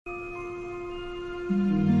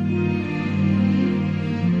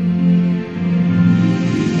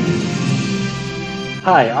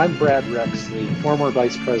Hi, I'm Brad Rexley, former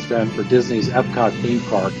Vice President for Disney's Epcot theme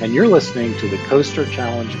park, and you're listening to the Coaster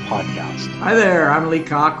Challenge podcast. Hi there, I'm Lee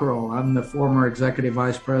Cockrell. I'm the former Executive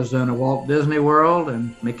Vice President of Walt Disney World,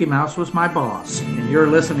 and Mickey Mouse was my boss. And you're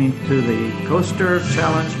listening to the Coaster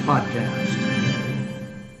Challenge podcast.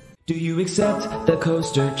 Do you accept the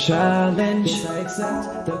Coaster Challenge? Yes, I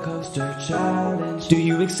accept the Coaster Challenge. Do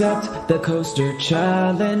you accept the Coaster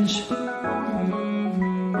Challenge?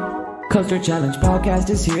 Coaster Challenge podcast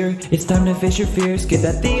is here. It's time to face your fears. Get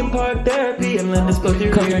that theme park therapy and lend us both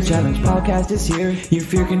your Coaster Challenge podcast is here. Your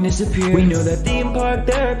fear can disappear. We know that theme park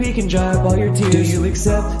therapy can dry up all your tears. Do you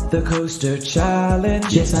accept the Coaster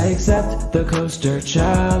Challenge? Yes, I accept the Coaster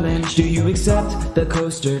Challenge. Do you accept the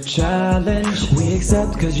Coaster Challenge? We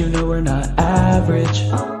accept because you know we're not average.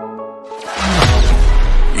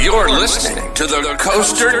 You're listening to the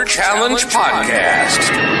Coaster Challenge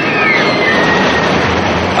podcast.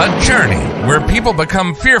 A journey where people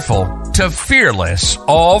become fearful to fearless,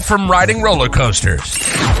 all from riding roller coasters.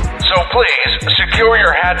 So please, secure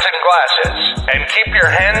your hats and glasses and keep your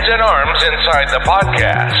hands and arms inside the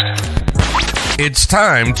podcast. It's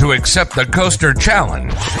time to accept the Coaster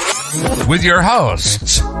Challenge with your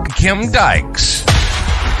hosts, Kim Dykes.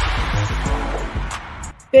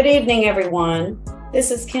 Good evening, everyone. This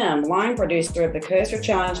is Kim, line producer of the Coaster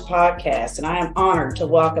Challenge podcast, and I am honored to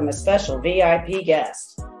welcome a special VIP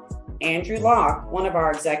guest. Andrew Locke, one of our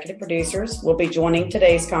executive producers, will be joining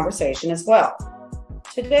today's conversation as well.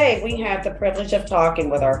 Today, we have the privilege of talking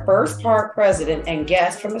with our first park president and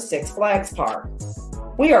guest from the Six Flags Park.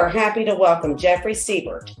 We are happy to welcome Jeffrey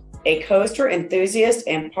Siebert, a coaster enthusiast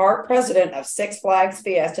and park president of Six Flags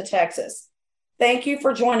Fiesta, Texas. Thank you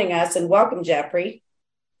for joining us and welcome, Jeffrey.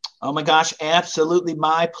 Oh my gosh, absolutely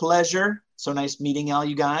my pleasure. So nice meeting all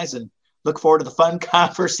you guys and look forward to the fun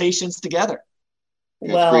conversations together.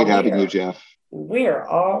 It's great having you, Jeff. We are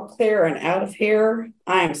all clear and out of here.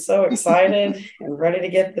 I am so excited and ready to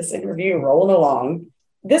get this interview rolling along.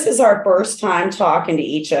 This is our first time talking to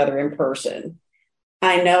each other in person.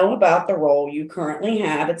 I know about the role you currently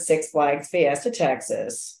have at Six Flags Fiesta,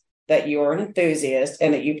 Texas, that you're an enthusiast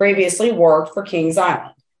and that you previously worked for Kings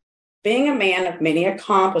Island. Being a man of many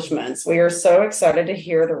accomplishments, we are so excited to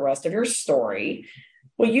hear the rest of your story.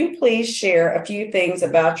 Will you please share a few things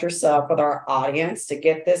about yourself with our audience to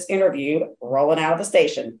get this interview rolling out of the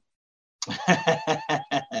station?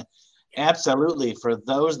 Absolutely. For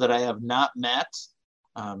those that I have not met,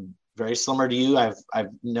 very similar to you, I've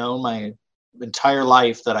known my entire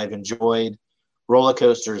life that I've enjoyed roller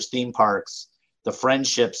coasters, theme parks, the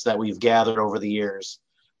friendships that we've gathered over the years,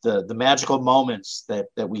 the magical moments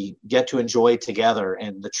that we get to enjoy together,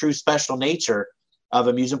 and the true special nature of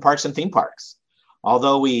amusement parks and theme parks.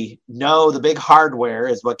 Although we know the big hardware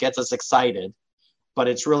is what gets us excited, but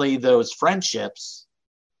it's really those friendships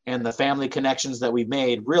and the family connections that we've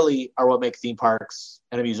made really are what make theme parks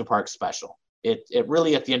and amusement parks special. It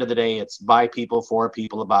really, at the end of the day, it's by people, for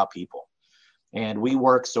people, about people. And we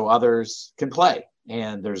work so others can play.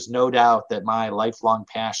 And there's no doubt that my lifelong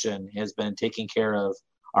passion has been taking care of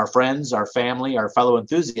our friends, our family, our fellow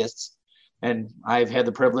enthusiasts. And I've had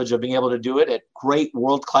the privilege of being able to do it at great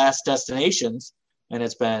world-class destinations. And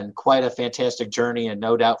it's been quite a fantastic journey. And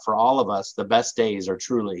no doubt for all of us, the best days are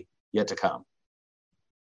truly yet to come.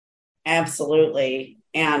 Absolutely.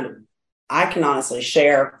 And I can honestly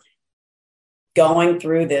share, going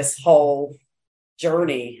through this whole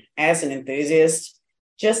journey as an enthusiast,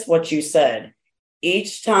 just what you said.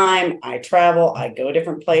 Each time I travel, I go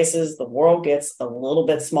different places, the world gets a little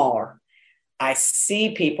bit smaller. I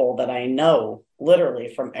see people that I know literally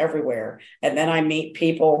from everywhere. And then I meet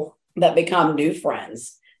people that become new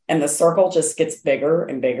friends, and the circle just gets bigger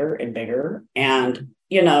and bigger and bigger. And,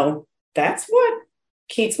 you know, that's what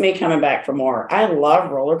keeps me coming back for more. I love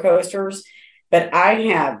roller coasters, but I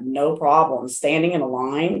have no problem standing in a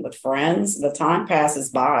line with friends. The time passes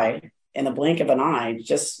by in the blink of an eye,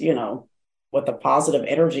 just, you know, with the positive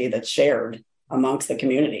energy that's shared amongst the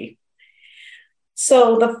community.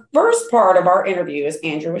 So the first part of our interview, as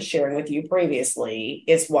Andrew was sharing with you previously,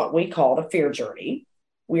 is what we call the fear journey.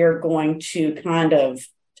 We are going to kind of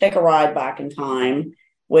take a ride back in time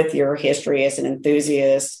with your history as an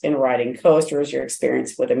enthusiast in riding coasters, your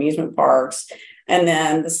experience with amusement parks. And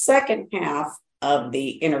then the second half of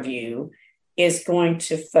the interview is going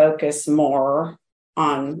to focus more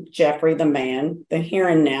on Jeffrey the man, the here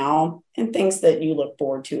and now, and things that you look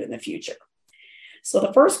forward to in the future. So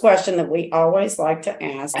the first question that we always like to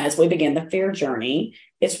ask as we begin the fear journey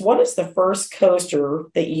is, what is the first coaster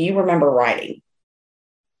that you remember riding?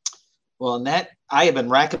 Well, and that I have been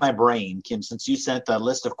racking my brain, Kim, since you sent the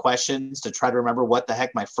list of questions to try to remember what the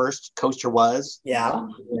heck my first coaster was. Yeah.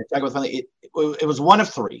 It was one of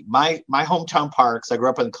three. My hometown parks, I grew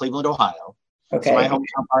up in Cleveland, Ohio. Okay. So my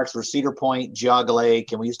hometown parks were Cedar Point, Geauga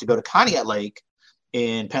Lake, and we used to go to Conneaut Lake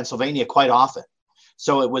in Pennsylvania quite often.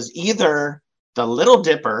 So it was either the Little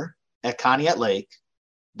Dipper at Conneaut Lake,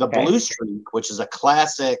 the Blue Streak, which is a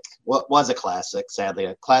classic, what was a classic, sadly,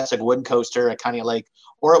 a classic wooden coaster at Conneaut Lake,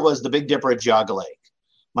 or it was the Big Dipper at Geauga Lake.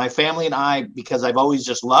 My family and I, because I've always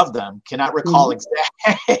just loved them, cannot recall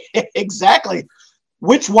exactly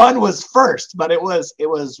which one was first, but it was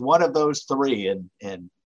one of those three. And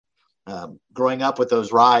growing up with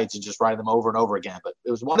those rides and just riding them over and over again, but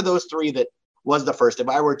it was one of those three that was the first. If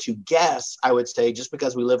I were to guess, I would say just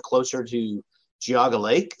because we live closer to Geauga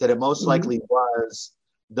Lake, that it most likely was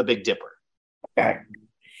the Big Dipper. Okay.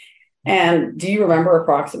 And do you remember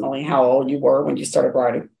approximately how old you were when you started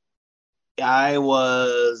riding? I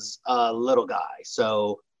was a little guy.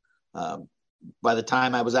 So by the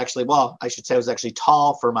time I was actually, I should say I was actually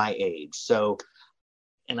tall for my age. So,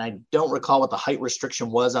 and I don't recall what the height restriction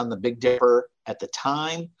was on the Big Dipper at the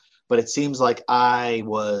time, but it seems like I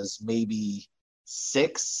was maybe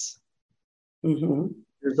 6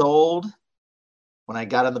 years old when I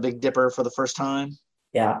got on the Big Dipper for the first time.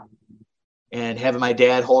 Yeah. And having my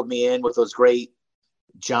dad hold me in with those great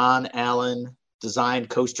John Allen designed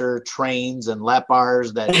coaster trains and lap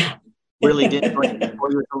bars that really didn't bring me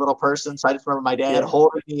before you were a little person. So I just remember my dad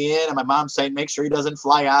holding me in and my mom saying, make sure he doesn't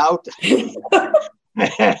fly out.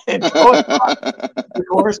 And of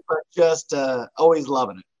course, but just always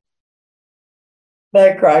loving it.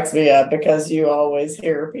 That cracks me up because you always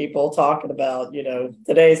hear people talking about,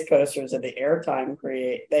 today's coasters and the airtime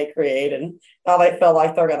they create and how they feel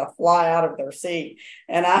like they're going to fly out of their seat.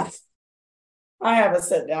 And I have a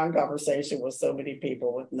sit down conversation with so many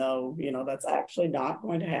people with that's actually not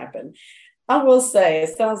going to happen. I will say,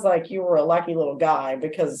 it sounds like you were a lucky little guy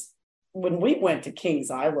because when we went to Kings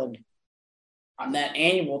Island on that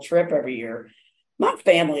annual trip every year, my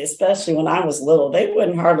family, especially when I was little, they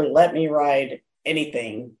wouldn't hardly let me ride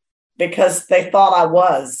anything because they thought I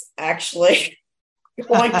was actually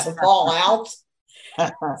going to fall out.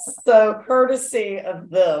 So courtesy of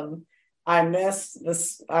them, I missed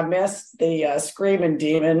the Screaming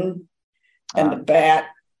Demon and the Bat.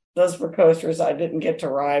 Those were coasters I didn't get to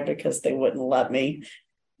ride because they wouldn't let me.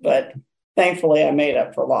 But thankfully, I made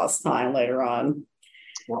up for lost time later on.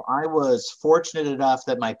 Well, I was fortunate enough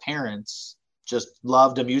that my parents just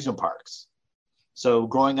loved amusement parks. So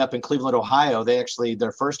growing up in Cleveland, Ohio,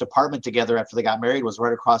 their first apartment together after they got married was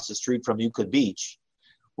right across the street from Euclid Beach,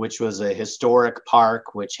 which was a historic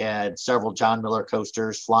park, which had several John Miller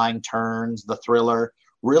coasters, Flying Turns, the Thriller,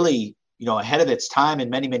 really, ahead of its time in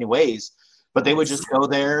many, many ways. But they would just go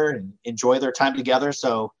there and enjoy their time together.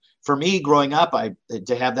 So for me, growing up,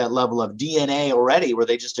 to have that level of DNA already where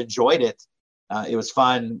they just enjoyed it, it was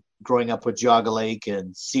fun growing up with Geauga Lake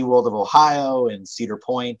and SeaWorld of Ohio and Cedar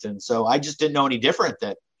Point. And so I just didn't know any different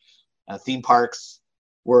that theme parks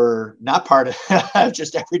were not part of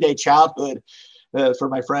just everyday childhood for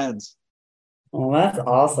my friends. Well, that's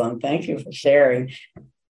awesome. Thank you for sharing.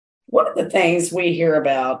 One of the things we hear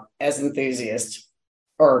about as enthusiasts,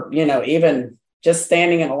 or, even just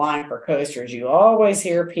standing in a line for coasters, you always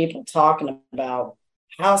hear people talking about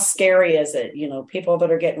how scary is it, people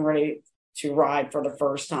that are getting ready to ride for the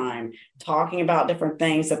first time, talking about different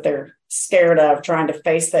things that they're scared of, trying to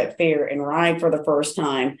face that fear and ride for the first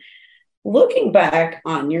time. Looking back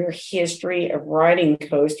on your history of riding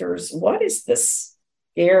coasters, what is the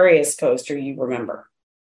scariest coaster you remember?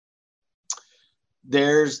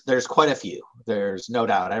 There's quite a few. There's no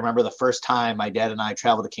doubt. I remember the first time my dad and I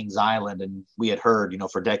traveled to Kings Island, and we had heard,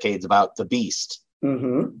 for decades about the Beast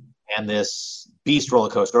and this Beast roller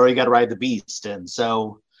coaster, or you got to ride the Beast. And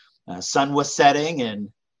so sun was setting and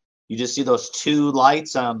you just see those two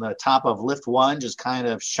lights on the top of lift one just kind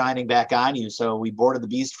of shining back on you. So we boarded the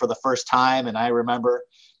Beast for the first time. And I remember,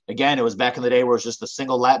 again, it was back in the day where it was just a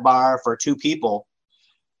single lap bar for two people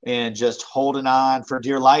and just holding on for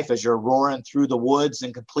dear life as you're roaring through the woods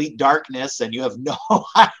in complete darkness and you have no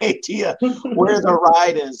idea where the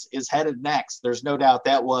ride is headed next. There's no doubt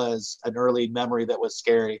that was an early memory that was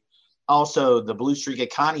scary. Also, the Blue Streak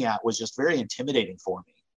at Conneaut was just very intimidating for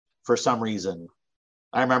me for some reason.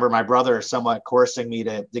 I remember my brother somewhat coercing me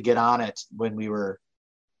to get on it when we were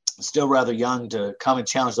still rather young to come and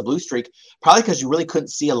challenge the Blue Streak, probably because you really couldn't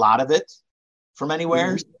see a lot of it from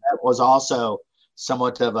anywhere. So that was also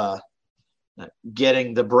somewhat of a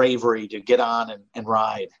getting the bravery to get on and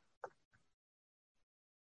ride.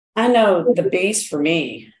 I know the Beast for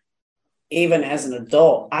me, even as an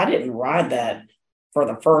adult, I didn't ride that for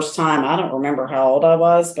the first time. I don't remember how old I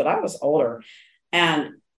was, but I was older.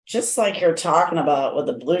 And just like you're talking about with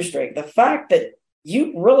the Blue Streak, the fact that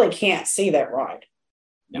you really can't see that ride.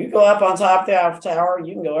 You go up on top of the Eiffel Tower,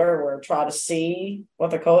 you can go everywhere, try to see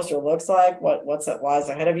what the coaster looks like, what's that lies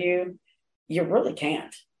ahead of you. You really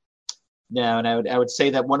can't. No, and I would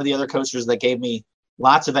say that one of the other coasters that gave me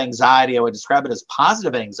lots of anxiety, I would describe it as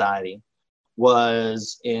positive anxiety,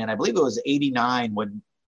 was in, I believe it was 89 when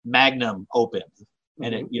Magnum opened,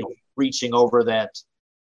 and it, reaching over that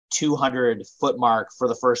 200-foot mark for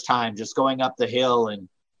the first time, just going up the hill, and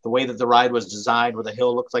the way that the ride was designed, where the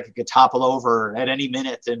hill looked like it could topple over at any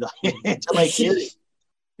minute into Lake Erie.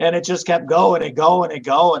 And it just kept going and going and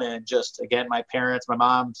going. And just, again, my parents, my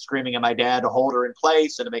mom screaming at my dad to hold her in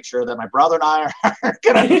place and to make sure that my brother and I are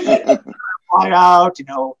going to fly out,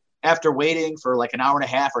 after waiting for like an hour and a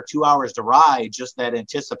half or 2 hours to ride, just that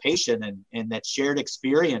anticipation and that shared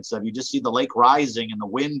experience of, you just see the lake rising and the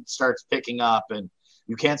wind starts picking up and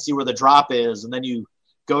you can't see where the drop is. And then you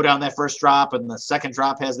go down that first drop and the second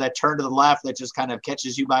drop has that turn to the left that just kind of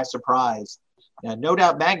catches you by surprise. Now, no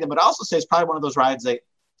doubt Magnum, but I also say it's probably one of those rides that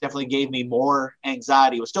definitely gave me more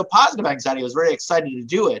anxiety. It was still positive anxiety. I was very excited to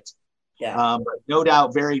do it. Yeah. But no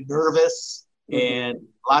doubt very nervous and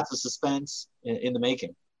lots of suspense in the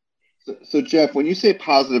making. So Jeff, when you say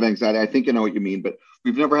positive anxiety, I think I know what you mean, but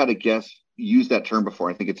we've never had a guest use that term before.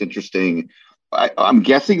 I think it's interesting. I'm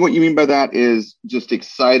guessing what you mean by that is just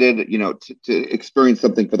excited, to experience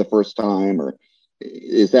something for the first time, or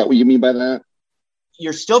is that what you mean by that?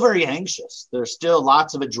 You're still very anxious. There's still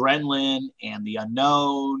lots of adrenaline and the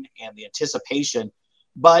unknown and the anticipation,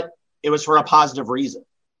 but it was for a positive reason.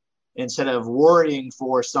 Instead of worrying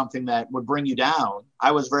for something that would bring you down,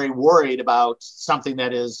 I was very worried about something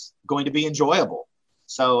that is going to be enjoyable.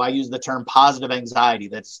 So I use the term positive anxiety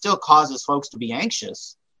that still causes folks to be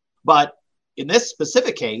anxious, but in this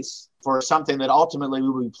specific case, for something that ultimately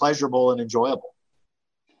will be pleasurable and enjoyable.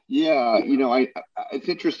 Yeah, it's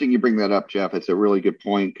interesting you bring that up, Jeff. It's a really good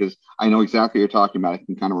point, because I know exactly what you're talking about. I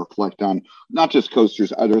can kind of reflect on not just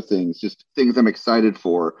coasters, other things, just things I'm excited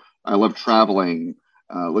for. I love traveling,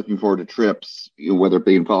 looking forward to trips, whether it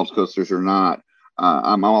involves coasters or not.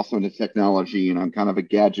 I'm also into technology, and I'm kind of a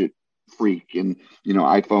gadget freak, and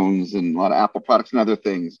iPhones and a lot of Apple products and other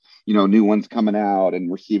things. New ones coming out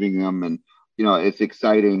and receiving them, and it's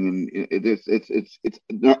exciting, and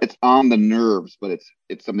it's on the nerves, but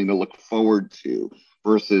it's something to look forward to,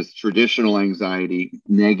 versus traditional anxiety.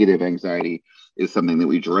 Negative anxiety is something that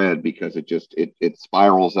we dread because it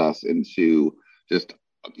spirals us into just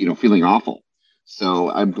feeling awful.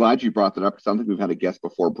 So I'm glad you brought that up, because I don't think we've had a guest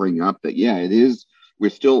before bring up that. Yeah, it is. We're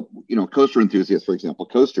still, coaster enthusiasts, for example,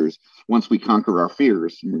 coasters. Once we conquer our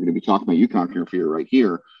fears, and we're going to be talking about you conquering fear right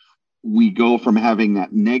here, we go from having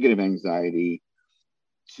that negative anxiety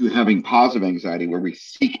to having positive anxiety, where we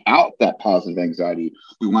seek out that positive anxiety.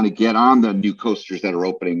 We want to get on the new coasters that are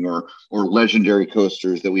opening, or legendary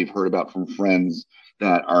coasters that we've heard about from friends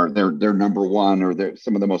that are their number one, or they're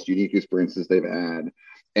some of the most unique experiences they've had.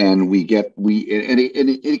 And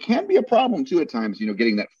it can be a problem too at times,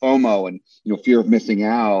 getting that FOMO and, fear of missing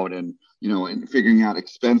out, and, and figuring out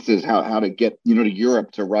expenses, how to get, to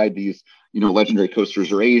Europe to ride these, legendary coasters,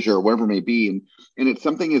 or Asia, or wherever it may be. And it's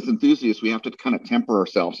something as enthusiasts, we have to kind of temper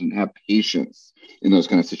ourselves and have patience in those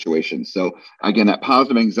kind of situations. So again, that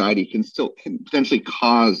positive anxiety can potentially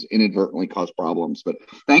inadvertently cause problems. But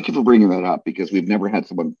thank you for bringing that up, because we've never had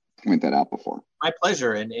someone point that out before. My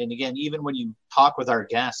pleasure. And again, even when you talk with our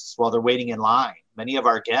guests while they're waiting in line, many of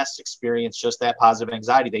our guests experience just that positive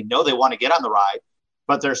anxiety. They know they want to get on the ride,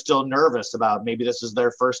 but they're still nervous about, maybe this is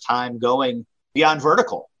their first time going beyond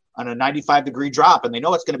vertical on a 95-degree drop, and they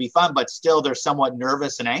know it's going to be fun, but still they're somewhat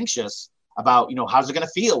nervous and anxious about, how's it going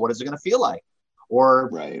to feel? What is it going to feel like?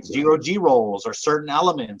 Or zero G rolls, or certain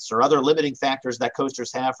elements, or other limiting factors that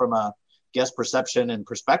coasters have from a guest perception and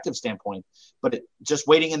perspective standpoint. But just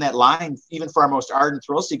waiting in that line, even for our most ardent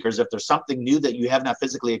thrill seekers, if there's something new that you have not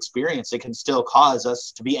physically experienced, it can still cause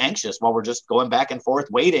us to be anxious while we're just going back and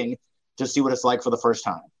forth, waiting to see what it's like for the first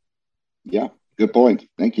time. Yeah, good point.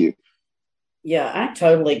 Thank you. Yeah, I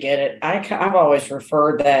totally get it. I've always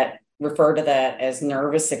referred to that as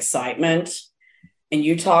nervous excitement. And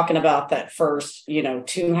you talking about that first,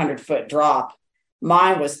 200-foot drop,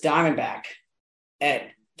 mine was Diamondback at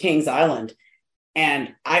Kings Island.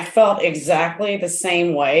 And I felt exactly the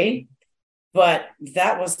same way, but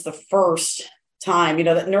that was the first time,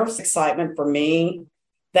 that nervous excitement for me,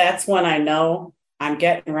 that's when I know I'm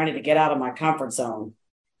getting ready to get out of my comfort zone,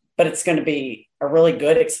 but it's going to be a really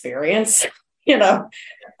good experience.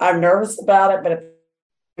 I'm nervous about it, but at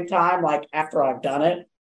time, like after I've done it,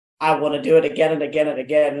 I want to do it again and again and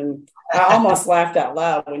again. And I almost laughed out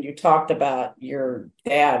loud when you talked about your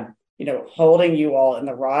dad, holding you all in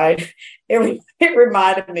the ride. It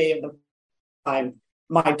reminded me of the time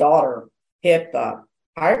my daughter hit the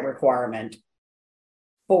height requirement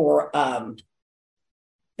for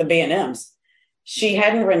the B&Ms. She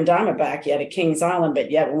hadn't ridden Diamondback yet at Kings Island, but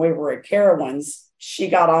yet when we were at Carowinds, she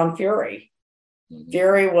got on Fury.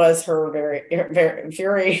 Fury was her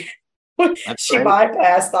Fury. She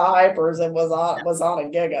bypassed the hypers and was on a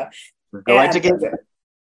Giga. Right together.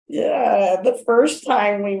 Yeah, the first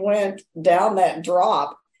time we went down that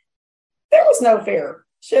drop, there was no fear.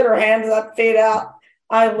 She had her hands up, feet out.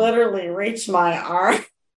 I literally reached my arm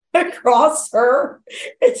across her,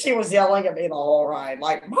 and she was yelling at me the whole ride,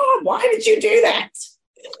 like, "Mom, why did you do that?"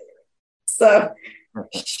 So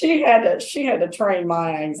she had to train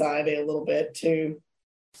my anxiety a little bit to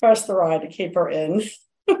press the ride to keep her in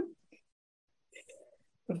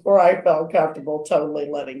before I felt comfortable totally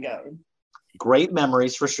letting go. Great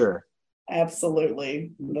memories for sure.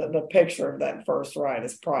 Absolutely. The picture of that first ride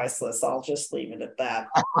is priceless. I'll just leave it at that.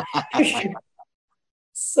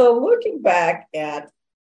 So looking back at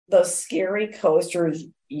the scary coasters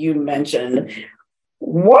you mentioned,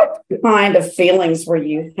 what kind of feelings were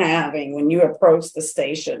you having when you approached the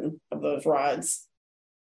station of those rides?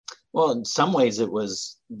 Well, in some ways it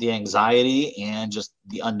was the anxiety and just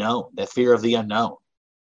the unknown, the fear of the unknown.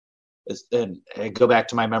 And I go back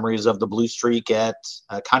to my memories of the Blue Streak at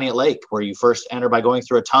Conneaut Lake, where you first enter by going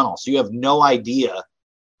through a tunnel. So you have no idea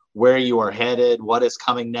where you are headed, what is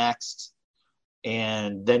coming next.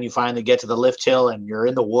 And then you finally get to the lift hill and you're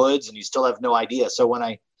in the woods and you still have no idea. So when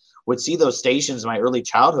I would see those stations in my early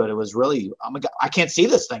childhood, it was really, oh my God, I can't see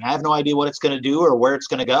this thing. I have no idea what it's going to do or where it's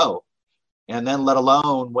going to go. And then let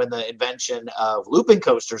alone when the invention of looping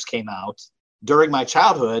coasters came out during my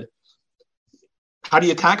childhood, how do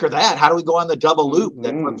you conquer that? How do we go on the double loop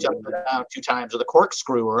that flips up and down 2 times, or the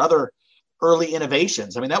corkscrew, or other early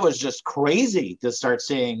innovations? I mean, that was just crazy to start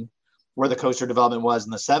seeing where the coaster development was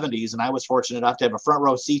in the 70s. And I was fortunate enough to have a front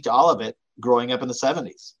row seat to all of it growing up in the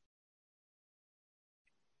 70s.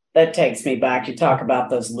 That takes me back. You talk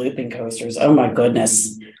about those looping coasters. Oh my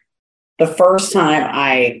goodness. The first time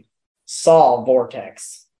I saw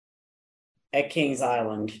Vortex at Kings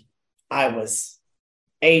Island, I was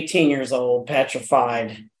 18 years old,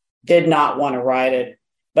 petrified, did not want to ride it.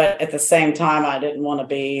 But at the same time, I didn't want to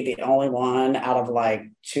be the only one out of like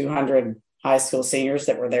 200 high school seniors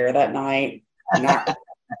that were there that night not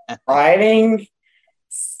riding.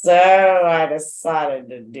 So I decided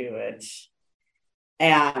to do it.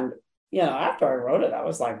 And, after I rode it, I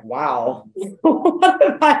was like, wow, what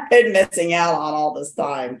have I been missing out on all this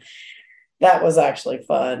time? That was actually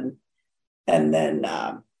fun. And then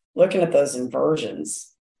looking at those inversions,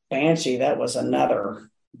 Banshee, that was another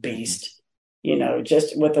beast,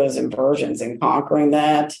 just with those inversions and conquering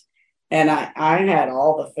that. And I had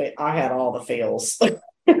all the feels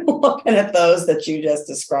looking at those that you just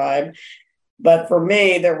described. But for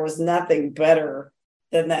me, there was nothing better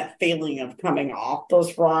than that feeling of coming off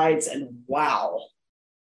those rides and wow,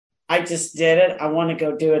 I just did it. I want to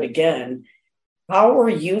go do it again. How were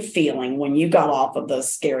you feeling when you got off of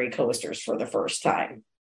those scary coasters for the first time?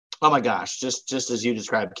 Oh my gosh, just as you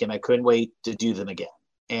described, Kim, I couldn't wait to do them again.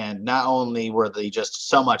 And not only were they just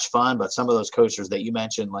so much fun, but some of those coasters that you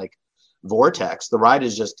mentioned, like Vortex, the ride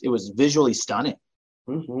it was visually stunning.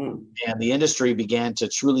 Mm-hmm. And the industry began to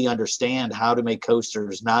truly understand how to make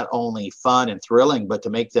coasters not only fun and thrilling, but to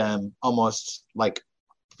make them almost like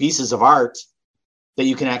pieces of art that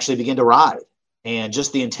you can actually begin to ride. And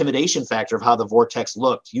just the intimidation factor of how the Vortex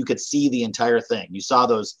looked, you could see the entire thing. You saw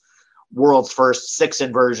those world's first 6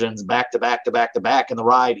 inversions back to back to back to back in the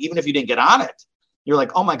ride. Even if you didn't get on it, you're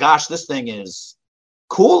like, oh my gosh, this thing is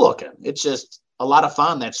cool looking. It's just a lot of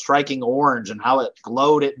fun, that striking orange and how it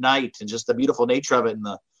glowed at night and just the beautiful nature of it and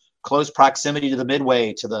the close proximity to the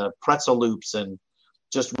midway, to the pretzel loops, and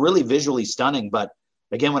just really visually stunning. But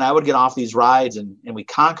again, when I would get off these rides and we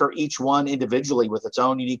conquer each one individually with its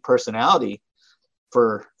own unique personality,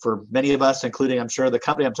 for many of us, including I'm sure the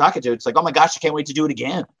company I'm talking to, it's like, oh my gosh, I can't wait to do it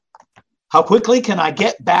again. How quickly can I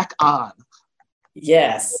get back on?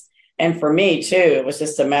 Yes. And for me too, it was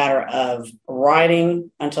just a matter of riding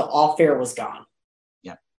until all fear was gone.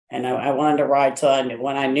 Yeah. And I wanted to ride till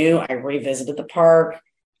when I knew I revisited the park,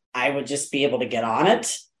 I would just be able to get on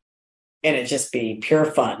it and it'd just be pure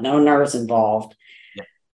fun, no nerves involved. Yeah.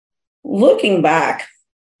 Looking back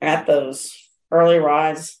at those early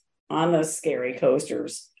rides on those scary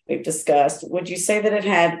coasters we've discussed, would you say that it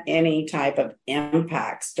had any type of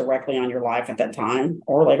impacts directly on your life at that time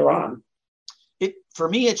or later on? for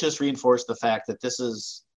me, it just reinforced the fact that this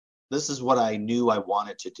is what I knew I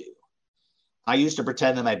wanted to do. I used to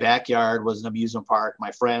pretend that my backyard was an amusement park.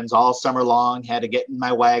 My friends all summer long had to get in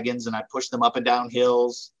my wagons and I'd push them up and down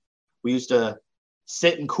hills. We used to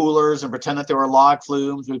sit in coolers and pretend that there were log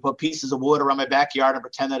flumes. We put pieces of wood around my backyard and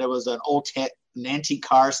pretend that it was an antique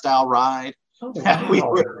car style ride. Oh, wow.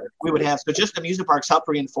 we would have. So just amusement parks help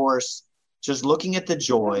reinforce just looking at the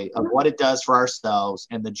joy of what it does for ourselves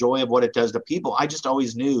and the joy of what it does to people. I just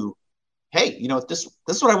always knew, hey, this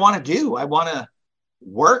is what I want to do. I want to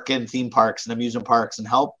work in theme parks and amusement parks and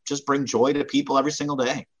help just bring joy to people every single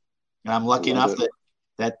day. And I'm lucky enough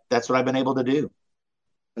that's what I've been able to do.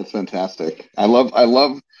 That's fantastic. I love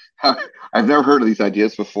how I've never heard of these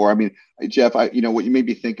ideas before. I mean, Jeff, what you made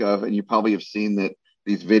me think of, and you probably have seen that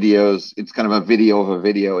these videos, it's kind of a video of a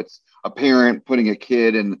video. It's a parent putting a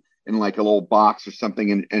kid in like a little box or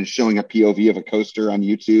something and showing a POV of a coaster on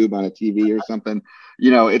YouTube on a TV or something.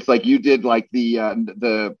 It's like you did like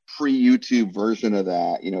the pre-YouTube version of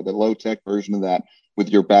that, the low-tech version of that with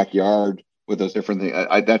your backyard with those different things.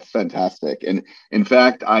 That's fantastic. And in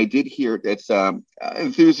fact, I did hear it's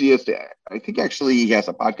enthusiast. I think actually he has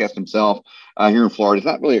a podcast himself here in Florida. He's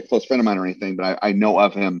not really a close friend of mine or anything, but I know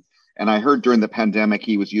of him. And I heard during the pandemic,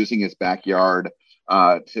 he was using his backyard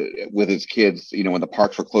with his kids, when the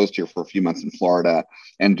parks were closed here for a few months in Florida,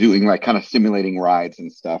 and doing like kind of simulating rides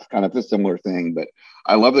and stuff, kind of a similar thing. But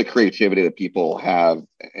I love the creativity that people have,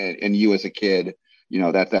 and you as a kid,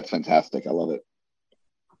 that's fantastic. I love it.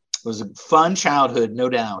 It was a fun childhood, no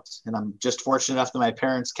doubt. And I'm just fortunate enough that my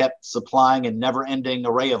parents kept supplying a never-ending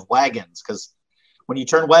array of wagons, because when you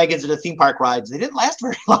turn wagons into theme park rides, they didn't last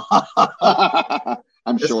very long.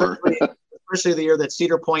 I'm sure. Especially the year that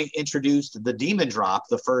Cedar Point introduced the Demon Drop,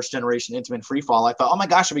 the first generation intimate free fall. I thought, oh my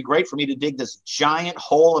gosh, it'd be great for me to dig this giant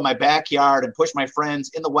hole in my backyard and push my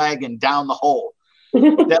friends in the wagon down the hole.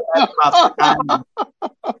 It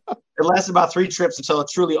lasted about 3 trips until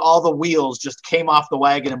truly all the wheels just came off the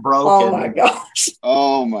wagon and broke. Oh my gosh.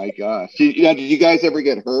 Oh my gosh. Did you guys ever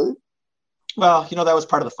get hurt? Well, that was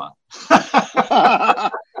part of the fun.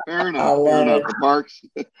 Fair enough.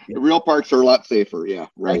 The real parks are a lot safer. Yeah,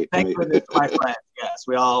 right. Thank goodness, my friend. Yes,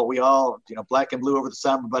 we all, black and blue over the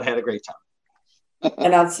summer, but had a great time.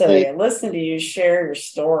 And I'll tell you, listening to you share your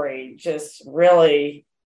story just really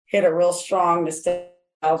hit a real strong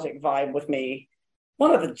nostalgic vibe with me.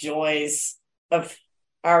 One of the joys of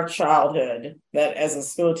our childhood that as a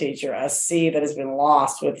school teacher I see that has been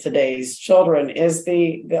lost with today's children is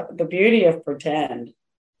the beauty of pretend.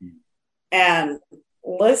 And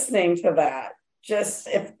listening to that, just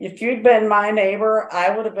if you'd been my neighbor,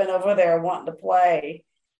 I would have been over there wanting to play.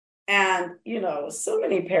 And so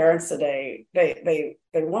many parents today, they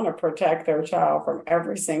want to protect their child from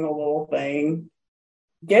every single little thing.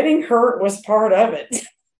 Getting hurt was part of it.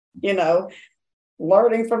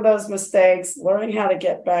 Learning from those mistakes, learning how to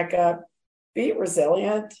get back up, be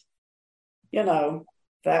resilient.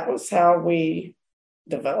 That was how we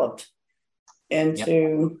developed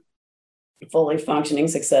into fully functioning,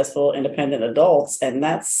 successful, independent adults. And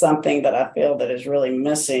that's something that I feel that is really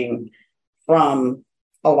missing from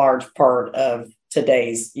a large part of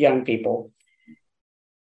today's young people.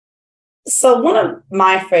 So one of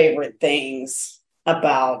my favorite things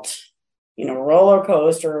about roller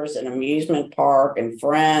coasters and amusement park and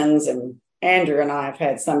friends, and Andrew and I have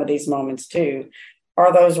had some of these moments too,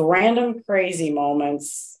 are those random crazy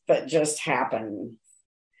moments that just happen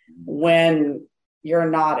when you're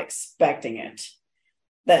not expecting it,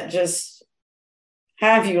 that just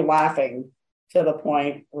have you laughing to the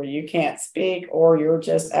point where you can't speak, or you're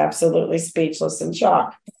just absolutely speechless and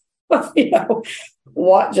shocked.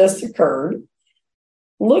 What just occurred.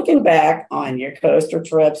 Looking back on your coaster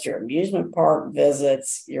trips, your amusement park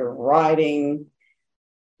visits, your riding,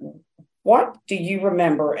 what do you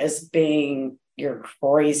remember as being your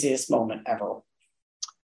craziest moment ever?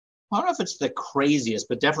 I don't know if it's the craziest,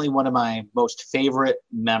 but definitely one of my most favorite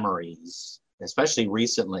memories, especially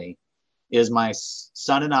recently, is my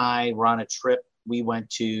son and I were on a trip. We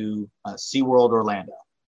went to SeaWorld Orlando.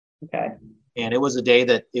 Okay. And it was a day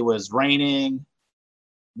that it was raining,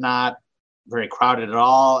 not very crowded at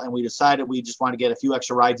all, and we decided we just wanted to get a few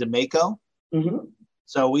extra rides in Mako. Mm-hmm.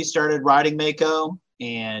 So we started riding Mako,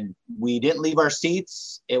 and we didn't leave our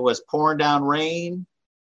seats. It was pouring down rain,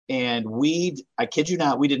 and I kid you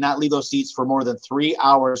not, we did not leave those seats for more than 3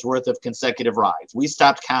 hours worth of consecutive rides. We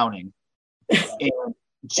stopped counting. And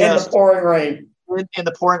just in the pouring rain. In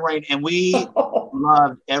the pouring rain, and we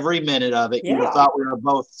loved every minute of it. Yeah. You would have thought we were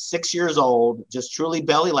both 6 years old, just truly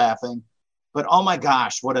belly laughing. But oh my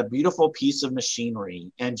gosh, what a beautiful piece of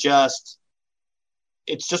machinery. And just,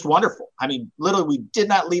 it's just wonderful. I mean, literally, we did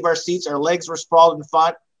not leave our seats. Our legs were sprawled in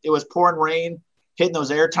front. It was pouring rain, hitting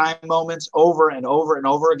those airtime moments over and over and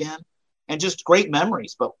over again, and just great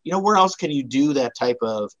memories. But, where else can you do that type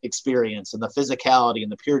of experience and the physicality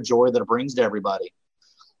and the pure joy that it brings to everybody?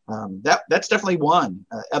 That's definitely one.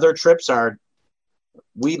 Other trips are,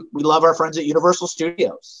 we love our friends at Universal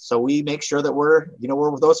Studios. So we make sure that we're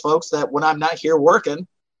with those folks that when I'm not here working,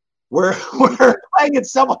 we're playing in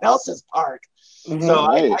someone else's park. Mm-hmm. So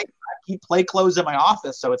I keep play clothes in my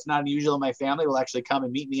office, so it's not unusual. My family will actually come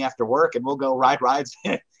and meet me after work, and we'll go ride rides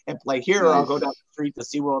and play here. Nice. Or I'll go down the street to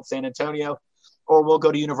SeaWorld San Antonio, or we'll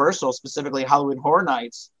go to Universal, specifically Halloween Horror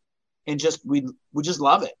Nights, and we just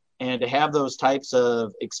love it. And to have those types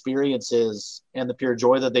of experiences and the pure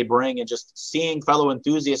joy that they bring, and just seeing fellow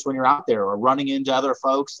enthusiasts when you're out there, or running into other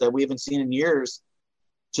folks that we haven't seen in years,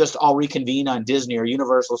 just all reconvene on Disney or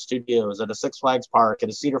Universal Studios, at a Six Flags park, at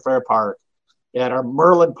a Cedar Fair park, at our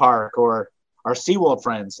Merlin park, or our SeaWorld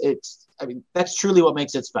friends. That's truly what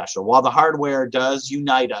makes it special. While the hardware does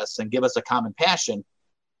unite us and give us a common passion,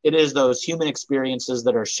 it is those human experiences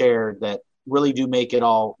that are shared that really do make it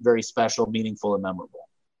all very special, meaningful, and memorable.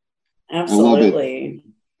 Absolutely.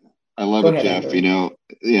 I love it, Jeff. Andrew.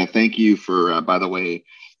 Thank you for, by the way,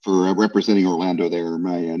 for representing Orlando there,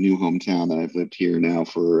 my new hometown that I've lived here now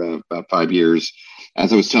for about 5 years.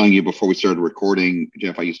 As I was telling you before we started recording,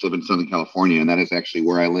 Jeff, I used to live in Southern California, and that is actually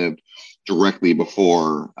where I lived directly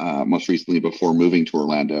before, most recently before moving to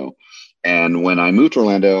Orlando. And when I moved to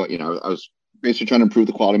Orlando, I was basically trying to improve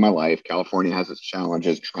the quality of my life. California has its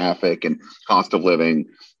challenges, traffic and cost of living.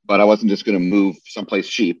 But I wasn't just going to move someplace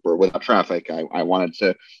cheap or without traffic. I wanted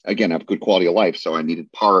to, again, have good quality of life. So I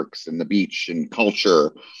needed parks and the beach and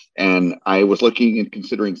culture. And I was looking and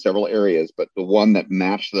considering several areas, but the one that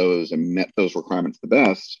matched those and met those requirements the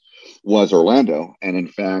best was Orlando. And in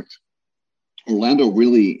fact, Orlando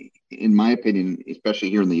really, in my opinion, especially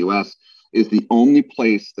here in the US, is the only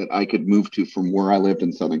place that I could move to from where I lived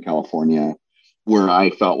in Southern California, where I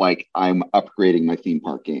felt like I'm upgrading my theme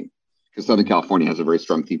park game. Because Southern California has a very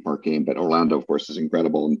strong theme park game, but Orlando, of course, is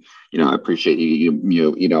incredible. And, I appreciate you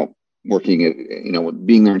working at,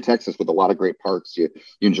 being there in Texas with a lot of great parks. You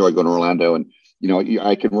enjoy going to Orlando. And,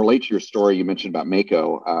 I can relate to your story you mentioned about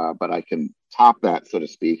Mako, but I can top that, so to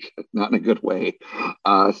speak, not in a good way.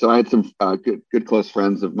 So I had some good close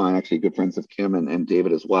friends of mine, actually good friends of Kim and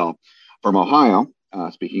David as well, from Ohio,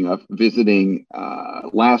 speaking of, visiting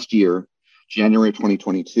last year, January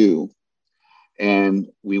 2022. And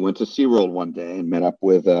we went to SeaWorld one day and met up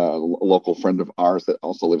with a local friend of ours that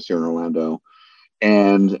also lives here in Orlando.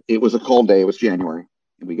 And it was a cold day. It was January.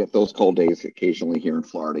 And we get those cold days occasionally here in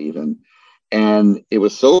Florida even. And it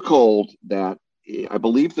was so cold that I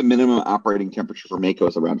believe the minimum operating temperature for Mako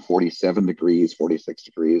is around 47 degrees, 46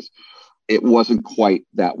 degrees. It wasn't quite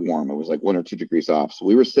that warm. It was like 1 or 2 degrees off. So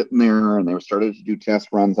we were sitting there and they were starting to do test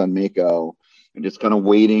runs on Mako and just kind of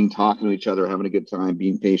waiting, talking to each other, having a good time,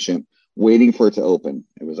 being patient, waiting for it to open.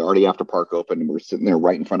 It was already after park open and we were sitting there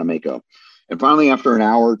right in front of Mako. And finally, after an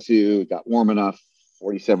hour or two, it got warm enough,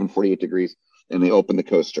 47, 48 degrees, and they opened the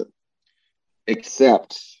coaster.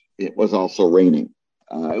 Except it was also raining.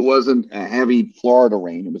 It wasn't a heavy Florida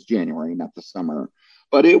rain. It was January, not the summer.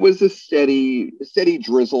 But it was a steady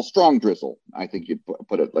drizzle, strong drizzle. I think you'd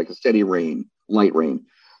put it like a steady rain, light rain.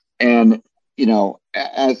 And,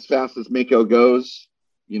 as fast as Mako goes,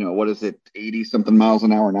 what is it, 80 something miles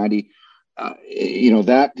an hour, 90?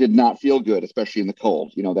 That did not feel good, especially in the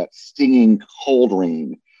cold, that stinging cold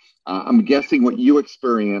rain. I'm guessing what you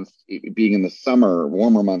experienced being in the summer,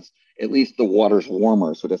 warmer months, at least the water's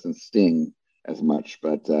warmer, so it doesn't sting as much.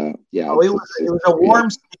 But it was a warm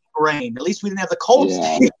rain. At least we didn't have the cold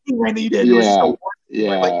stinging rain that you did.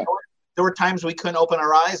 Like, there were times we couldn't open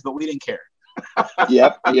our eyes, but we didn't care.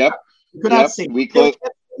 Yep. We could not see.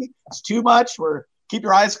 It's too much. Keep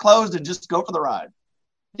your eyes closed and just go for the ride.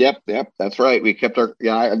 Yep. That's right. We kept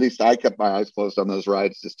at least I kept my eyes closed on those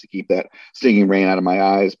rides just to keep that stinging rain out of my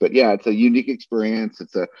eyes. But yeah, it's a unique experience.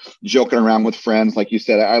 It's a joking around with friends. Like you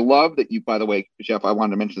said, I love that you, by the way, Jeff, I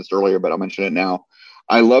wanted to mention this earlier, but I'll mention it now.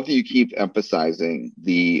 I love that you keep emphasizing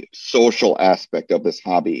the social aspect of this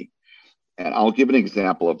hobby. And I'll give an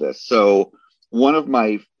example of this. So one of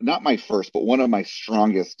my, not my first, but one of my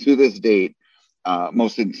strongest to this date,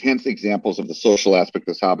 most intense examples of the social aspect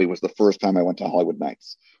of this hobby was the first time I went to Hollywood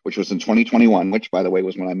Nights, which was in 2021, which, by the way,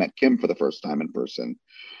 was when I met Kim for the first time in person.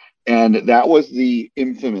 And that was the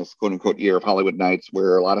infamous, quote unquote, year of Hollywood Nights,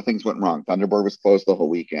 where a lot of things went wrong. Thunderbird was closed the whole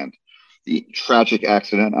weekend. The tragic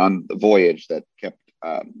accident on the Voyage that kept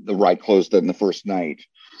the ride closed in the first night.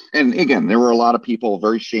 And again, there were a lot of people,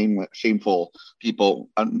 very shameful people,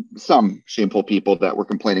 some shameful people that were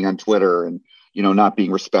complaining on Twitter and, not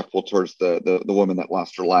being respectful towards the woman that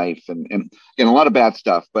lost her life and a lot of bad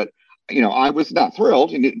stuff. But, I was not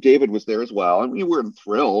thrilled, and David was there as well. And we weren't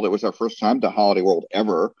thrilled. It was our first time to Holiday World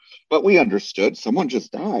ever, but we understood someone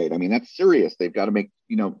just died. I mean, that's serious. They've got to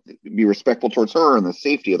be respectful towards her and the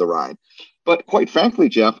safety of the ride. But quite frankly,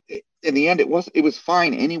 Jeff, in the end, it was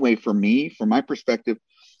fine anyway for me, from my perspective,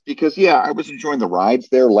 because I was enjoying the rides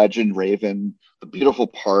there, Legend, Raven, the beautiful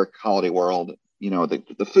park, Holiday World,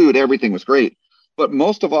 the food, everything was great. But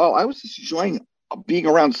most of all, I was just enjoying being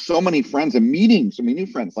around so many friends and meeting so many new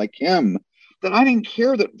friends like him that I didn't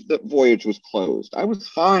care that Voyage was closed. I was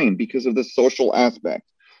fine because of the social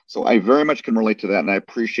aspect. So I very much can relate to that, and I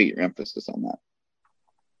appreciate your emphasis on that.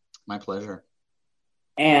 My pleasure.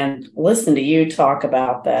 And listen to you talk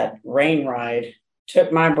about that rain ride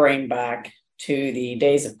took my brain back to the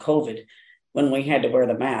days of COVID when we had to wear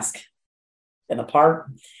the mask in the park.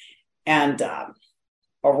 And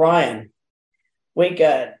Orion, we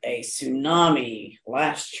got a tsunami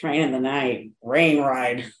last train in the night rain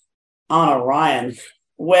ride on Orion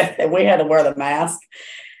we had to wear the mask.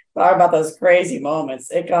 Talk about those crazy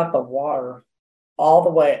moments. It got the water all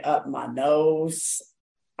the way up my nose.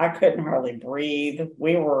 I couldn't hardly breathe.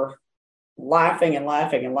 We were laughing and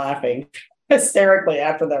laughing and laughing hysterically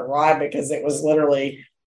after that ride because it was literally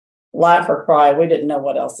laugh or cry. We didn't know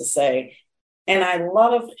what else to say. And I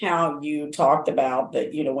love how you talked about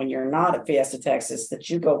that, when you're not at Fiesta, Texas, that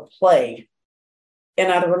you go play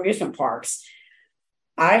in other amusement parks.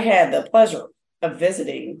 I had the pleasure of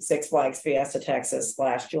visiting Six Flags Fiesta, Texas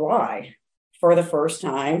last July for the first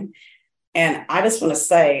time. And I just want to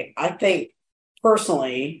say, I think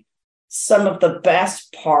personally, some of the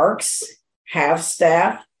best parks have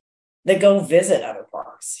staff that go visit other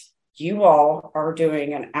parks. You all are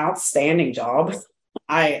doing an outstanding job.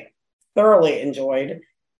 I thoroughly enjoyed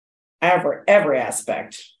every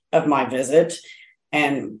aspect of my visit,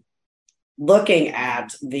 and looking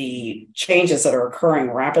at the changes that are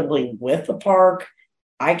occurring rapidly with the park,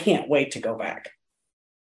 I can't wait to go back.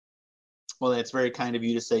 Well, that's very kind of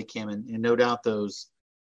you to say, Kim, and no doubt those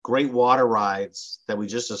great water rides that we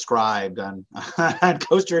just described on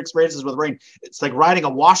Coaster Experiences with Rain. It's like riding a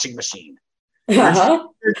washing machine. Uh-huh.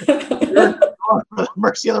 You're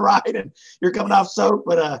mercy of the ride, and you're coming off soap,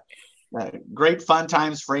 but great fun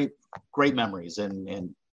times, great memories.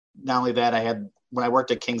 And not only that, when I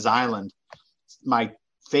worked at Kings Island, my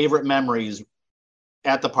favorite memories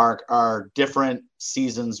at the park are different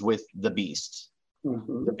seasons with the Beast.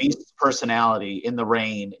 Mm-hmm. The Beast's personality in the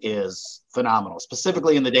rain is phenomenal,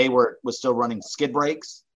 specifically in the day where it was still running skid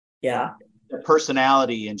brakes. Yeah. The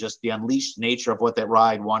personality and just the unleashed nature of what that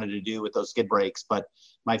ride wanted to do with those skid brakes. But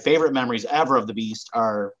my favorite memories ever of the Beast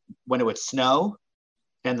are when it would snow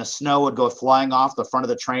and the snow would go flying off the front of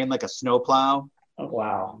the train like a snowplow. Oh,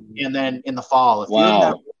 wow. And then in the fall, if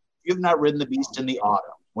you've not ridden the Beast in the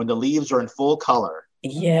autumn, when the leaves are in full color,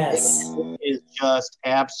 yes, it is just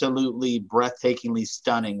absolutely breathtakingly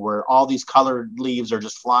stunning, where all these colored leaves are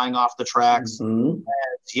just flying off the tracks,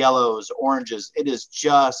 reds, yellows, oranges.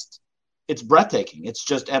 It's breathtaking. It's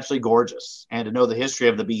just absolutely gorgeous. And to know the history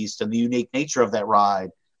of the Beast and the unique nature of that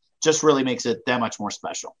ride just really makes it that much more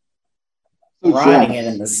special. Riding it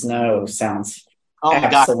in the snow sounds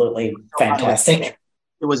absolutely fantastic.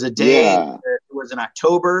 It was a day, it was in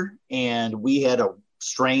October, and we had a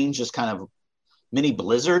strange, just kind of mini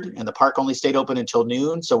blizzard, and the park only stayed open until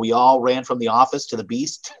noon. So we all ran from the office to the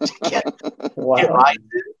Beast to get rides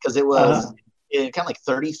because it was kind of like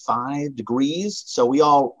 35 degrees. So we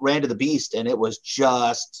all ran to the Beast, and it was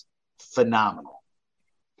just phenomenal.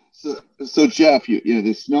 So Jeff,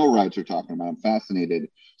 the snow rides you're talking about, I'm fascinated.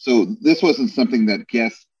 So this wasn't something that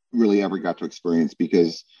guests really ever got to experience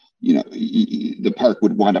because, the park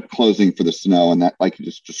would wind up closing for the snow, and that, like you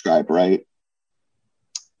just described, right?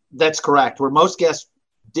 That's correct. Where most guests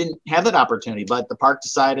didn't have that opportunity, but the park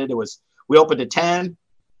decided we opened at 10.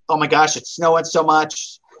 Oh my gosh, it's snowing so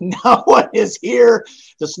much. No one is here.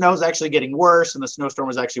 The snow's actually getting worse, and the snowstorm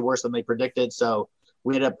was actually worse than they predicted. So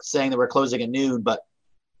we ended up saying that we're closing at noon, but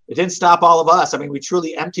it didn't stop all of us. I mean, we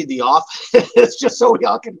truly emptied the office just so we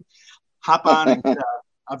all can hop on and get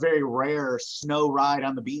a very rare snow ride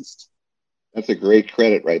on the Beast. That's a great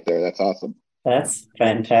credit right there. That's awesome. That's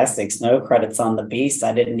fantastic. Snow credits on the Beast.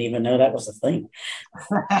 I didn't even know that was a thing.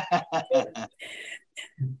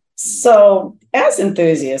 So as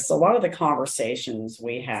enthusiasts, a lot of the conversations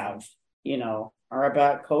we have, are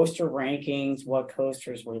about coaster rankings, what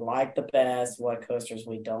coasters we like the best, what coasters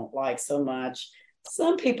we don't like so much.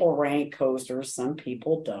 Some people rank coasters, some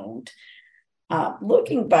people don't.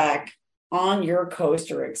 Looking back on your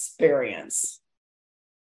coaster experience,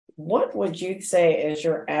 what would you say is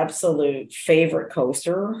your absolute favorite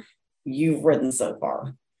coaster you've ridden so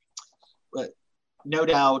far? But no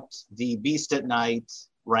doubt the Beast at Night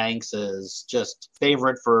ranks as just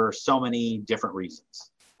favorite for so many different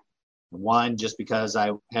reasons. One, just because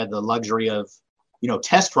I had the luxury of,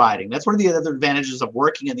 test riding. That's one of the other advantages of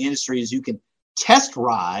working in the industry is you can test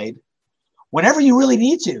ride whenever you really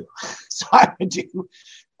need to. So I would do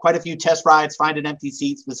quite a few test rides, find an empty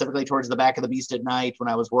seat specifically towards the back of the Beast at Night when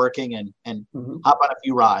I was working and hop on a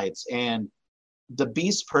few rides. And the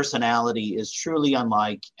Beast personality is truly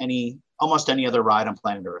unlike almost any other ride on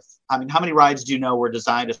planet Earth. I mean, how many rides do you know were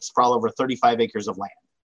designed to sprawl over 35 acres of land?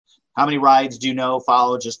 How many rides do you know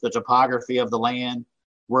follow just the topography of the land?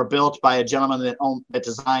 Were built by a gentleman that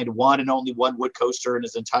designed one and only one wood coaster in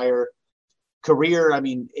his entire career. I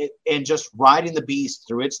mean, and just riding the Beast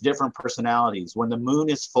through its different personalities when the moon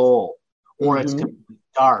is full or it's completely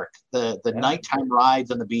dark. The nighttime rides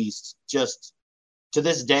on the Beast just to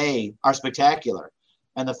this day are spectacular.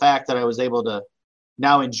 And the fact that I was able to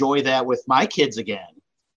now enjoy that with my kids again,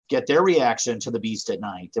 get their reaction to the Beast at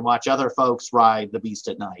Night and watch other folks ride the Beast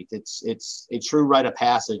at Night. It's a true rite of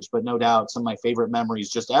passage, but no doubt some of my favorite memories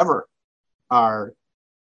just ever are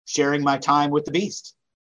sharing my time with the Beast.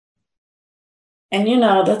 And,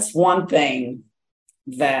 that's one thing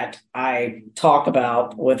that I talk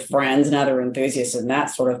about with friends and other enthusiasts and that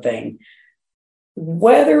sort of thing.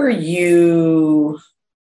 Whether you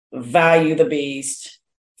value the Beast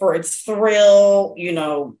for its thrill,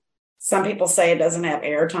 some people say it doesn't have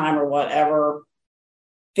airtime or whatever.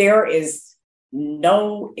 There is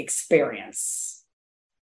no experience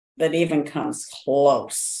that even comes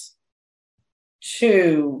close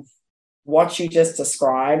to what you just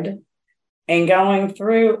described. And going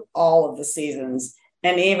through all of the seasons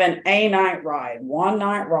and even a night ride, one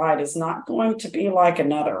night ride is not going to be like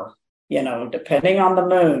another, depending on the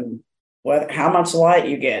moon, how much light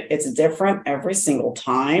you get. It's different every single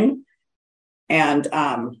time. And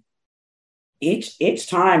each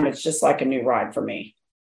time it's just like a new ride for me.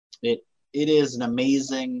 It is an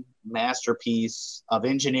amazing masterpiece of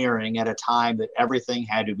engineering at a time that everything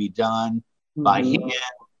had to be done by hand,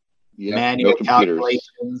 manual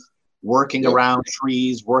calculations. Working around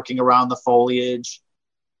trees, working around the foliage.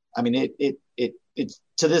 I mean, it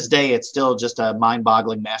to this day, it's still just a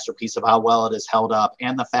mind-boggling masterpiece of how well it is held up,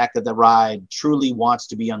 and the fact that the ride truly wants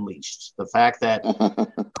to be unleashed. The fact that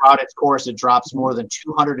throughout its course, it drops more than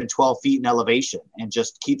 212 feet in elevation and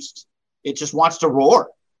just wants to roar.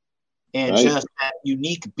 And just that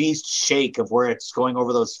unique Beast shake of where it's going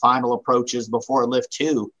over those final approaches before lift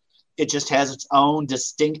 2, it just has its own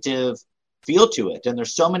distinctive feel to it. And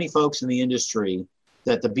there's so many folks in the industry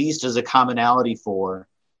that the Beast is a commonality for.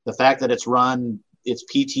 The fact that it's run its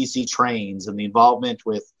PTC trains and the involvement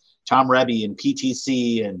with Tom Rebbe and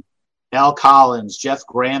PTC and Al Collins, Jeff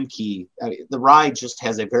Gramke, the ride just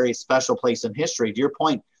has a very special place in history. To your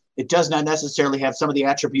point, it does not necessarily have some of the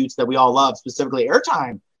attributes that we all love, specifically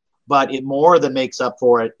airtime, but it more than makes up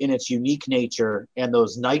for it in its unique nature and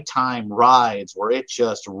those nighttime rides where it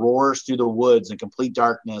just roars through the woods in complete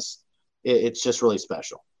darkness. It's just really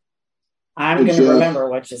special. I'm going to remember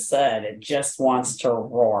what you said. It just wants to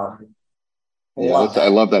roar. I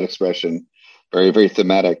love that expression. Very, very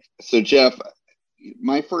thematic. So, Jeff,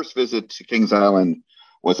 my first visit to Kings Island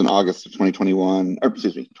was in August of 2021,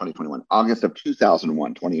 August of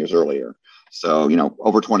 2001, 20 years earlier. So,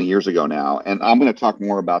 over 20 years ago now. And I'm going to talk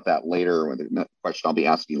more about that later with the question I'll be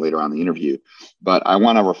asking you later on in the interview. But I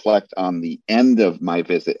want to reflect on the end of my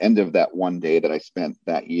visit, end of that one day that I spent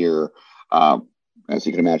that year. As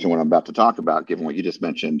you can imagine what I'm about to talk about, given what you just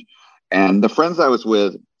mentioned. And the friends I was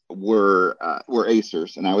with were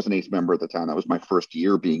Acers, and I was an ACE member at the time. That was my first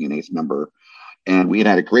year being an ACE member. And we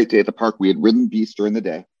had a great day at the park. We had ridden Beast during the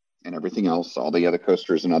day and everything else, all the other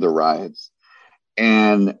coasters and other rides.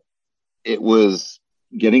 And it was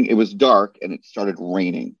dark and it started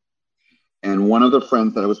raining. And one of the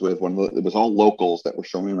friends that I was with, it was all locals that were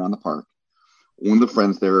showing me around the park. One of the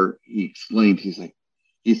friends there, he explained,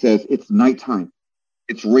 he says, it's nighttime.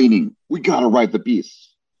 It's raining. We got to ride the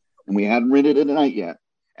Beast. And we hadn't ridden it at night yet.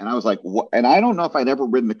 And I was like, what? And I don't know if I'd ever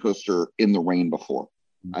ridden a coaster in the rain before.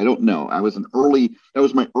 I don't know. That was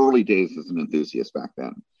my early days as an enthusiast back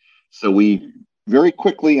then. So we very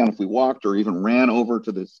quickly, and if we walked or even ran over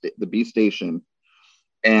to the Beast station,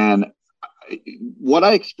 and what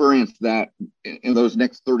I experienced that in those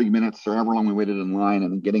next 30 minutes or however long we waited in line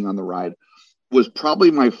and getting on the ride was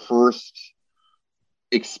probably my first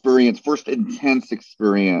intense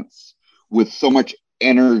experience with so much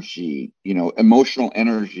energy, emotional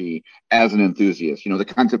energy as an enthusiast, the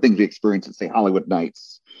kinds of things we experience at, say, Hollywood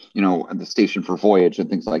Nights, at the station for Voyage and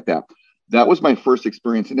things like that. That was my first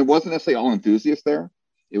experience. And it wasn't necessarily all enthusiasts there.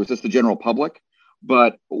 It was just the general public.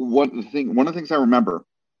 But one of the things I remember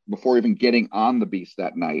before even getting on the Beast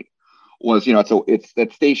that night was, it's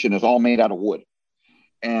that station is all made out of wood.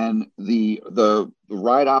 And the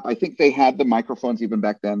ride op, I think they had the microphones even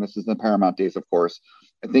back then. This is the Paramount days, of course.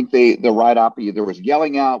 I think the ride op either was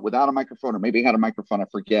yelling out without a microphone, or maybe had a microphone. I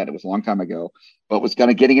forget. It was a long time ago, but was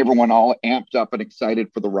kind of getting everyone all amped up and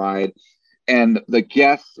excited for the ride. And the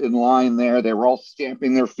guests in line there, they were all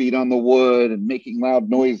stamping their feet on the wood and making loud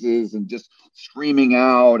noises and just screaming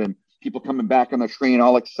out, and people coming back on the train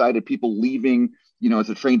all excited, people leaving, as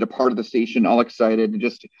the train departed the station all excited. And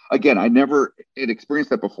just, again, I never had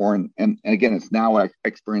experienced that before. And again, it's now I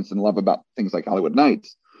experience and love about things like Hollywood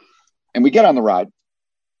Nights. And we get on the ride.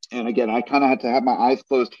 And again, I kind of had to have my eyes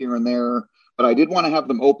closed here and there, but I did want to have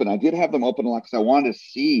them open. I did have them open a lot because I wanted to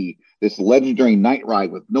see this legendary night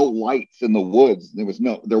ride with no lights in the woods.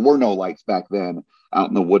 There were no lights back then out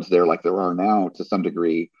in the woods there like there are now to some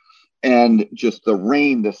degree. And just the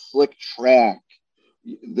rain, the slick track,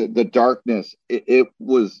 the darkness, it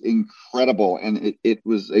was incredible. And it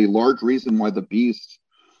was a large reason why the Beast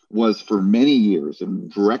was for many years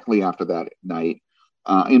and directly after that night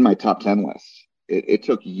in my top 10 list. It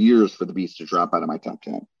took years for the Beast to drop out of my top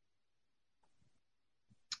 10.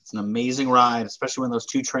 It's an amazing ride, especially when those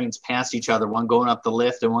two trains passed each other, one going up the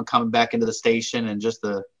lift and one coming back into the station, and just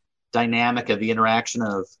the dynamic of the interaction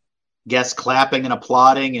of guests clapping and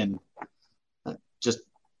applauding, and just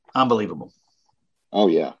unbelievable. Oh,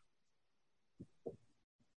 yeah.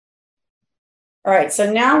 All right.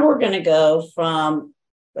 So now we're going to go from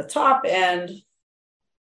the top end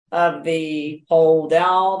of the pole down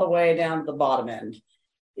all the way down to the bottom end.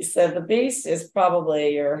 You said the Beast is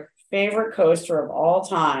probably your favorite coaster of all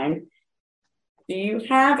time. Do you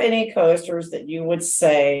have any coasters that you would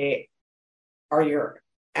say are your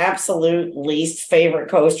absolute least favorite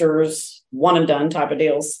coasters, one and done type of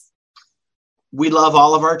deals? We love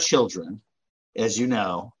all of our children, as you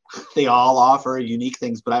know. They all offer unique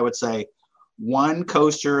things, but I would say one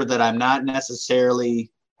coaster that I'm not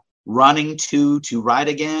necessarily running to ride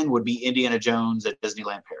again would be Indiana Jones at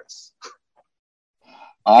Disneyland Paris.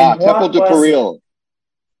 Temple du Peril.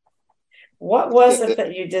 What was it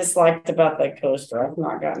that you disliked about that coaster? I've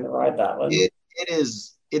not gotten to ride that one. It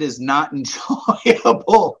is not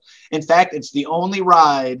enjoyable. In fact, it's the only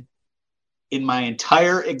ride in my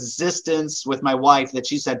entire existence with my wife that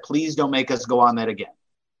she said, please don't make us go on that again.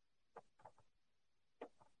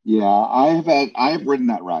 Yeah, I have ridden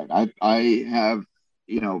that ride. I have,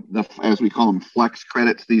 as we call them, flex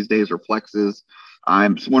credits these days, or flexes.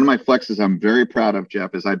 One of my flexes I'm very proud of,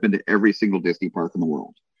 Jeff, is I've been to every single Disney park in the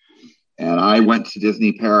world. And I went to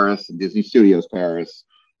Disney Paris and Disney Studios Paris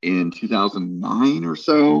in 2009 or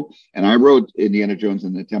so. And I rode Indiana Jones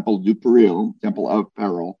in the Temple du Peril, Temple of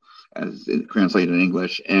Peril, as it translated in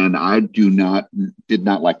English. And I did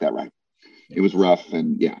not like that ride. It was rough,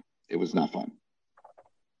 and yeah, it was not fun.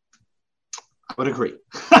 I would agree.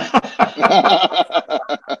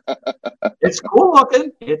 It's cool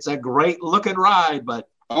looking. It's a great looking ride, but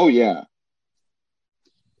oh yeah.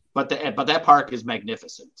 But that park is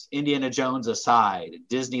magnificent. Indiana Jones aside,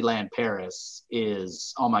 Disneyland Paris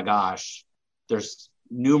is, oh my gosh, there's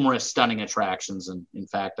numerous stunning attractions, and in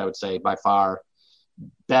fact, I would say by far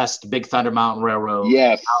best Big Thunder Mountain Railroad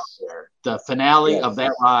yes. out there. The finale yes. of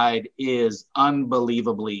that ride is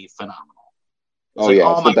unbelievably phenomenal. It's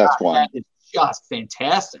it's the best one. That is just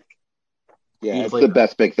fantastic. Yeah, it's the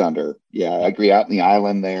best Big Thunder. Yeah, I agree. Out in the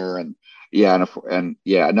island there, and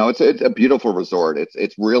it's a beautiful resort.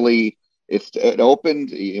 It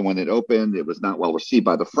opened, and when it opened, it was not well received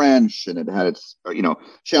by the French, and it had its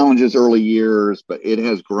challenges early years, but it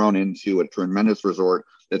has grown into a tremendous resort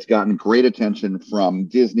that's gotten great attention from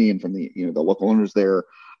Disney and from the local owners there,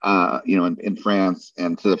 in France,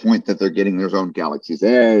 and to the point that they're getting their own Galaxy's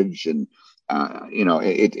Edge and.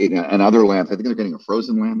 And other lands. I think they're getting a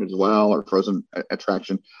Frozen land as well, or Frozen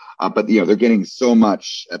attraction. But they're getting so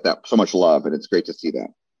much love, and it's great to see that.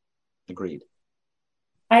 Agreed.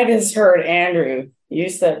 I just heard Andrew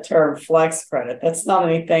use that term flex credit. That's not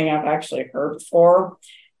anything I've actually heard before,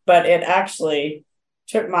 but it actually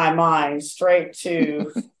took my mind straight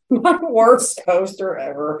to my worst coaster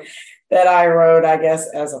ever that I rode, I guess,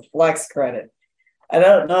 as a flex credit. I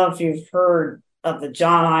don't know if you've heard of the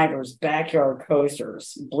John Ivers backyard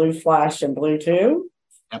coasters, Blue Flash and Blue 2.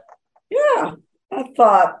 Yep. Yeah, I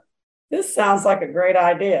thought this sounds like a great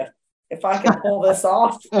idea. If I could pull this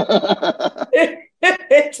off,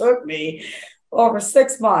 it took me over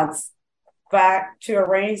 6 months back to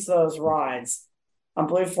arrange those rides on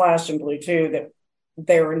Blue Flash and Blue 2 that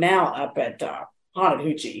they were now up at Haunted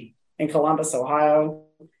Hoochie in Columbus, Ohio.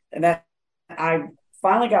 And that I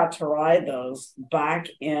finally got to ride those back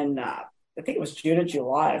in, I think it was June or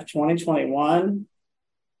July of 2021.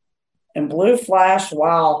 And Blue Flash,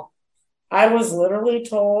 wow. I was literally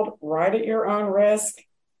told, ride at your own risk.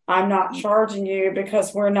 I'm not charging you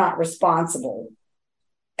because we're not responsible.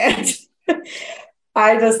 And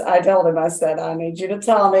I told him, I said, I need you to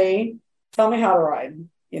tell me how to ride.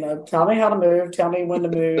 Tell me how to move. Tell me when to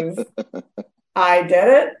move. I did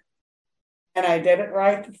it. And I did it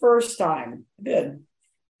right the first time. I did.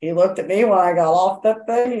 He looked at me when I got off that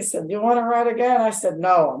thing. He said, you want to ride again? I said,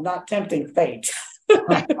 no, I'm not tempting fate.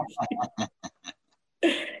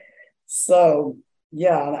 So,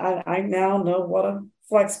 yeah, I now know what a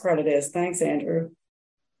flex credit is. Thanks, Andrew.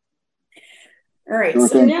 All right,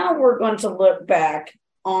 so now we're going to look back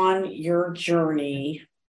on your journey,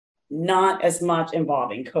 not as much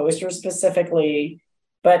involving coasters specifically,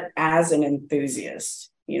 but as an enthusiast.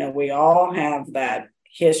 We all have that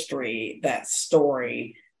history, that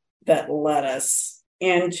story that led us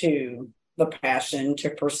into the passion to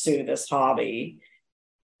pursue this hobby.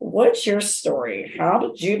 What's your story? How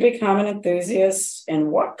did you become an enthusiast,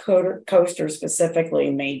 and what coaster specifically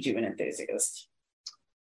made you an enthusiast?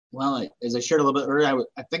 Well, as I shared a little bit earlier,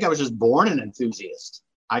 I think I was just born an enthusiast.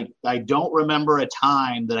 I don't remember a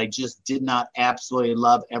time that I just did not absolutely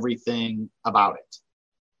love everything about it.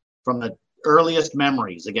 From the earliest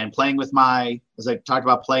memories, again, playing with as I talked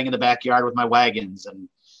about, playing in the backyard with my wagons and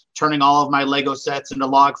turning all of my Lego sets into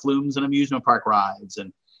log flumes and amusement park rides,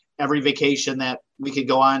 and every vacation that we could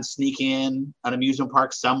go on, sneak in an amusement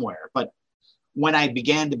park somewhere. But when I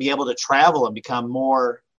began to be able to travel and become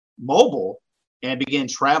more mobile and began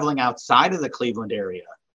traveling outside of the Cleveland area,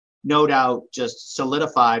 no doubt just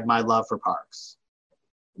solidified my love for parks.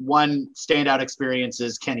 One standout experience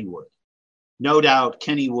is Kennywood. No doubt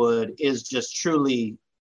Kennywood is just truly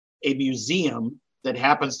a museum that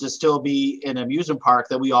happens to still be an amusement park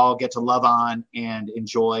that we all get to love on and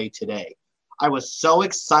enjoy today. I was so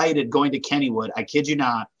excited going to Kennywood. I kid you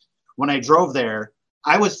not. When I drove there,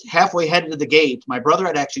 I was halfway headed to the gate. My brother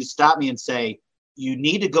had actually stopped me and say, you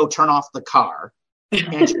need to go turn off the car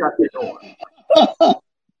and shut the door.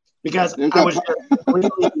 Because I was just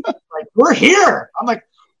really like, we're here. I'm like,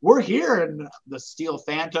 we're here. And the Steel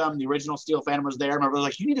Phantom, the original Steel Phantom was there. My brother was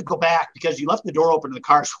like, you need to go back because you left the door open and the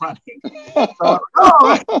car's running. So,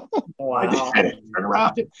 wow. I had to turn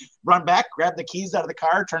around and run back, grab the keys out of the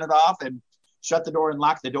car, turn it off, and shut the door and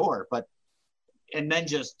lock the door. And then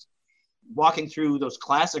just walking through those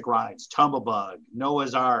classic rides, Tumblebug,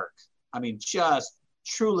 Noah's Ark. I mean, just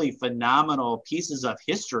truly phenomenal pieces of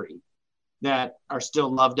history that are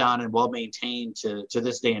still loved on and well maintained to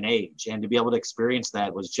this day and age. And to be able to experience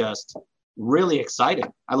that was just really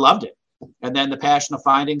exciting. I loved it. And then the passion of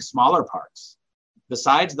finding smaller parks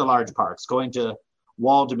besides the large parks, going to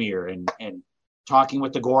Waldemere and talking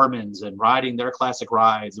with the Gormans and riding their classic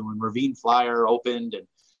rides. And when Ravine Flyer opened,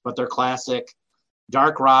 but their classic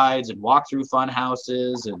dark rides and walk through fun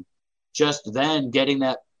houses, and just then getting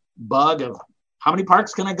that bug of how many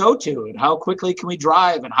parks can I go to and how quickly can we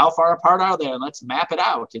drive and how far apart are they, and let's map it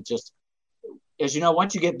out. It just, as you know,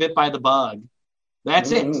 once you get bit by the bug,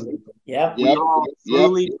 that's it. Yeah. We all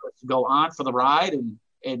truly go on for the ride.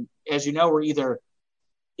 And as you know, we're either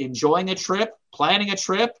enjoying a trip, planning a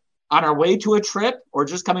trip, on our way to a trip, or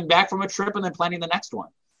just coming back from a trip and then planning the next one.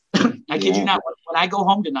 I kid you not, when I go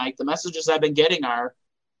home tonight, the messages I've been getting are,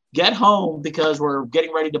 get home because we're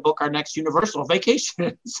getting ready to book our next Universal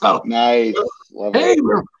vacation. So nice. Hey,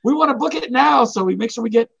 we want to book it now. So we make sure we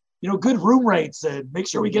get, good room rates and make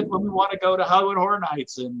sure we get when we want to go to Hollywood Horror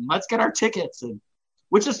Nights, and let's get our tickets, and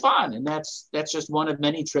which is fun. And that's just one of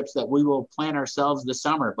many trips that we will plan ourselves this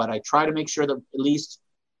summer. But I try to make sure that at least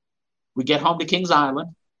we get home to Kings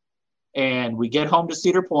Island and we get home to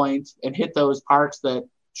Cedar Point and hit those parks that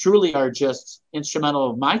truly are just instrumental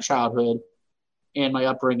of my childhood and my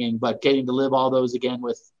upbringing, but getting to live all those again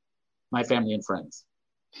with my family and friends.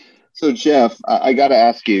 So Jeff, I got to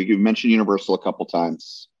ask you, you mentioned Universal a couple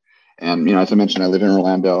times. And, as I mentioned, I live in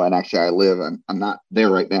Orlando, and actually I'm not there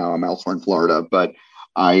right now. I'm elsewhere in Florida, but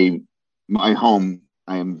my home,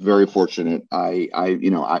 I am very fortunate.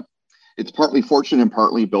 It's partly fortunate and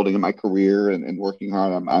partly building in my career and working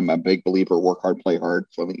hard. I'm a big believer, work hard, play hard.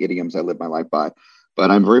 So the idioms I live my life by,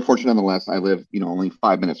 but I'm very fortunate nonetheless. I live, only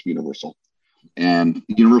 5 minutes from Universal. And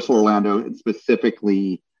Universal Orlando,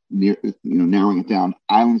 specifically near, narrowing it down,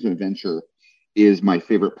 Islands of Adventure is my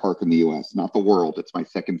favorite park in the U.S., not the world. It's my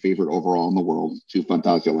second favorite overall in the world to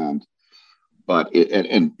Phantasialand. but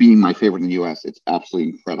and being my favorite in the U.S., it's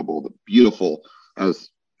absolutely incredible. The beautiful, as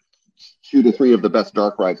 2 to 3 of the best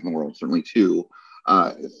dark rides in the world, certainly 2.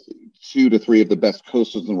 2 to 3 of the best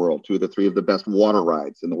coasters in the world, 2 to 3 of the best water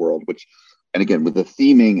rides in the world, which, and again, with the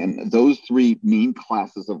theming and those 3 main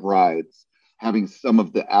classes of rides having some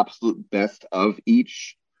of the absolute best of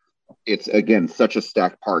each, it's, again, such a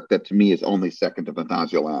stacked park that to me is only second to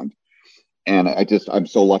Phantasialand. And I'm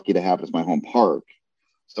so lucky to have it as my home park.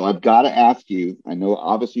 So I've got to ask you, I know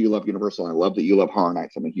obviously you love Universal. I love that you love Horror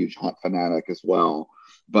Nights. I'm a huge fanatic as well.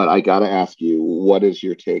 But I got to ask you, what is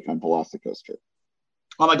your take on Velocicoaster?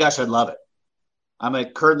 Oh my gosh, I'd love it. I'm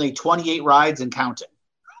at currently 28 rides and counting.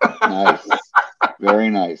 Nice. Very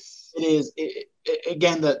nice. It is.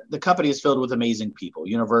 Again, the company is filled with amazing people.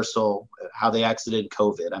 Universal, how they exited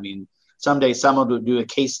COVID. I mean, someday someone would do a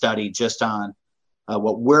case study just on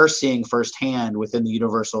what we're seeing firsthand within the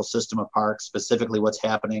Universal system of parks, specifically what's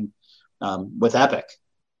happening with Epic.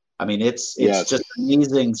 I mean, it's just an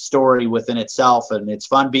amazing story within itself, and it's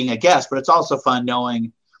fun being a guest, but it's also fun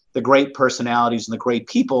knowing the great personalities and the great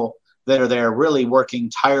people that are there really working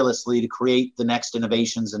tirelessly to create the next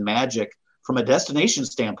innovations and magic from a destination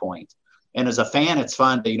standpoint. And as a fan, it's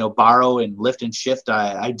fun to, borrow and lift and shift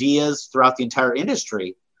ideas throughout the entire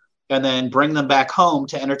industry and then bring them back home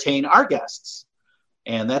to entertain our guests.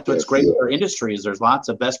 And that's what's great with our industry is there's lots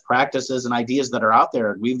of best practices and ideas that are out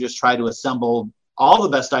there. We've just tried to assemble all the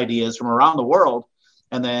best ideas from around the world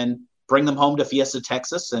and then bring them home to Fiesta,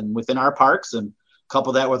 Texas and within our parks and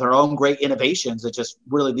couple that with our own great innovations. It just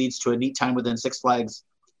really leads to a neat time within Six Flags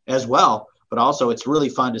as well. But also it's really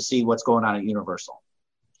fun to see what's going on at Universal.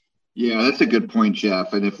 Yeah, that's a good point,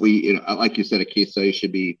 Jeff. And if we, like you said, a case study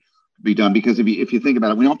should be done because if you think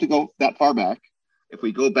about it, we don't have to go that far back. If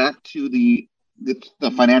we go back to the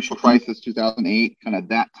financial crisis, 2008, kind of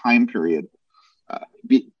that time period,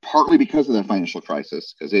 partly because of that financial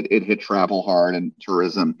crisis, because it hit travel hard and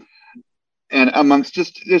tourism. And amongst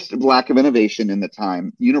just lack of innovation in the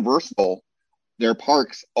time, Universal, their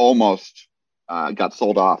parks almost got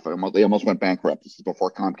sold off. They almost went bankrupt. This is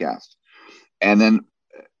before Comcast. And then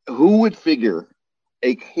who would figure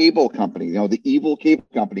a cable company, the evil cable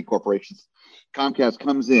company corporations, Comcast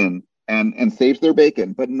comes in and saves their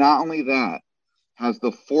bacon. But not only that, has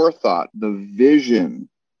the forethought, the vision,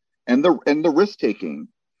 and the risk taking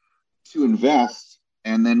to invest.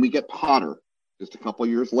 And then we get Potter just a couple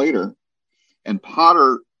of years later. And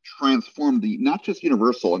Potter transformed not just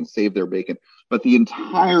Universal and saved their bacon, but the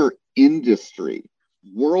entire industry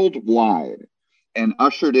worldwide and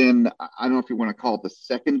ushered in, I don't know if you want to call it the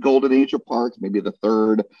second golden age of parks, maybe the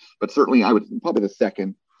third, but certainly probably the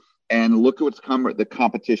second. And look at what's come, the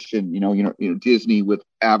competition, Disney with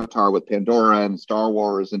Avatar, with Pandora and Star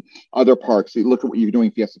Wars and other parks. You look at what you're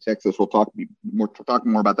doing, Fiesta Texas. We'll talk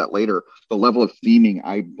more about that later. The level of theming,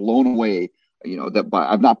 I'm blown away.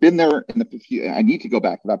 I've not been there I need to go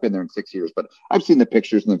back. I've not been there in 6 years, but I've seen the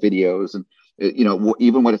pictures and the videos and,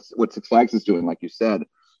 even what Six Flags is doing, like you said,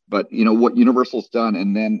 but what Universal's done.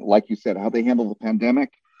 And then, like you said, how they handle the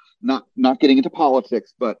pandemic, not getting into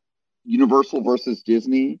politics, but Universal versus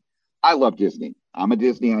Disney. I love Disney. I'm a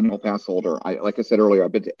Disney annual pass holder. Like I said earlier,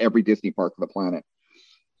 I've been to every Disney park on the planet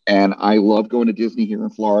and I love going to Disney here in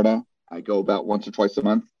Florida. I go about once or twice a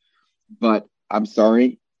month, but I'm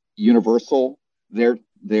sorry, Universal,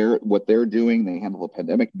 what they're doing, they handle the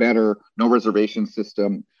pandemic better, no reservation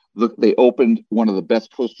system. Look, they opened one of the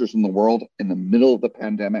best coasters in the world in the middle of the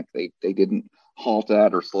pandemic. They didn't halt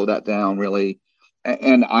that or slow that down, really.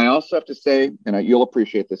 And I also have to say, and you'll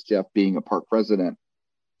appreciate this, Jeff, being a park president,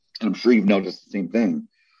 and I'm sure you've noticed the same thing.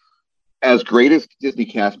 As great as Disney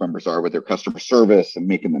cast members are with their customer service and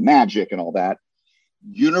making the magic and all that,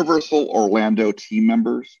 Universal Orlando team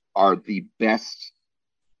members are the best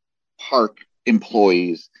park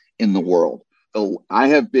employees in the world. I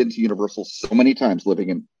have been to Universal so many times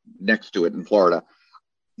living next to it in Florida.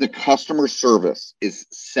 The customer service is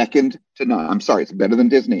second to none. I'm sorry, it's better than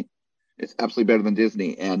Disney. It's absolutely better than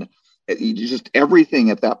Disney. And just everything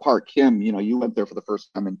at that park, Kim, you went there for the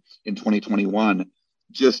first time in 2021.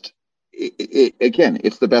 Again,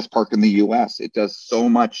 it's the best park in the U.S. It does so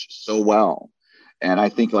much so well. And I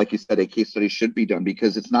think, like you said, a case study should be done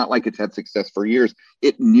because it's not like it's had success for years.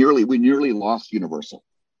 We nearly lost Universal,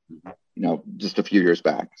 just a few years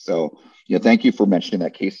back. So, thank you for mentioning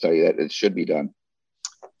that case study, that it should be done.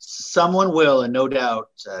 Someone will, and no doubt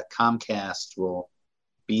Comcast will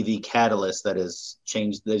be the catalyst that has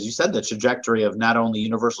changed, as you said, the trajectory of not only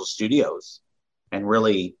Universal Studios and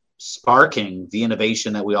really sparking the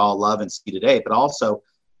innovation that we all love and see today, but also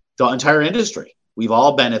the entire industry. We've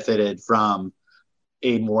all benefited from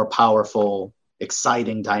a more powerful,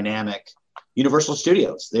 exciting, dynamic Universal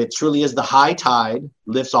Studios. It truly is the high tide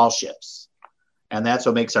lifts all ships. And that's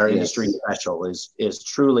what makes our industry special is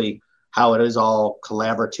truly how it is all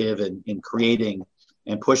collaborative in creating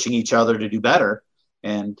and pushing each other to do better.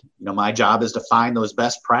 And, my job is to find those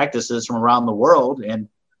best practices from around the world and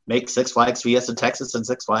make Six Flags Fiesta Texas and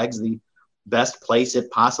Six Flags the best place it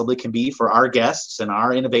possibly can be for our guests and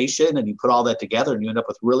our innovation. And you put all that together and you end up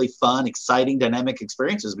with really fun, exciting, dynamic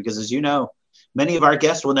experiences, because as you know, many of our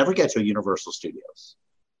guests will never get to a Universal Studios.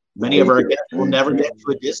 Many of our guests will never get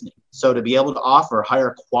to a Disney. So to be able to offer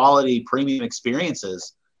higher quality premium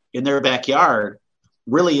experiences in their backyard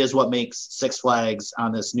really is what makes Six Flags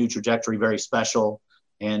on this new trajectory very special.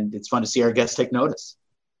 And it's fun to see our guests take notice.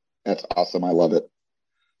 That's awesome. I love it.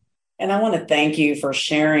 And I want to thank you for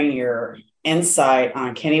sharing your insight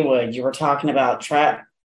on Kennywood. You were talking about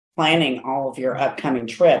planning all of your upcoming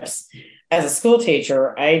trips. As a school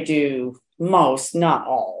teacher, I do most, not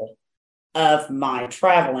all, of my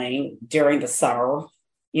traveling during the summer,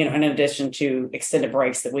 in addition to extended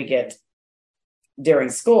breaks that we get during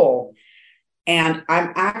school. And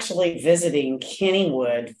I'm actually visiting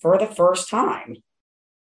Kennywood for the first time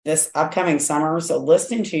this upcoming summer. So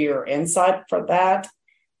listening to your insight for that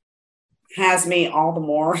has me all the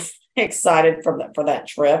more excited for that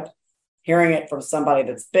trip, hearing it from somebody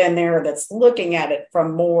that's been there, that's looking at it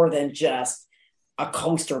from more than just a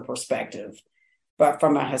coaster perspective, but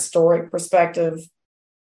from a historic perspective.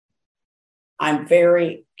 I'm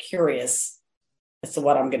very curious as to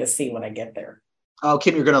what I'm going to see when I get there. Oh,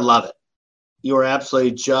 Kim, you're going to love it. You are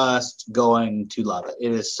absolutely just going to love it.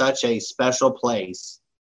 It is such a special place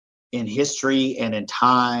in history and in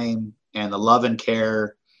time, and the love and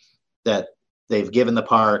care that they've given the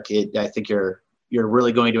park. I think you're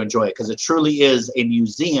really going to enjoy it, because it truly is a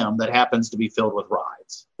museum that happens to be filled with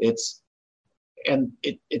rides. It's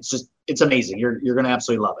amazing. You're going to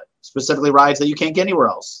absolutely love it. Specifically rides that you can't get anywhere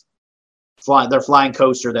else. Their flying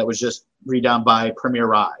coaster that was just redone by Premier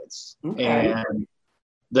Rides, and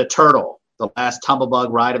the Turtle, the last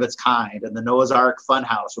tumblebug ride of its kind, and the Noah's Ark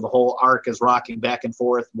Funhouse, where the whole ark is rocking back and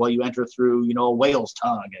forth while you enter through, a whale's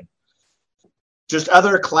tongue, and just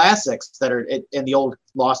other classics that are in the old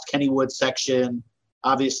Lost Kennywood section.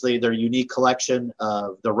 Obviously, their unique collection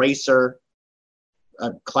of the Racer,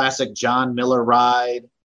 a classic John Miller ride,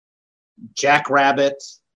 Jackrabbit,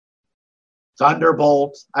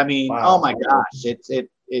 Thunderbolt. I mean, wow. Oh my gosh,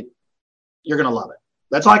 you're gonna love it.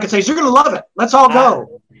 That's all I can say is you're gonna love it. Let's all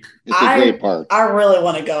go. It's a great park. I really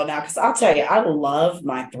want to go now, because I'll tell you, I love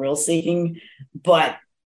my thrill seeking, but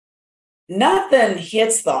nothing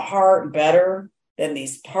hits the heart better than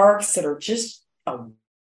these parks that are just a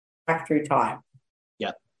back through time.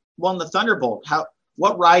 Yeah. Well, in the Thunderbolt,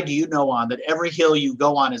 what ride do you know on that every hill you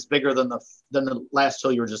go on is bigger than the last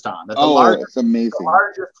hill you were just on? It's amazing. The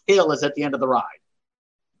largest hill is at the end of the ride.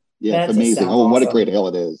 Yeah, it's amazing. Oh, what a great hill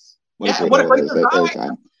it is. What a great hill it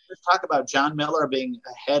is. Let's talk about John Miller being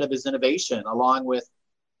ahead of his innovation, along with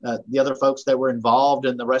the other folks that were involved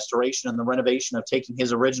in the restoration and the renovation of taking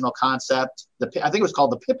his original concept. I think it was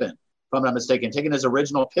called the Pippin, if I'm not mistaken, taking his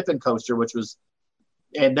original Pippin coaster,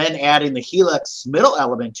 and then adding the Helix middle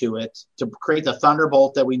element to it to create the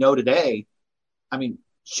Thunderbolt that we know today. I mean,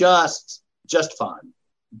 just fun,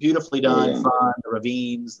 beautifully done, fun, the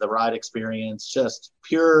ravines, the ride experience, just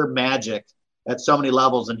pure magic at so many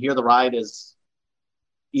levels. And here the ride is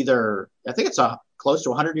I think it's close to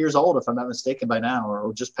 100 years old, if I'm not mistaken by now,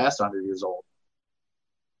 or just past 100 years old.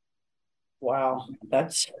 Wow.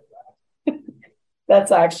 That's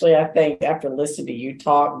actually, I think, after listening to you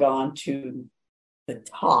talk, gone to the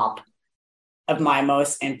top of my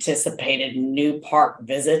most anticipated new park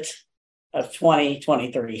visit of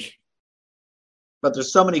 2023. But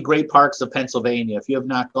there's so many great parks of Pennsylvania. If you have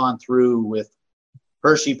not gone through with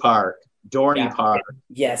Hershey Park, Dorney Park.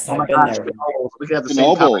 Yes, I've been there. We could have the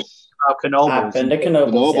same conversation about Knoebels. I've been to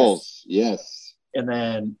Knoebels. Yes. And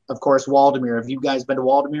then, of course, Waldemere. Have you guys been to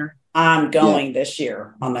Waldemere? I'm going this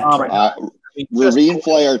year on that trip. Ravine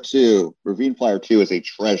Flyer 2. Ravine Flyer 2 is a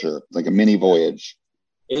treasure. It's like a mini voyage.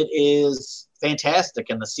 It is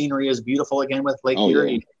fantastic, and the scenery is beautiful again with Lake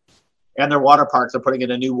Erie. Yeah. And their water parks are putting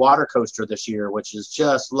in a new water coaster this year, which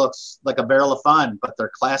just looks like a barrel of fun. But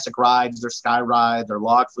their classic rides, their Sky Ride, their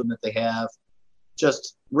log flume that they have,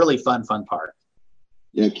 just really fun park.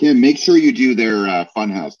 Yeah, Kim, make sure you do their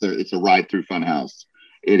Funhouse. It's a ride through Funhouse.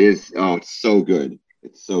 It is. Oh, it's so good.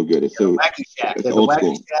 It's so good. It's so Wacky Shack. They have a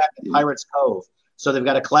Wacky Shack and Pirates Cove. So they've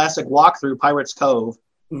got a classic walk through Pirates Cove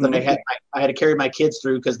that I had to carry my kids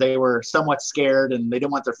through because they were somewhat scared and they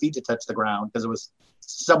didn't want their feet to touch the ground because it was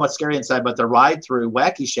somewhat scary inside. But the ride through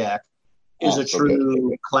Wacky Shack is a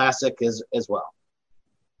true classic as well.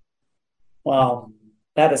 Well,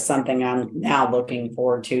 that is something I'm now looking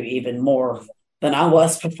forward to even more than I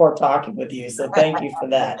was before talking with you. So thank you for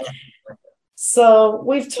that. So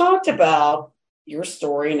we've talked about your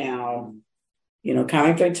story now,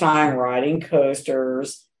 coming through time, riding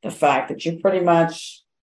coasters, the fact that you pretty much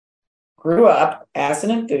grew up as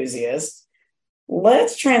an enthusiast.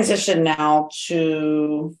 Let's transition now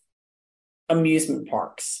to amusement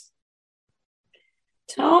parks.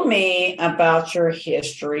 Tell me about your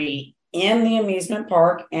history in the amusement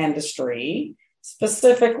park industry,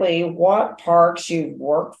 specifically what parks you've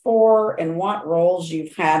worked for and what roles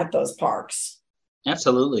you've had at those parks.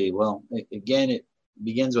 Absolutely. Well, again, it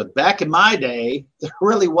begins with back in my day, there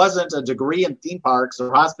really wasn't a degree in theme parks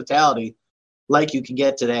or hospitality like you can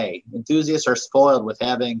get today. Enthusiasts are spoiled with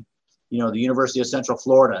having, the University of Central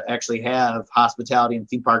Florida actually have hospitality and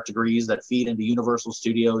theme park degrees that feed into Universal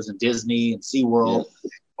Studios and Disney and SeaWorld,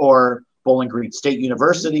 or Bowling Green State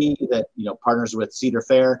University that, partners with Cedar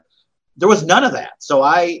Fair. There was none of that. So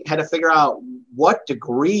I had to figure out what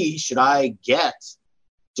degree should I get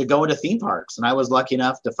to go into theme parks. And I was lucky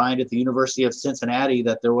enough to find at the University of Cincinnati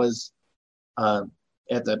that there was, out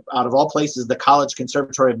of all places, the College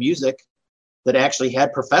Conservatory of Music that actually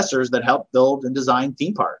had professors that helped build and design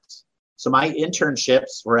theme parks. So my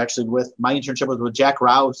internships was with Jack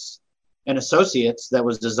Rouse and Associates that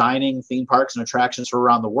was designing theme parks and attractions for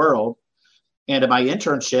around the world. And in my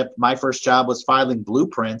internship, my first job was filing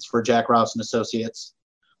blueprints for Jack Rouse and Associates.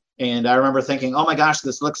 And I remember thinking, oh my gosh,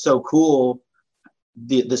 this looks so cool.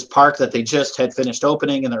 This park that they just had finished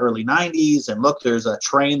opening in the early 90s. And look, there's a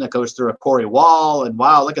train that goes through a quarry wall. And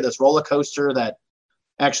wow, look at this roller coaster that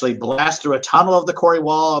actually blasts through a tunnel of the quarry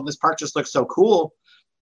wall. And this park just looks so cool.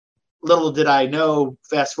 Little did I know,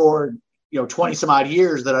 fast forward, 20 some odd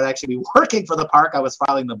years, that I'd actually be working for the park I was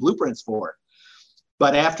filing the blueprints for.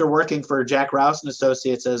 But after working for Jack Rouse and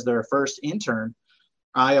Associates as their first intern,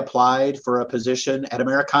 I applied for a position at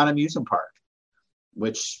Americana Amusement Park,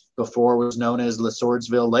 which before was known as Le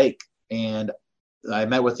Swordsville Lake. And I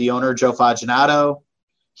met with the owner, Joe Faginato.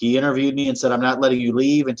 He interviewed me and said, I'm not letting you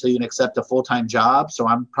leave until you can accept a full-time job. So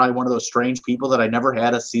I'm probably one of those strange people that I never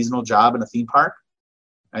had a seasonal job in a theme park.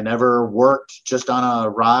 I never worked just on a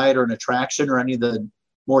ride or an attraction or any of the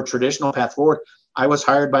more traditional path forward. I was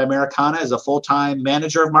hired by Americana as a full-time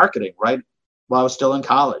manager of marketing right while I was still in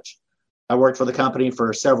college. I worked for the company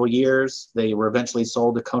for several years. They were eventually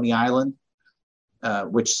sold to Coney Island,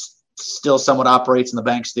 which still somewhat operates in the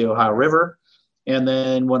banks of the Ohio River. And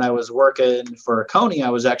then when I was working for Coney, I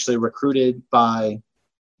was actually recruited by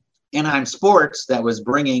Anaheim Sports that was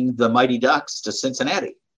bringing the Mighty Ducks to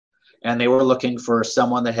Cincinnati. And they were looking for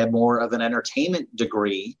someone that had more of an entertainment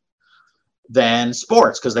degree than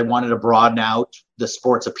sports, because they wanted to broaden out the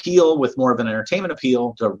sports appeal with more of an entertainment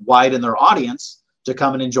appeal to widen their audience to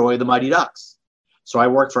come and enjoy the Mighty Ducks. So I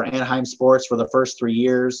worked for Anaheim Sports for the first 3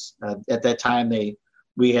 years. At that time,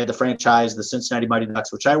 we had the franchise, the Cincinnati Mighty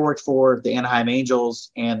Ducks, which I worked for, the Anaheim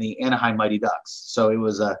Angels, and the Anaheim Mighty Ducks. So it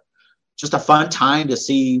was just a fun time to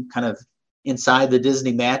see kind of inside the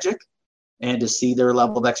Disney magic and to see their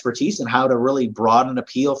level of expertise and how to really broaden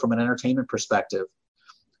appeal from an entertainment perspective.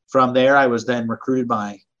 From there, I was then recruited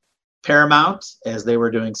by Paramount as they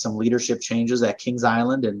were doing some leadership changes at Kings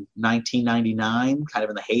Island in 1999, kind of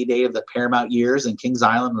in the heyday of the Paramount years. And Kings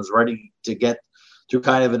Island was ready to get through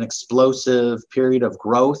kind of an explosive period of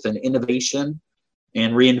growth and innovation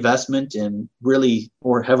and reinvestment in really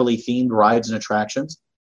more heavily themed rides and attractions.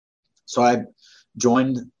 So I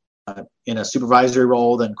joined in a supervisory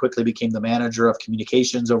role, then quickly became the manager of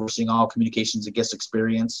communications, overseeing all communications and guest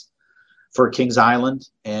experience for Kings Island.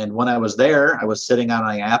 And when I was there, I was sitting on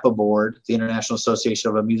IAPA board, the International Association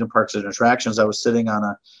of Amusement Parks and Attractions. I was sitting on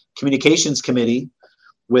a communications committee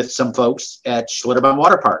with some folks at Schlitterbahn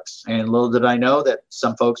Water Parks. And little did I know that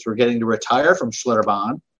some folks were getting to retire from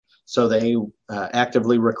Schlitterbahn. So they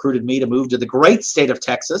actively recruited me to move to the great state of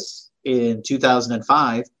Texas in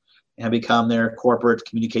 2005 and become their corporate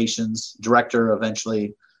communications director,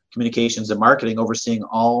 eventually communications and marketing, overseeing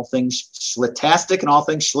all things Schlitastic and all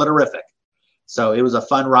things Schlitterific. So it was a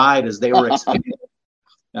fun ride as they were expanding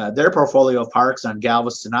their portfolio of parks on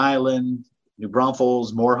Galveston Island, New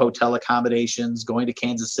Braunfels, more hotel accommodations, going to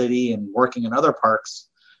Kansas City and working in other parks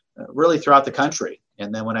really throughout the country.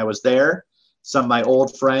 And then when I was there, some of my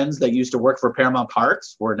old friends that used to work for Paramount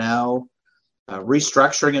Parks were now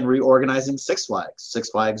restructuring and reorganizing Six Flags.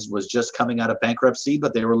 Six Flags was just coming out of bankruptcy,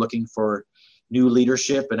 but they were looking for new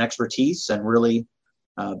leadership and expertise. And really,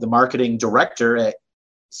 the marketing director at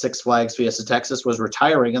Six Flags Fiesta Texas was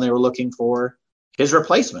retiring, and they were looking for his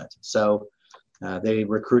replacement. So they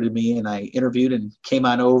recruited me, and I interviewed and came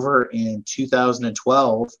on over in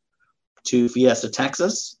 2012 to Fiesta,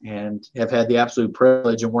 Texas, and have had the absolute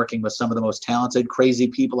privilege of working with some of the most talented, crazy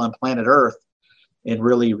people on planet Earth in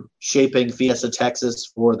really shaping Fiesta,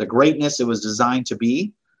 Texas for the greatness it was designed to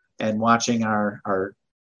be, and watching our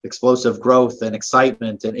explosive growth and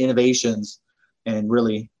excitement and innovations, and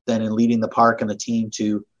really then in leading the park and the team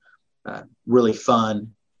to really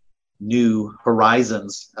fun new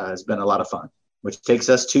horizons has been a lot of fun, which takes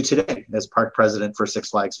us to today as park president for Six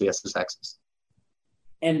Flags Fiesta, Texas.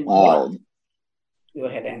 And go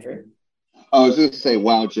ahead, Andrew. I was going to say,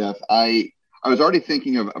 wow, Jeff, I was already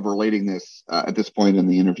thinking of relating this at this point in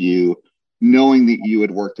the interview, knowing that you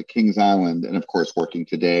had worked at Kings Island and, of course, working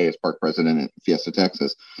today as park president at Fiesta,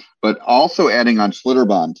 Texas, but also adding on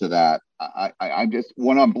Schlitterbahn to that.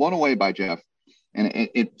 I'm blown away by, Jeff, and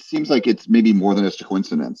it seems like it's maybe more than just a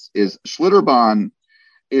coincidence, is Schlitterbahn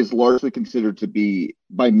is largely considered to be,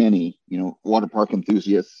 by many, water park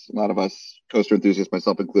enthusiasts, a lot of us coaster enthusiasts,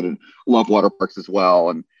 myself included, love water parks as well.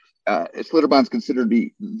 And Schlitterbahn's considered to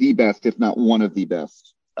be the best, if not one of the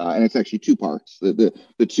best. And it's actually two parks, the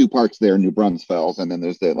two parks there in New Braunfels, and then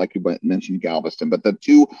there's like you mentioned, Galveston. But the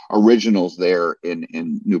two originals there in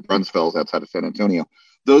New Braunfels outside of San Antonio,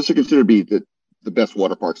 those are considered to be the best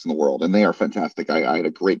water parks in the world, and they are fantastic. I had a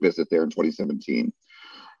great visit there in 2017.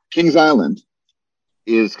 Kings Island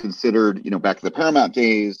is considered, back in the Paramount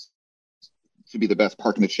days, to be the best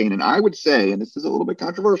park in the chain. And I would say, and this is a little bit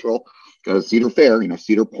controversial, because Cedar Fair,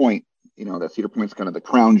 Cedar Point, that Cedar Point's kind of the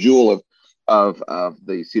crown jewel of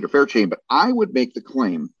the Cedar Fair chain. But I would make the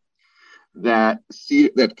claim that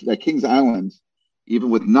Kings Island, even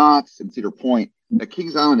with Knott's and Cedar Point, that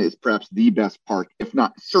Kings Island is perhaps the best park, if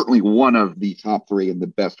not certainly one of the top three and the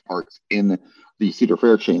best parks in the Cedar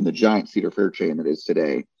Fair chain, the giant Cedar Fair chain that is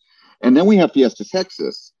today. And then we have Fiesta,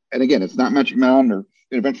 Texas. And again, it's not Magic Mountain, or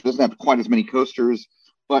Adventure doesn't have quite as many coasters,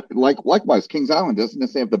 but likewise, Kings Island doesn't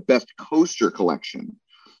necessarily have the best coaster collection.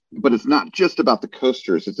 But it's not just about the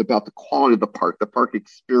coasters. It's about the quality of the park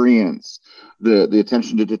experience, the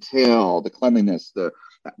attention to detail, the cleanliness, the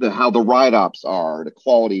how the ride-ups are, the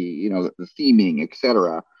quality, the theming,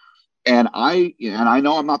 etc. And I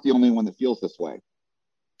know I'm not the only one that feels this way.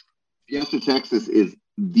 Fiesta, Texas is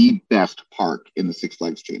the best park in the Six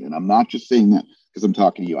Flags chain. And I'm not just saying that because I'm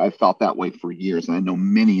talking to you. I've felt that way for years, and I know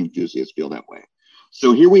many enthusiasts feel that way.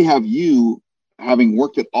 So here we have you having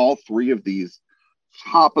worked at all three of these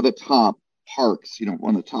top of the top parks,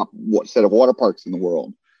 one of the top set of water parks in the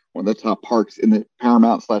world, one of the top parks in the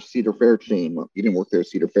Paramount / Cedar Fair chain. Well, you didn't work there at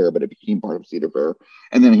Cedar Fair, but it became part of Cedar Fair.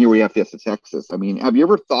 And then here we have Fiesta, Texas. I mean, have you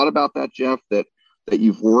ever thought about that, Jeff, that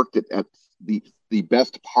you've worked at the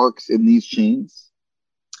best parks in these chains?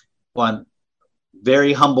 Well, I'm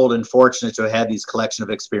very humbled and fortunate to have had these collection of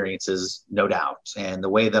experiences, no doubt. And the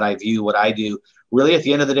way that I view what I do, really at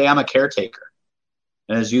the end of the day, I'm a caretaker.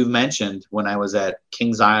 And as you've mentioned, when I was at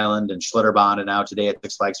Kings Island and Schlitterbahn, and now today at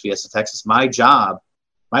Six Flags Fiesta, Texas, my job,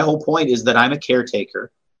 my whole point is that I'm a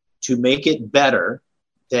caretaker to make it better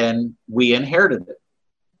than we inherited it,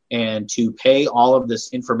 and to pay all of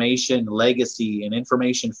this information, legacy, and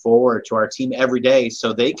information forward to our team every day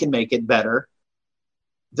so they can make it better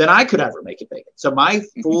than I could ever make it big. So my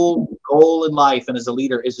full goal in life and as a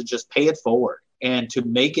leader is to just pay it forward and to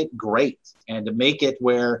make it great, and to make it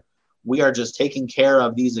where we are just taking care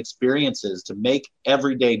of these experiences to make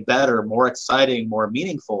every day better, more exciting, more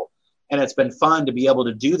meaningful. And it's been fun to be able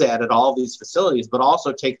to do that at all of these facilities, but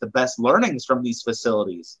also take the best learnings from these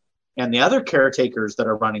facilities and the other caretakers that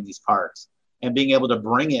are running these parks, and being able to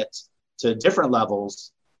bring it to different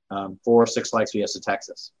levels for Six Flags Fiesta,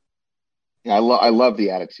 Texas. Yeah, I love the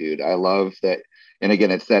attitude. I love that. And again,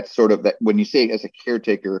 it's that sort of that when you say as a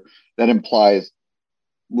caretaker, that implies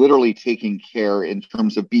literally taking care in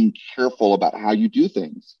terms of being careful about how you do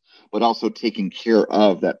things, but also taking care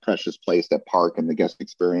of that precious place, that park, and the guest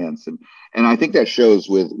experience. And I think that shows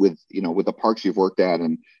with the parks you've worked at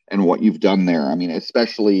and what you've done there. I mean,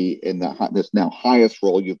 especially in this now highest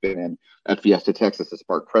role you've been in at Fiesta, Texas as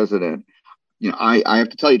park president. I have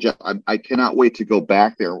to tell you, Jeff, I cannot wait to go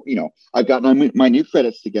back there. I've got my new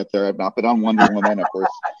credits to get there. I've not been on Wonder Woman, of course,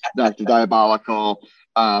 Dr. Diabolical,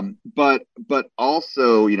 but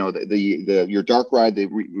also, your dark ride, the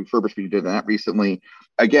refurbishment you did that recently.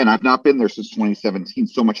 Again, I've not been there since 2017.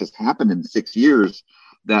 So much has happened in 6 years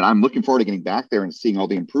that I'm looking forward to getting back there and seeing all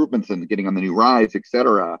the improvements and getting on the new rides, et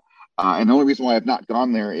cetera. And the only reason why I've not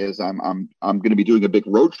gone there is I'm going to be doing a big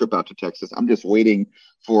road trip out to Texas. I'm just waiting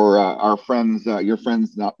for our friends, your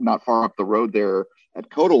friends, not far up the road there at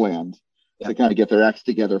Codaland, to kind of get their acts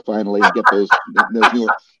together finally and get those new,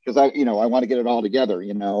 because I want to get it all together,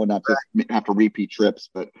 not just have to repeat trips.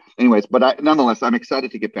 But anyways, nonetheless, I'm excited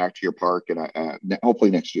to get back to your park and hopefully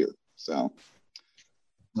next year. So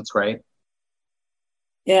that's great.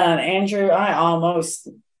 Yeah, and Andrew, I almost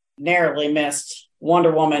narrowly missed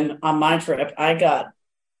Wonder Woman on my trip. I got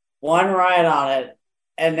one ride on it,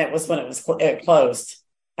 and it was when it closed.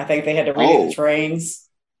 I think they had to redo the trains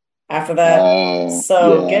after that.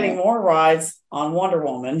 So getting more rides on Wonder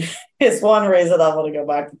Woman is one reason I want to go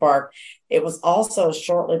back to the park. It was also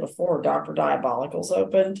shortly before Dr. Diabolical's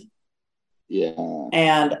opened. Yeah.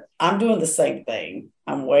 And I'm doing the same thing.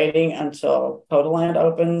 I'm waiting until Totaland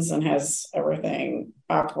opens and has everything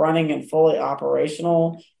up running and fully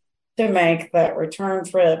operational to make that return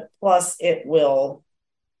trip. Plus, it will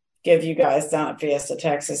give you guys down at Fiesta,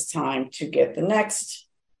 Texas, time to get the next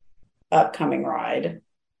upcoming ride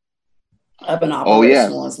up and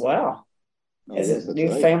operational as well. Is it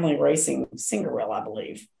new family racing Cinderella, I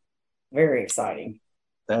believe. Very exciting.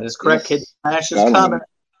 That is correct. Kid Smash is coming.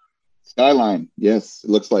 Skyline, yes, it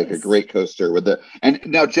looks like a great coaster with the. And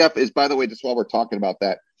now, Jeff, is, by the way, just while we're talking about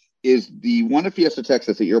that, is the one at Fiesta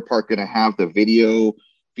Texas at your park going to have the video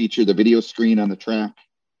feature, the video screen on the track?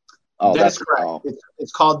 Oh, that's correct. Oh.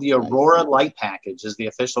 It's called the Aurora Light Package, is the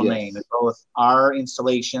official name. And both our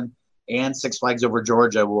installation and Six Flags Over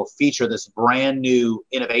Georgia will feature this brand new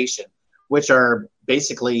innovation, which are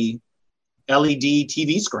basically LED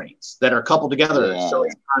TV screens that are coupled together. Yeah. So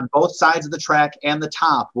it's on both sides of the track, and the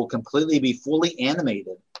top will completely be fully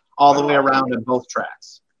animated all the way around in both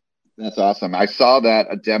tracks. That's awesome. I saw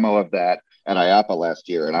a demo of that at IAAPA last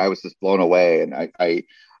year, and I was just blown away. And I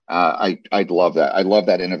love that. I love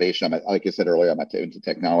that innovation. Like I said earlier, I'm into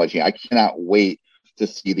technology. I cannot wait to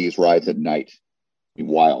see these rides at night. It'd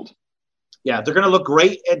be wild. Yeah, they're going to look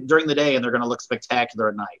great during the day, and they're going to look spectacular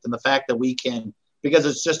at night. And the fact that we can, because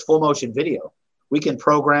it's just full motion video, we can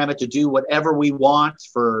program it to do whatever we want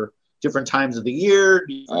for different times of the year,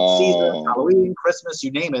 different seasons, Halloween, Christmas, you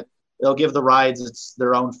name it. It'll give the rides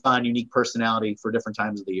their own fun, unique personality for different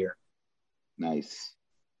times of the year. Nice.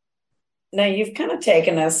 Now, you've kind of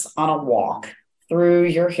taken us on a walk through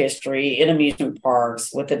your history in amusement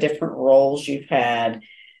parks with the different roles you've had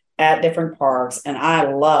at different parks. And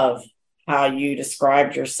I love how you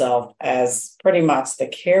described yourself as pretty much the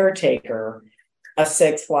caretaker of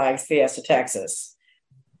Six Flags Fiesta Texas.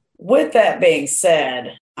 With that being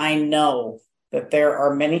said, I know that there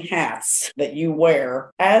are many hats that you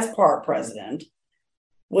wear as park president.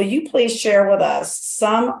 Will you please share with us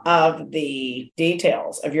some of the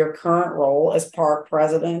details of your current role as park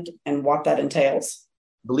president and what that entails?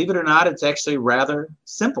 Believe it or not, it's actually rather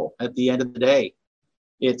simple at the end of the day.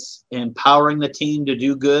 It's empowering the team to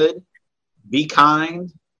do good, be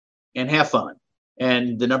kind, and have fun.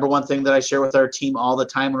 And the number one thing that I share with our team all the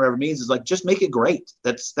time, whatever it means, is like, just make it great.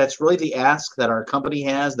 That's really the ask that our company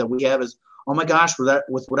has, that we have, is, oh my gosh,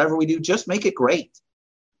 with whatever we do, just make it great.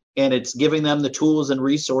 And it's giving them the tools and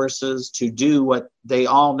resources to do what they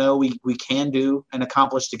all know we can do and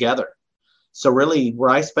accomplish together. So really, where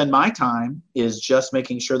I spend my time is just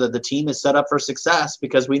making sure that the team is set up for success,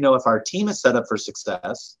 because we know if our team is set up for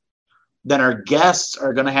success, then our guests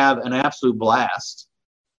are going to have an absolute blast.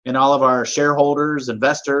 And all of our shareholders,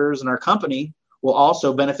 investors, and our company will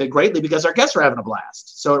also benefit greatly because our guests are having a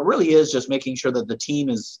blast. So it really is just making sure that the team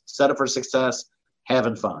is set up for success,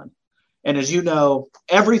 having fun. And as you know,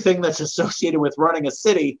 everything that's associated with running a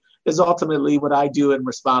city is ultimately what I do and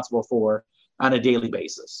responsible for on a daily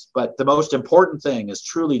basis. But the most important thing is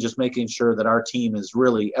truly just making sure that our team is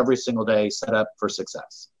really every single day set up for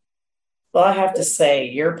success. Well, I have to say,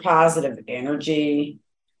 your positive energy,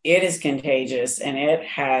 it is contagious, and it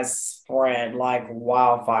has spread like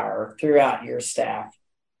wildfire throughout your staff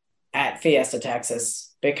at Fiesta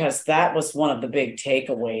Texas, because that was one of the big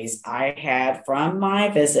takeaways I had from my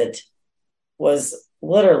visit. Was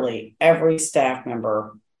literally every staff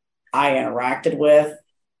member I interacted with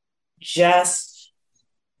just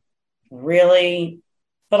really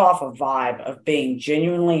put off a vibe of being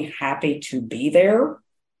genuinely happy to be there.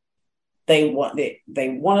 They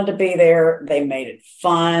wanted to be there. They made it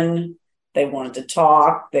fun. They wanted to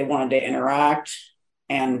talk. They wanted to interact.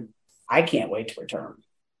 And I can't wait to return.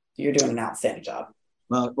 You're doing an outstanding job.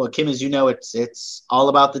 Well, Kim, as you know, it's all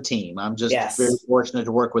about the team. I'm just very fortunate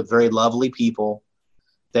to work with very lovely people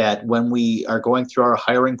that when we are going through our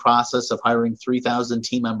hiring process of hiring 3,000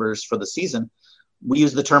 team members for the season, we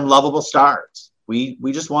use the term lovable stars. We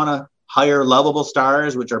just want to hire lovable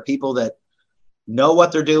stars, which are people that know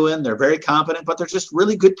what they're doing. They're very competent, but they're just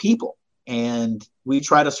really good people. And we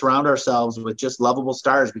try to surround ourselves with just lovable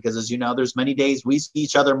stars because, as you know, there's many days we see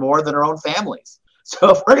each other more than our own families.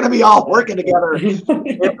 So if we're going to be all working together in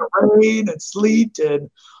the rain and sleet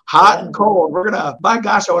and hot and cold, we're going to, by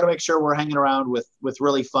gosh, I want to make sure we're hanging around with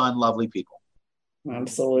really fun, lovely people.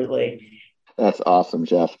 Absolutely. That's awesome,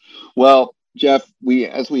 Jeff. Well, Jeff,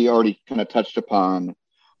 as we already kind of touched upon,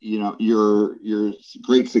 your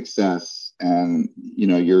great success and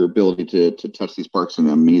your ability to touch these parks in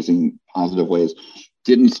amazing positive ways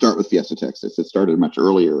didn't start with Fiesta, Texas. It started much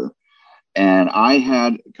earlier. And I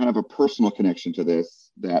had kind of a personal connection to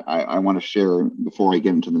this that I want to share before I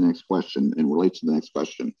get into the next question and relate to the next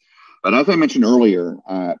question. But as I mentioned earlier,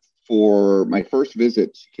 for my first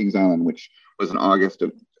visit to Kings Island, which was in August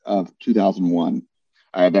of 2001,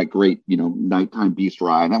 I had that great, nighttime beast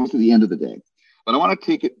ride. That was at the end of the day. But I want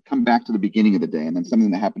to come back to the beginning of the day and then something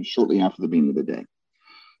that happened shortly after the beginning of the day.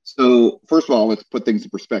 So first of all, let's put things in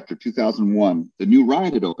perspective. 2001, the new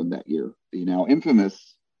ride had opened that year, the now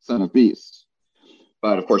infamous Son of Beast.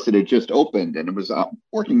 But of course, it had just opened and it was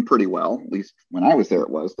working pretty well. At least when I was there, it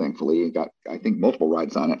was, thankfully. It got, I think, multiple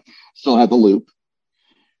rides on it. Still had the loop.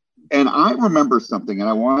 And I remember something,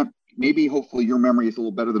 and hopefully your memory is a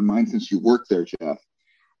little better than mine since you worked there, Jeff.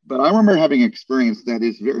 But I remember having an experience that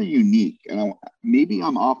is very unique. And maybe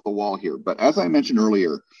I'm off the wall here. But as I mentioned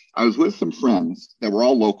earlier, I was with some friends that were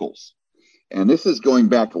all locals. And this is going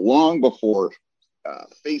back long before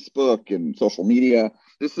Facebook and social media.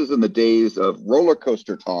 This is in the days of roller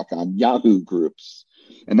coaster talk on Yahoo groups.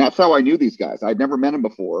 And that's how I knew these guys. I'd never met them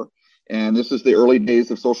before. And this is the early days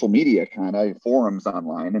of social media kind of forums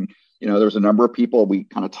online. And, there's a number of people we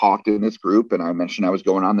kind of talked in this group. And I mentioned I was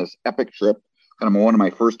going on this epic trip, kind of one of my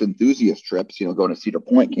first enthusiast trips, going to Cedar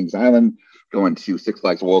Point, Kings Island, going to Six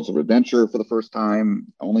Flags Worlds of Adventure for the first time,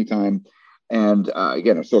 only time. And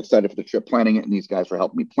again, I'm so excited for the trip, planning it. And these guys were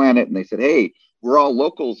helping me plan it. And they said, hey, we're all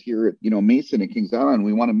locals here at, Mason and Kings Island.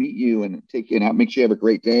 We want to meet you and take you and make sure you have a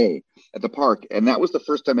great day at the park. And that was the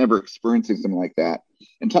first time ever experiencing something like that.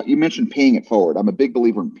 And you mentioned paying it forward. I'm a big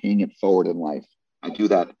believer in paying it forward in life. I do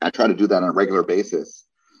that. I try to do that on a regular basis.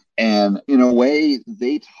 And in a way,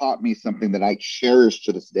 they taught me something that I cherish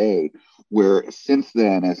to this day, where since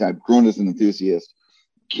then, as I've grown as an enthusiast,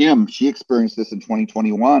 Kim, she experienced this in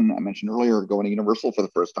 2021. I mentioned earlier, going to Universal for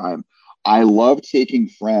the first time. I love taking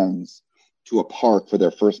friends to a park for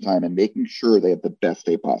their first time and making sure they have the best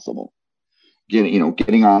day possible.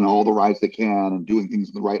 Getting on all the rides they can and doing things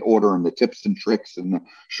in the right order and the tips and tricks and the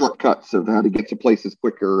shortcuts of how to get to places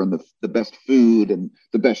quicker and the best food and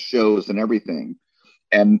the best shows and everything.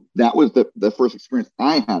 And that was the first experience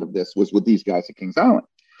I had of this was with these guys at Kings Island.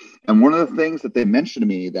 And one of the things that they mentioned to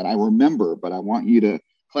me that I remember, but I want you to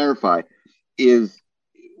clarify, is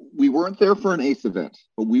we weren't there for an ACE event,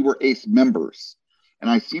 but we were ACE members. And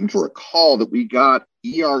I seem to recall that we got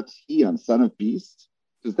ERT on Son of Beast.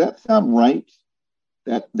 Does that sound right?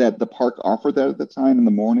 That the park offered that at the time in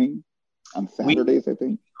the morning on Saturdays, I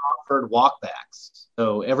think? Offered walkbacks.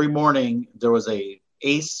 So every morning there was a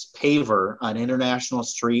ACE paver on International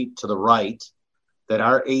Street to the right that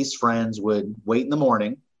our ACE friends would wait in the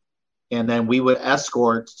morning. And then we would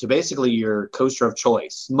escort to basically your coaster of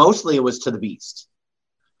choice. Mostly it was to the Beast.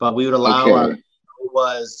 But we would allow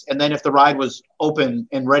and then if the ride was open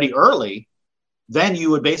and ready early, then you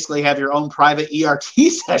would basically have your own private ERT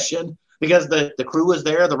session because the crew was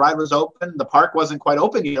there, the ride was open, the park wasn't quite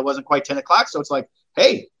open yet, it wasn't quite 10 o'clock. So it's like,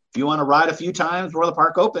 hey, if you want to ride a few times before the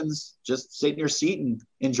park opens, just sit in your seat and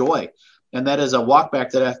enjoy. And that is a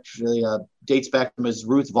walkback that actually dates back to Ms.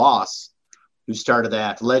 Ruth Voss, who started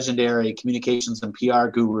that, legendary communications and PR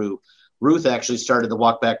guru. Ruth actually started the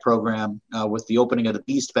walkback program with the opening of the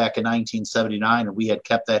Beast back in 1979, and we had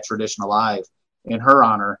kept that tradition alive in her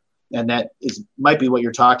honor. And that might be what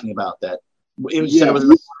you're talking about. That said it was in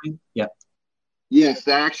the morning. Yeah. Yes,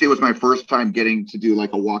 that actually was my first time getting to do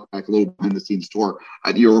like a walkback, a little behind the scenes tour.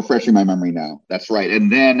 You're refreshing my memory now. That's right.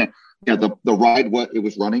 And then the ride, it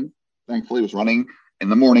was running. Thankfully, it was running in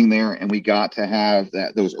the morning there, and we got to have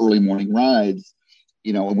those early morning rides.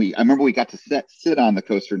 And I remember we got to sit on the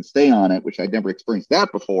coaster and stay on it, which I'd never experienced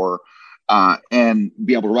that before, and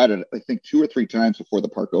be able to ride it, I think, 2 or 3 times before the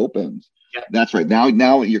park opens. Yeah. That's right.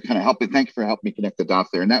 Now you're kind of helping. Thank you for helping me connect the dots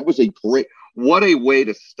there. And that was what a way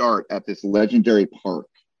to start at this legendary park.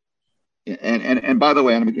 And by the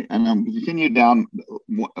way, I'm going to continue down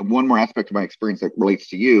one more aspect of my experience that relates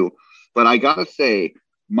to you. But I got to say,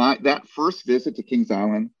 that first visit to Kings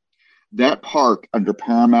Island, that park under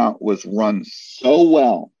Paramount was run so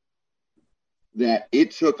well that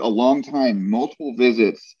it took a long time, multiple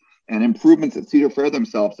visits and improvements that Cedar Fair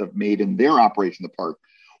themselves have made in their operation of the park,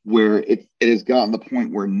 where it has gotten to the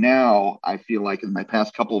point where now I feel like in my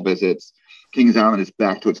past couple of visits, Kings Island is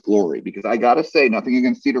back to its glory. Because I got to say, nothing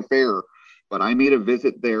against Cedar Fair, but I made a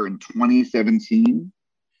visit there in 2017,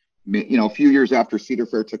 a few years after Cedar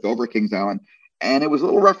Fair took over Kings Island, and it was a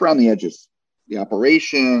little rough around the edges. The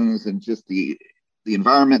operations and just the the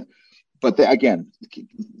environment. But again,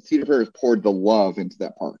 Cedar Fair has poured the love into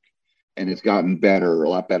that park, and it's gotten better, a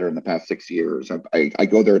lot better in the past 6 years. I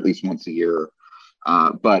go there at least once a year.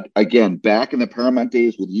 But again, back in the Paramount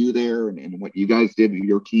days with you there and what you guys did with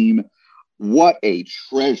your team, what a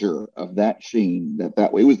treasure of that chain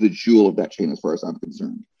that way. It was the jewel of that chain as far as I'm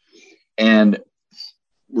concerned. And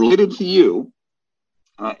related to you,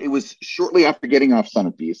 it was shortly after getting off Son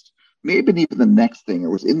of Beast, maybe even the next thing. It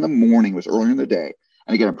was in the morning, it was earlier in the day.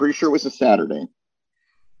 And again, I'm pretty sure it was a Saturday.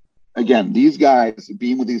 Again, these guys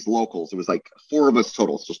being with these locals, it was like 4 of us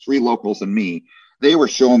total, so 3 locals and me. They were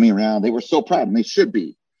showing me around. They were so proud, and they should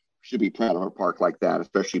be proud of a park like that,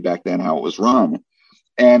 especially back then how it was run.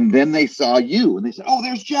 And then they saw you, and they said, "Oh,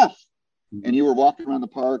 there's Jeff." And you were walking around the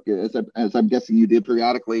park, as I'm guessing you did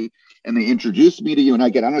periodically, and they introduced me to you. And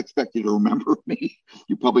again, I don't expect you to remember me.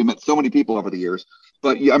 You probably met so many people over the years.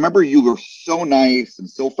 But I remember you were so nice and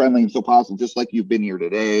so friendly and so positive, just like you've been here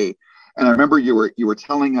today. And I remember you were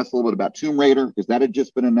telling us a little bit about Tomb Raider, because that had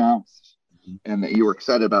just been announced, and that you were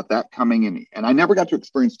excited about that coming in. And I never got to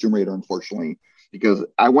experience Tomb Raider, unfortunately, because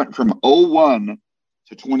I went from 2001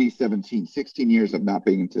 to 2017, 16 years of not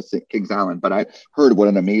being into Kings Island. But I heard what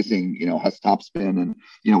an amazing, has top spin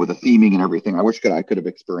and, with the theming and everything. I wish I could have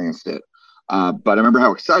experienced it. But I remember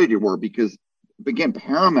how excited you were because, again,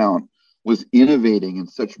 Paramount was innovating in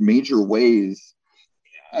such major ways,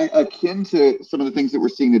 akin to some of the things that we're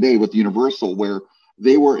seeing today with Universal, where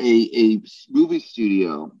they were a movie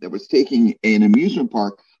studio that was taking an amusement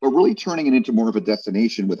park, but really turning it into more of a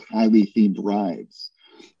destination with highly themed rides.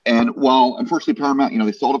 And while, unfortunately, Paramount,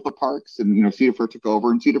 they sold up the parks and, Cedar Fair took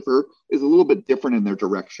over, and Cedar Fair is a little bit different in their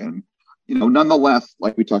direction. Nonetheless,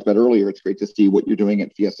 like we talked about earlier, it's great to see what you're doing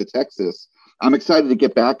at Fiesta, Texas. I'm excited to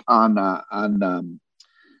get back on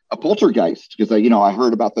a Poltergeist, because I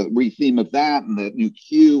heard about the re-theme of that and the new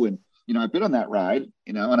queue, and I've been on that ride,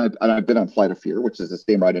 and I've been on Flight of Fear, which is the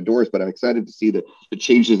same ride indoors, but I'm excited to see the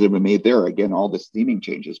changes that have been made there. Again, all the theming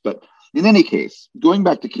changes. But in any case, going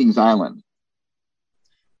back to Kings Island,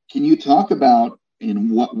 can you talk about in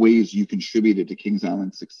what ways you contributed to Kings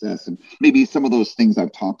Island's success, and maybe some of those things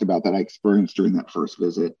I've talked about that I experienced during that first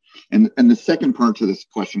visit? And the second part to this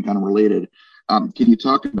question, kind of related, can you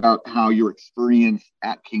talk about how your experience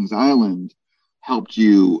at Kings Island helped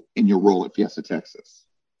you in your role at Fiesta, Texas?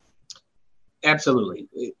 Absolutely.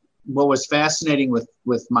 What was fascinating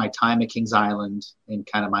with my time at Kings Island and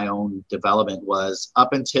kind of my own development was,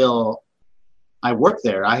 up until I worked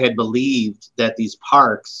there, I had believed that these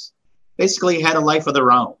parks basically had a life of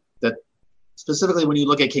their own. That specifically when you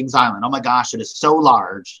look at Kings Island, oh my gosh, it is so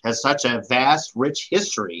large, has such a vast, rich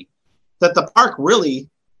history, that the park really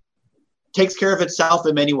takes care of itself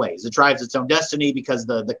in many ways. It drives its own destiny because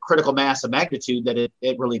the critical mass of magnitude that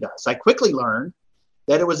it really does. I quickly learned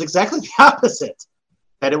that it was exactly the opposite,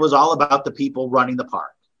 that it was all about the people running the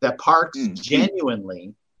park. That parks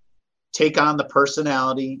genuinely take on the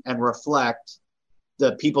personality and reflect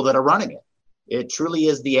the people that are running it. It truly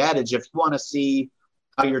is the adage, if you want to see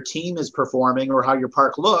how your team is performing or how your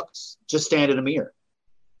park looks, just stand in a mirror.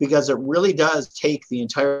 Because it really does take the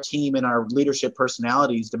entire team and our leadership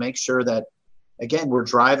personalities to make sure that, again, we're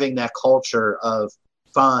driving that culture of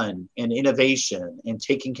fun and innovation and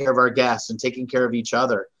taking care of our guests and taking care of each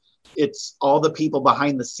other. It's all the people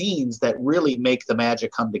behind the scenes that really make the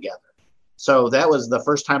magic come together. So that was the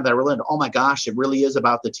first time that I realized, oh my gosh, it really is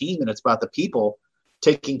about the team, and it's about the people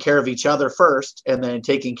taking care of each other first, and then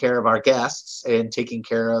taking care of our guests and taking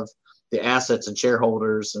care of the assets and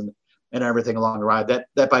shareholders and everything along the ride.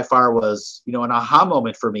 That by far was, an aha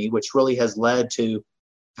moment for me, which really has led to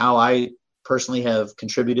how I personally have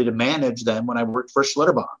contributed to manage them when I worked for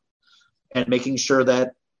Schlitterbahn, and making sure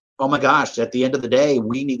that, oh my gosh, at the end of the day,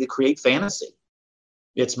 we need to create fantasy.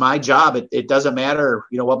 It's my job. It doesn't matter,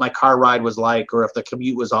 what my car ride was like, or if the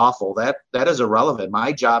commute was awful. That is irrelevant.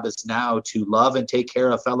 My job is now to love and take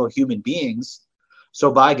care of fellow human beings.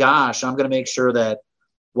 So by gosh, I'm going to make sure that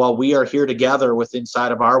while we are here together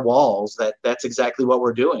inside of our walls, that's exactly what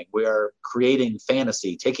we're doing. We are creating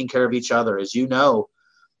fantasy, taking care of each other. As you know,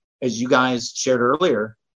 as you guys shared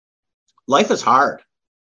earlier, life is hard.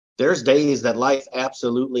 There's days that life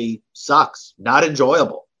absolutely sucks, not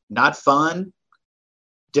enjoyable, not fun,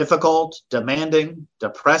 difficult, demanding,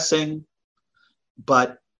 depressing,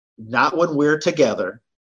 but not when we're together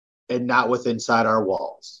and not inside our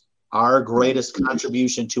walls. Our greatest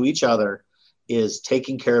contribution to each other is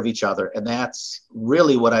taking care of each other. And that's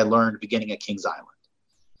really what I learned beginning at Kings Island,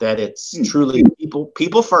 that it's truly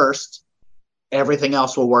people first, everything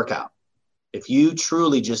else will work out. If you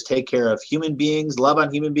truly just take care of human beings, love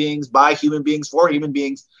on human beings, by human beings, for human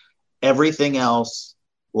beings, everything else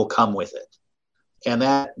will come with it. And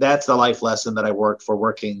that's the life lesson that I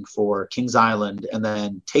working for Kings Island, and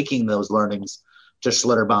then taking those learnings to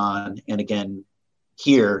Schlitterbahn, and again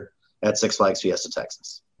here at Six Flags Fiesta,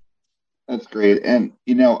 Texas. That's great. And,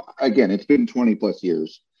 you know, again, it's been 20 plus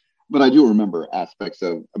years, but I do remember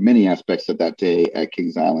many aspects of that day at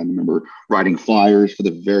Kings Island. I remember riding flyers for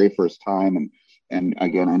the very first time. And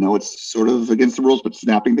again, I know it's sort of against the rules, but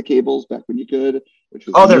snapping the cables back when you could, which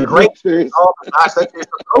was they're great. Experience. Oh my gosh, that's what you're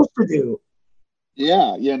supposed to do.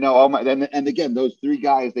 Yeah, no, oh my, and again, those three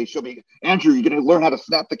guys, they showed me, Andrew, you're going to learn how to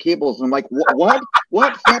snap the cables. And I'm like, what?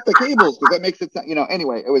 Snap the cables? Because that makes it,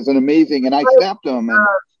 anyway, it was an amazing, and I snapped them,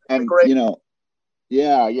 and you know,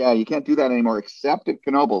 yeah, you can't do that anymore, except at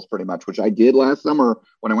Knoebels, pretty much, which I did last summer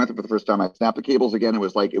when I went there for the first time. I snapped the cables again. It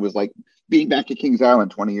was like being back at Kings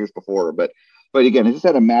Island 20 years before, but again, it just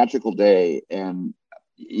had a magical day. And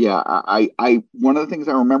yeah, I one of the things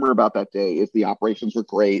I remember about that day is the operations were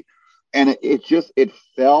great. And it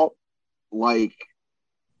felt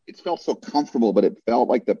so comfortable, but it felt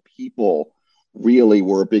like the people really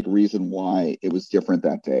were a big reason why it was different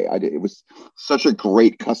that day. It was such a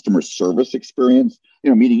great customer service experience.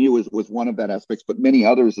 Meeting you was one of that aspects, but many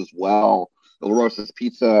others as well. The La Rosa's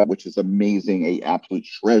Pizza, which is amazing, a absolute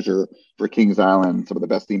treasure for Kings Island, some of the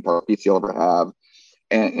best theme park pizza you'll ever have.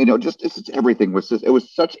 And everything it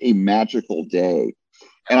was such a magical day.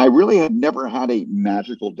 And I really had never had a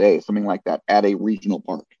magical day, something like that, at a regional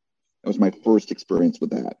park. That was my first experience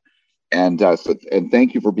with that. And and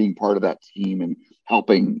thank you for being part of that team and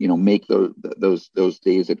helping, make those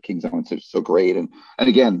days at Kings Island so great. And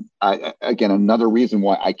again, another reason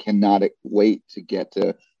why I cannot wait to get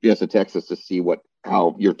to Fiesta, Texas, to see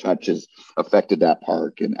how your touch has affected that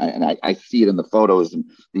park. And I see it in the photos and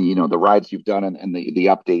the rides you've done and the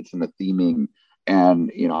updates and the theming.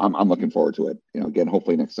 And, I'm looking forward to it, again,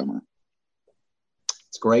 hopefully next summer.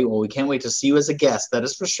 It's great. Well, we can't wait to see you as a guest. That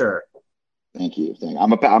is for sure. Thank you.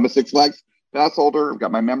 I'm a Six Flags pass holder. I've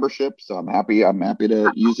got my membership, so I'm happy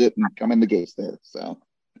to use it and come in the gates there. So.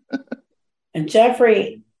 And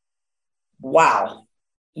Jeffrey, wow,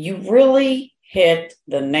 you really hit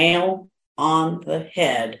the nail on the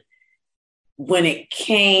head when it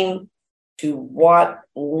came to what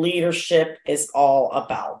leadership is all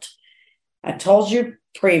about. I told you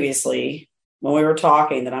previously when we were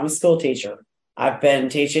talking that I'm a school teacher. I've been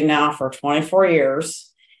teaching now for 24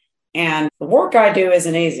 years, and the work I do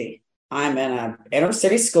isn't easy. I'm in an inner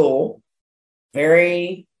city school,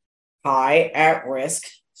 very high at risk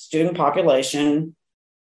student population,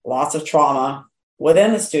 lots of trauma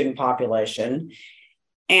within the student population.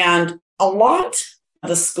 And a lot of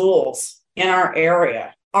the schools in our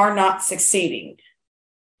area are not succeeding.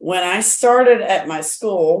 When I started at my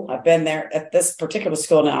school, I've been there at this particular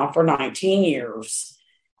school now for 19 years.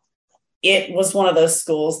 It was one of those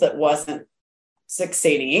schools that wasn't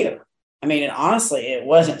succeeding either. I mean, honestly, it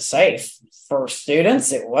wasn't safe for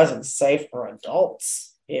students. It wasn't safe for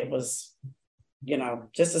adults. It was,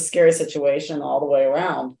 just a scary situation all the way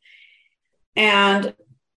around. And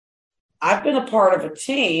I've been a part of a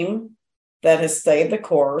team that has stayed the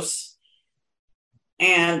course,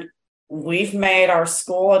 and we've made our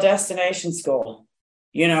school a destination school,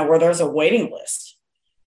 where there's a waiting list.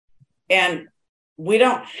 And we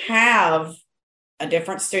don't have a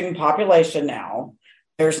different student population now.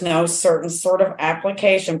 There's no certain sort of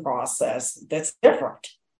application process that's different,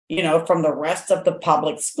 from the rest of the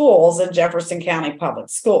public schools in Jefferson County Public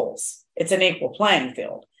Schools. It's an equal playing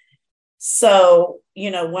field. So,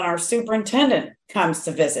 when our superintendent comes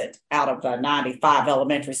to visit out of the 95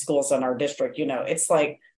 elementary schools in our district, it's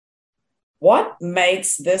like, what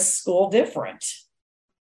makes this school different?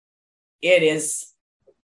 It is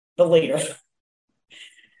the leader,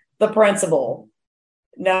 the principal.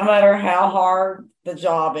 No matter how hard the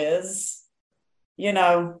job is,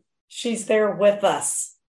 she's there with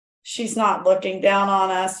us. She's not looking down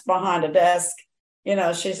on us behind a desk.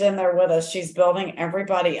 She's in there with us. She's building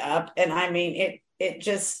everybody up. And I mean, it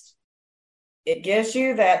gives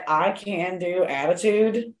you that I can do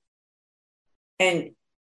attitude. And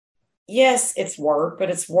yes, it's work,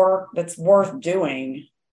 but it's work that's worth doing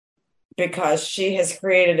because she has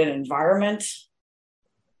created an environment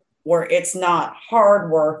where it's not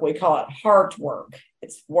hard work. We call it heart work.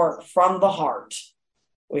 It's work from the heart.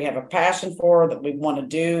 We have a passion for that we want to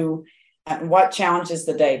do. And what challenges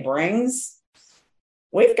the day brings,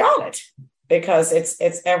 we've got it because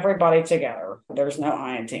it's everybody together. There's no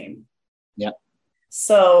I in team. Yeah.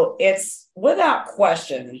 So it's without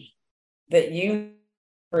question that you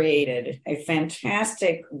created a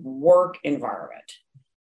fantastic work environment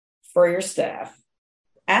for your staff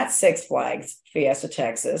at Six Flags Fiesta,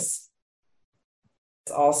 Texas.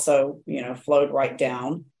 It's also, flowed right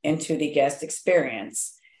down into the guest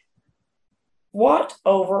experience. What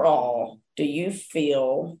overall do you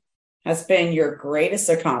feel has been your greatest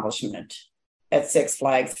accomplishment at Six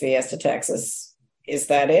Flags Fiesta, Texas? Is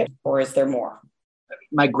that it, or is there more?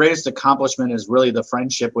 My greatest accomplishment is really the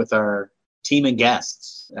friendship with our team and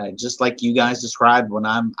guests. Just like you guys described, when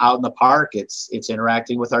I'm out in the park, it's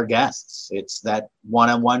interacting with our guests. It's that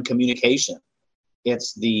one-on-one communication.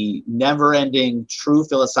 It's the never-ending true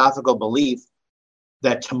philosophical belief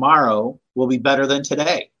that tomorrow will be better than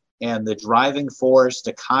today, and the driving force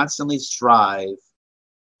to constantly strive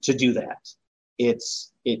to do that. It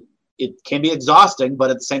can be exhausting,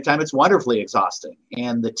 but at the same time, it's wonderfully exhausting.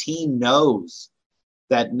 And the team knows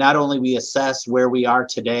that not only we assess where we are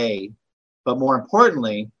today, but more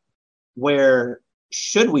importantly, where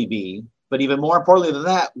should we be? But even more importantly than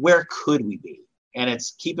that, where could we be? And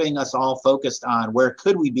it's keeping us all focused on where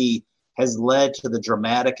could we be has led to the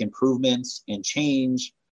dramatic improvements and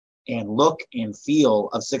change and look and feel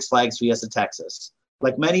of Six Flags Fiesta Texas.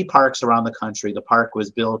 Like many parks around the country, the park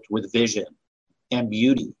was built with vision and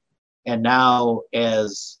beauty. And now,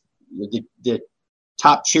 as the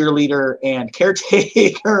top cheerleader and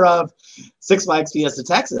caretaker of Six Flags Fiesta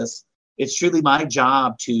Texas, it's truly my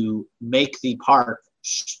job to make the park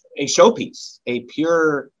a showpiece, a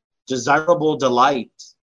pure, desirable delight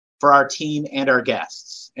for our team and our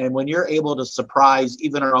guests. And when you're able to surprise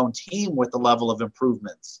even our own team with the level of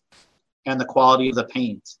improvements and the quality of the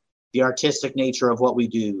paint, the artistic nature of what we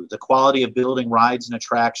do, the quality of building rides and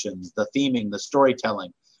attractions, the theming, the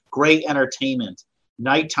storytelling, great entertainment,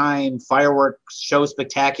 nighttime fireworks show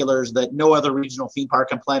spectaculars that no other regional theme park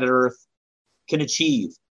on planet Earth can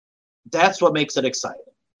achieve. That's what makes it exciting.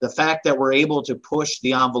 The fact that we're able to push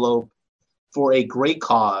the envelope for a great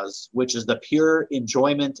cause, which is the pure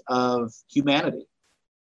enjoyment of humanity.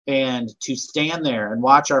 And to stand there and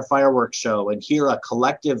watch our fireworks show and hear a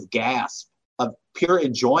collective gasp of pure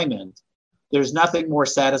enjoyment, there's nothing more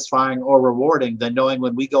satisfying or rewarding than knowing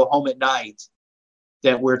when we go home at night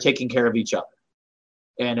that we're taking care of each other.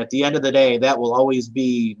 And at the end of the day, that will always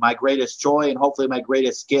be my greatest joy, and hopefully my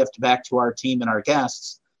greatest gift back to our team and our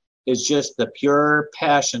guests is just the pure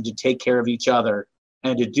passion to take care of each other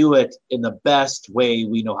and to do it in the best way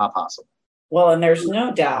we know how possible. Well, and there's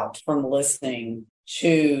no doubt from listening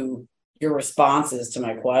to your responses to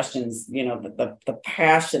my questions, the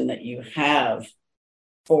passion that you have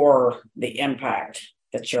for the impact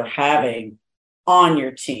that you're having on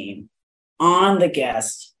your team, on the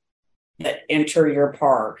guests that enter your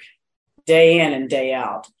park day in and day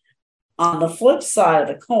out. On the flip side of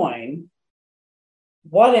the coin,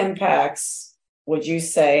 what impacts would you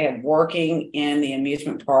say have working in the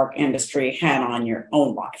amusement park industry had on your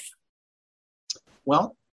own life?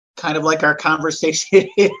 Well, kind of like our conversation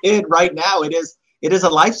right now, it is a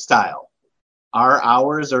lifestyle. Our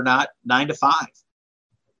hours are not 9 to 5.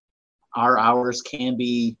 Our hours can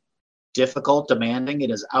be difficult, demanding. It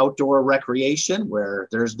is outdoor recreation where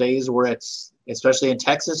there's days where it's, especially in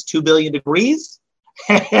Texas, 2 billion degrees.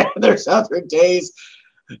 And there's other days,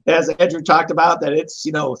 as Andrew talked about, that it's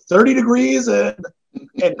 30 degrees and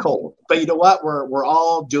cold. But you know what? We're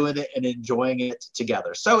all doing it and enjoying it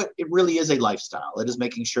together. So it really is a lifestyle. It is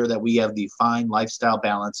making sure that we have the fine lifestyle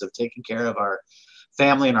balance of taking care of our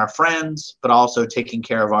family and our friends, but also taking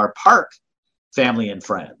care of our park family and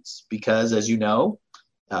friends. Because as you know,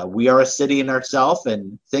 we are a city in ourselves,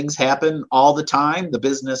 and things happen all the time. The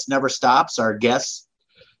business never stops. Our guests'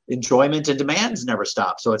 enjoyment and demands never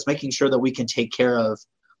stop. So it's making sure that we can take care of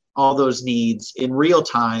all those needs in real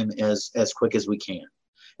time as quick as we can.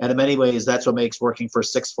 And in many ways, that's what makes working for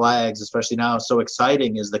Six Flags, especially now, so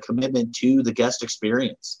exciting, is the commitment to the guest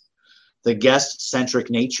experience, the guest-centric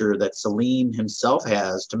nature that Salim himself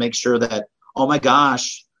has to make sure that, oh my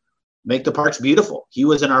gosh, make the parks beautiful. He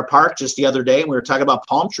was in our park just the other day and we were talking about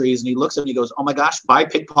palm trees, and he looks at me and he goes, oh my gosh, buy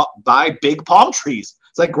big palm trees.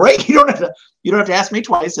 It's like, great. You don't have to ask me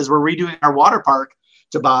twice, as we're redoing our water park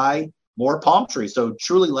to buy more palm trees. So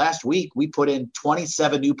truly last week we put in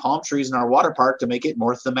 27 new palm trees in our water park to make it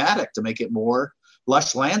more thematic, to make it more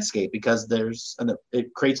lush landscape, because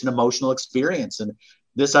it creates an emotional experience. And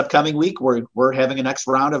this upcoming week we're having a next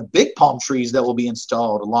round of big palm trees that will be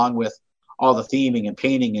installed, along with all the theming and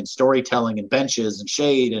painting and storytelling and benches and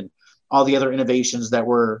shade and all the other innovations that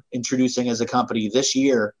we're introducing as a company this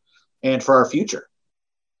year and for our future.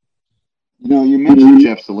 You mentioned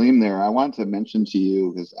Jeff Salim there. I wanted to mention to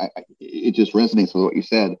you, because it just resonates with what you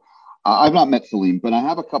said. I've not met Salim, but I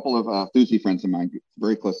have a couple of Thursday friends of mine,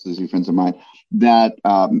 very close Thursday friends of mine, that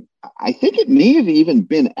I think it may have even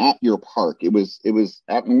been at your park. It was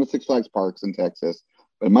at one of the Six Flags parks in Texas,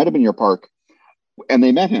 but it might have been your park. and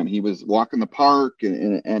they met him. He was walking the park,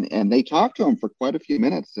 and they talked to him for quite a few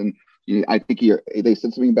minutes. And I think they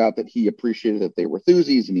said something about that he appreciated that they were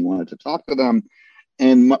enthusiasts and he wanted to talk to them.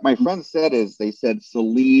 And what my friend said is, they said,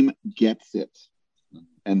 Salim gets it.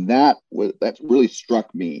 And that really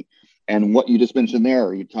struck me. And what you just mentioned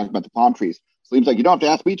there, you talked about the palm trees. Salim's like, you don't have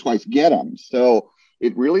to ask me twice, get them. So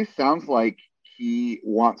it really sounds like he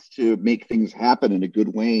wants to make things happen in a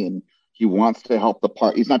good way. And he wants to help the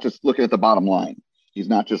park. He's not just looking at the bottom line. He's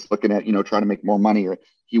not just looking at, trying to make more money, or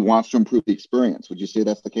he wants to improve the experience. Would you say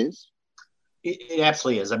that's the case? It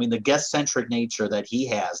absolutely is. I mean, the guest-centric nature that he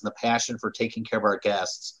has and the passion for taking care of our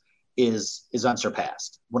guests is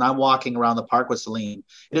unsurpassed. When I'm walking around the park with Salim,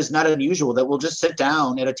 it is not unusual that we'll just sit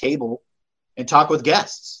down at a table and talk with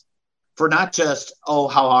guests for not just, oh,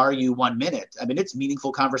 how are you 1 minute? I mean, it's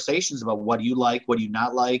meaningful conversations about what do you like, what do you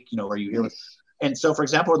not like, are you here with. And so, for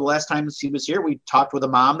example, the last time he was here, we talked with a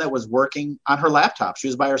mom that was working on her laptop. She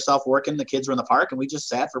was by herself working. The kids were in the park, and we just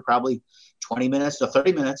sat for probably 20 minutes to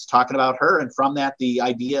 30 minutes talking about her. And from that, the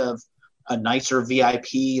idea of a nicer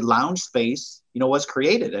VIP lounge space, was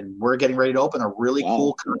created. And we're getting ready to open a really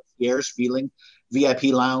cool concierge feeling VIP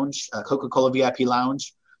lounge, Coca-Cola VIP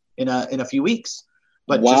lounge in a few weeks.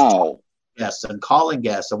 But just guests and calling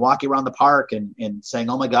guests and walking around the park and saying,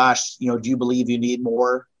 oh my gosh, do you believe you need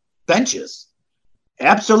more benches?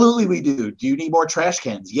 Absolutely, we do. Do you need more trash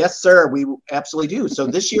cans? Yes, sir. We absolutely do. So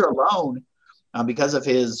this year alone, because of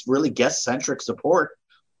his really guest-centric support,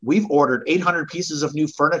 we've ordered 800 pieces of new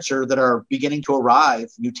furniture that are beginning to arrive,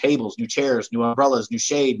 new tables, new chairs, new umbrellas, new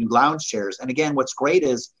shade, new lounge chairs. And again, what's great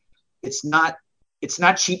is it's not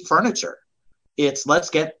cheap furniture. It's let's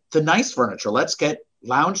get the nice furniture. Let's get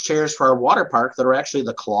lounge chairs for our water park that are actually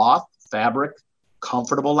the cloth, fabric,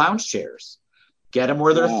 comfortable lounge chairs. Get them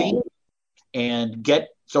where they're themed. And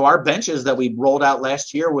so our benches that we rolled out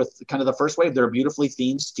last year with kind of the first wave, they're beautifully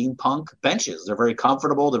themed steampunk benches. They're very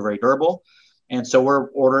comfortable. They're very durable. And so we're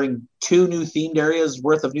ordering 2 new themed areas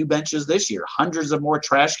worth of new benches this year, hundreds of more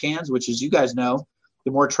trash cans, which, as you guys know,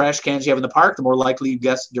 the more trash cans you have in the park, the more likely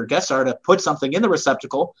your guests are to put something in the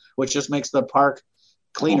receptacle, which just makes the park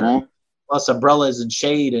cleaner. Plus umbrellas and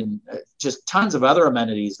shade and just tons of other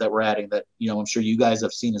amenities that we're adding that, I'm sure you guys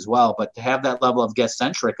have seen as well. But to have that level of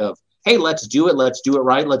guest-centric of, hey, let's do it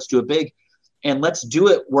right, let's do it big, and let's do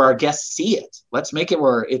it where our guests see it. Let's make it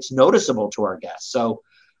where it's noticeable to our guests. So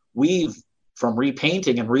we've, from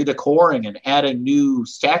repainting and redecoring and adding new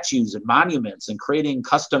statues and monuments and creating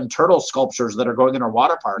custom turtle sculptures that are going in our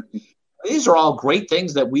water park. These are all great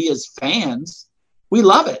things that we as fans, we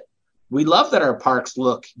love it. We love that our parks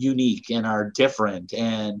look unique and are different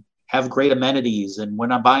and have great amenities. And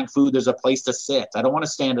when I'm buying food, there's a place to sit. I don't want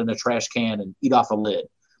to stand in a trash can and eat off a lid.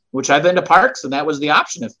 Which I've been to parks, and that was the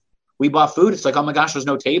option. If we bought food, it's like, oh my gosh, there's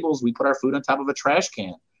no tables. We put our food on top of a trash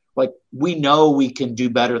can. Like, we know we can do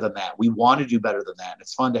better than that. We want to do better than that.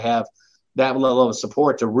 It's fun to have that level of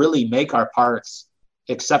support to really make our parks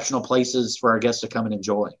exceptional places for our guests to come and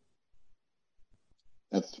enjoy.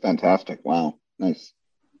 That's fantastic. Wow. Nice.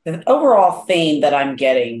 The overall theme that I'm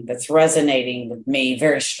getting that's resonating with me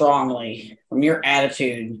very strongly from your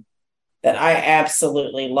attitude that I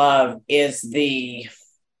absolutely love is the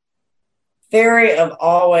theory of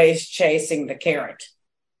always chasing the carrot.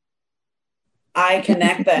 I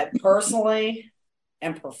connect that personally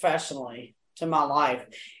and professionally to my life.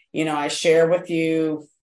 I share with you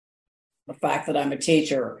the fact that I'm a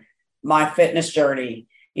teacher, my fitness journey,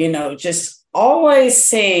 just always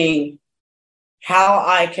seeing how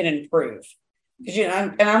I can improve.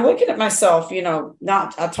 Because, I'm looking at myself,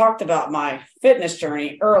 I talked about my fitness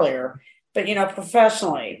journey earlier, but,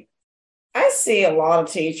 professionally, I see a lot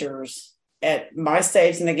of teachers at my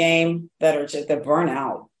stage in the game that are just, they're burnt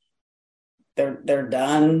out. They're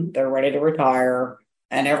done. They're ready to retire.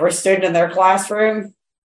 And every student in their classroom,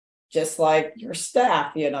 just like your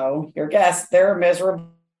staff, your guests, they're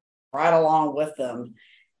miserable right along with them.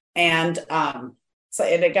 And so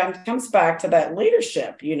it again comes back to that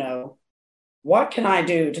leadership, what can I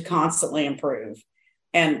do to constantly improve?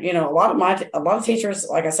 And, a lot of teachers,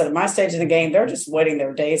 like I said, at my stage in the game, they're just waiting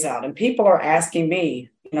their days out. And people are asking me,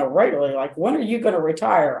 regularly, like, when are you going to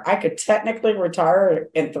retire? I could technically retire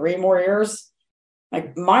in 3 more years.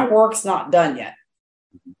 Like, my work's not done yet.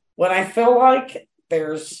 When I feel like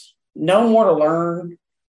there's no more to learn,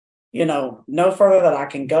 no further that I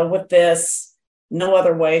can go with this, no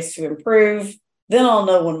other ways to improve, then I'll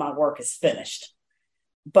know when my work is finished.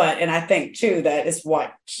 And I think too, that is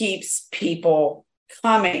what keeps people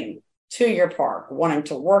coming to your park, wanting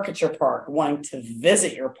to work at your park, wanting to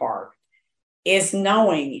visit your park, is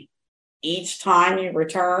knowing each time you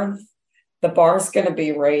return, the bar is going to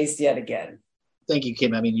be raised yet again. Thank you,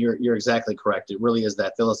 Kim. I mean, you're exactly correct. It really is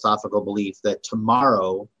that philosophical belief that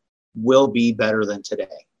tomorrow will be better than today.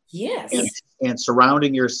 Yes. And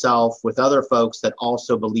surrounding yourself with other folks that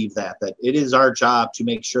also believe that it is our job to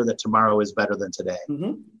make sure that tomorrow is better than today.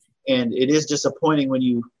 Mm-hmm. And it is disappointing when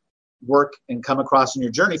you work and come across in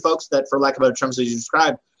your journey folks that, for lack of better terms, as you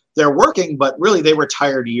described, they're working, but really they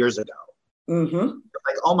retired years ago. Mm-hmm.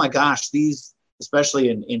 Like, oh my gosh, these, especially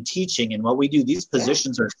in teaching and what we do, these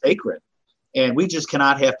positions are sacred. And we just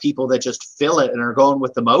cannot have people that just fill it and are going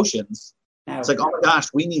with the motions. It's like, oh my gosh,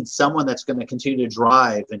 we need someone that's going to continue to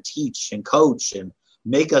drive and teach and coach and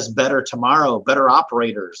make us better tomorrow, better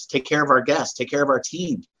operators, take care of our guests, take care of our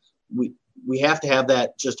team. We have to have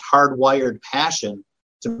that just hardwired passion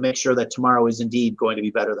to make sure that tomorrow is indeed going to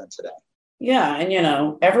be better than today. Yeah.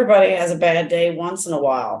 And, everybody has a bad day once in a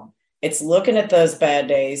while. It's looking at those bad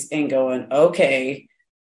days and going, okay,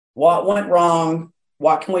 what went wrong?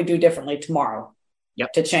 What can we do differently tomorrow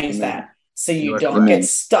to change that? So you don't get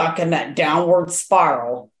stuck in that downward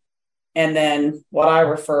spiral. And then what I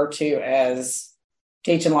refer to as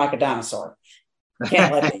teaching like a dinosaur.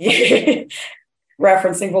 Can't let it,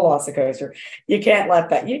 referencing Velocicoaster. You can't let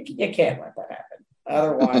that, you can't let that happen.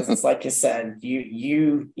 Otherwise, it's like you said,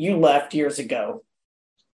 you left years ago.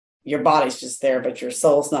 Your body's just there, but your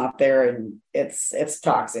soul's not there, and it's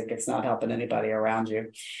toxic. It's not helping anybody around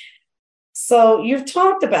you. So you've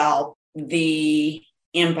talked about the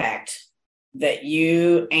impact that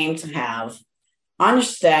you aim to have on your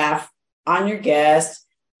staff, on your guests,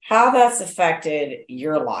 how that's affected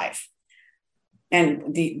your life,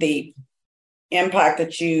 and the impact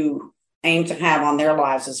that you aim to have on their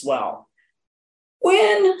lives as well.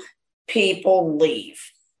 When people leave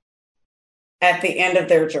at the end of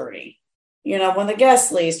their journey, when the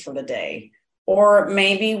guest leaves for the day, or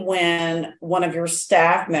maybe when one of your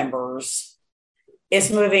staff members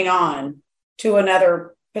is moving on to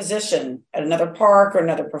another position at another park or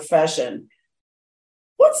another profession,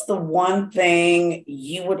 what's the one thing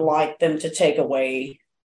you would like them to take away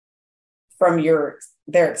from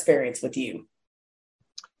their experience with you?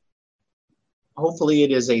 Hopefully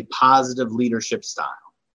it is a positive leadership style.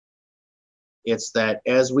 It's that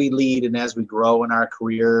as we lead and as we grow in our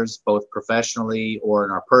careers, both professionally or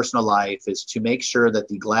in our personal life, is to make sure that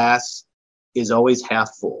the glass is always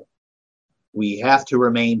half full. We have to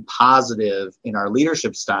remain positive in our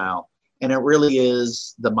leadership style. And it really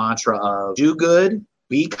is the mantra of do good,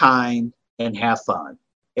 be kind, and have fun.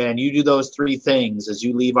 And you do those three things as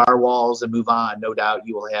you leave our walls and move on, no doubt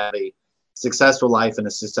you will have a successful life and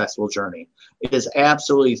a successful journey. It is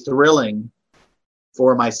absolutely thrilling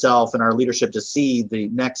for myself and our leadership to see the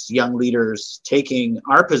next young leaders taking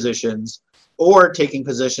our positions or taking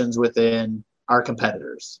positions within our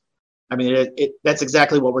competitors. I mean, that's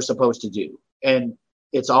exactly what we're supposed to do. And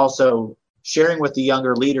it's also sharing with the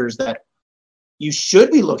younger leaders that you should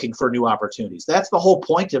be looking for new opportunities. That's the whole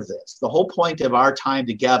point of this. The whole point of our time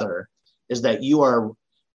together is that you are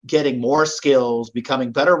getting more skills,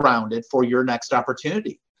 becoming better rounded for your next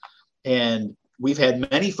opportunity. And we've had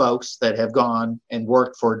many folks that have gone and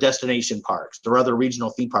worked for destination parks or other regional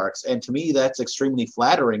theme parks. And to me, that's extremely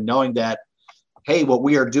flattering, knowing that, hey, what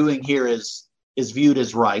we are doing here is viewed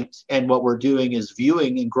as right. And what we're doing is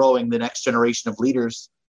viewing and growing the next generation of leaders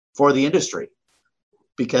for the industry,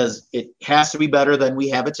 because it has to be better than we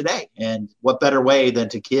have it today. And what better way than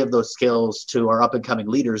to give those skills to our up and coming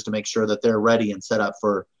leaders to make sure that they're ready and set up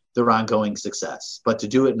for their ongoing success, but to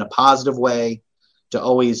do it in a positive way, to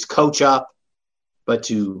always coach up, but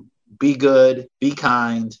to be good, be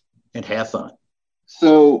kind, and have fun.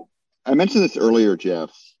 So I mentioned this earlier,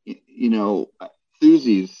 Jeff,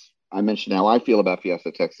 enthusiasts, I mentioned how I feel about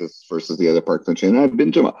Fiesta, Texas versus the other parks in the chain. And I've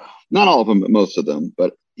been to not all of them, but most of them.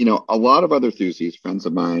 But, a lot of other enthusiasts, friends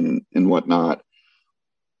of mine and whatnot,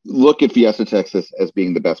 look at Fiesta, Texas as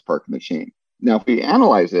being the best park in the chain. Now, if we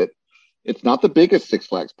analyze it, it's not the biggest Six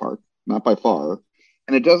Flags park, not by far.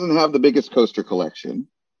 And it doesn't have the biggest coaster collection.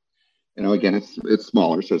 Again, it's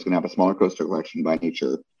smaller, so it's going to have a smaller coaster collection by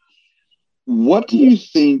nature. What do you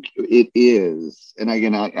think it is? And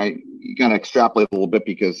again, I got to extrapolate a little bit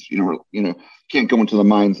because, can't go into the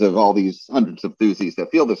minds of all these hundreds of enthusiasts that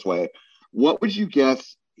feel this way. What would you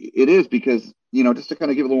guess it is? Because, just to kind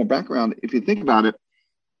of give a little more background, if you think about it,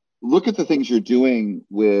 look at the things you're doing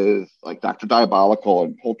with like Dr. Diabolical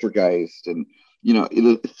and Poltergeist and,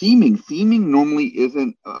 theming normally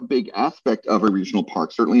isn't a big aspect of a regional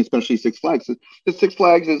park, certainly, especially Six Flags. The Six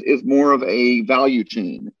Flags is more of a value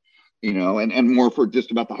chain, and more for just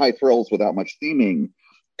about the high thrills without much theming.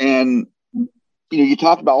 And, you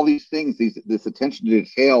talked about all these things, this attention to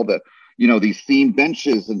detail, that, these theme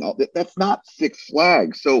benches and all that. That's not Six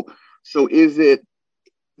Flags. So So is it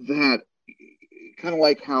that kind of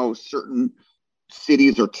like how certain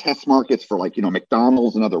cities are test markets for, like,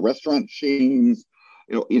 McDonald's and other restaurant chains?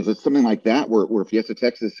 Is it something like that where Fiesta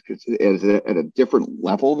Texas is at a different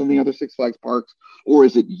level than the other Six Flags parks? Or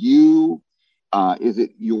is it you're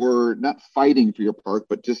not fighting for your park,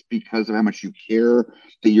 but just because of how much you care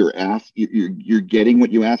that you're getting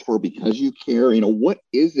what you asked for because you care? What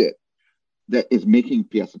is it that is making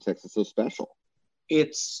Fiesta Texas so special?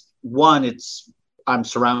 I'm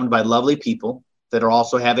surrounded by lovely people that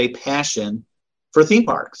also have a passion for theme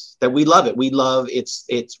parks, that we love it. We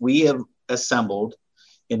have assembled,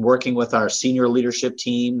 in working with our senior leadership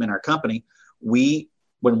team and our company,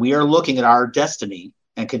 when we are looking at our destiny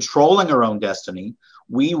and controlling our own destiny,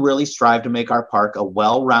 we really strive to make our park a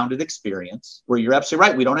well-rounded experience where you're absolutely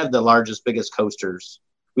right. We don't have the largest, biggest coasters.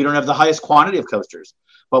 We don't have the highest quantity of coasters,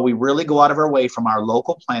 but we really go out of our way from our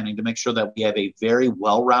local planning to make sure that we have a very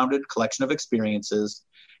well-rounded collection of experiences,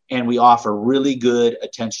 and we offer really good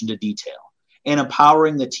attention to detail and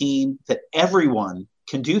empowering the team that everyone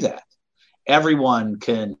can do that. Everyone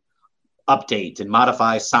can update and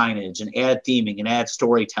modify signage and add theming and add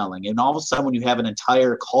storytelling. And all of a sudden, when you have an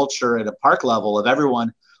entire culture at a park level of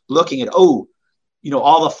everyone looking at, all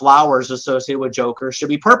the flowers associated with Joker should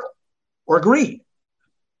be purple or green,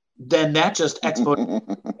 then that just exponentially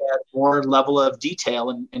adds more level of detail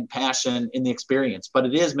and passion in the experience. But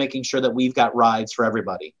it is making sure that we've got rides for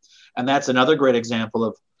everybody. And that's another great example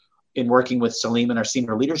of, in working with Salim and our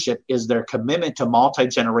senior leadership, is their commitment to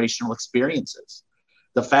multi-generational experiences.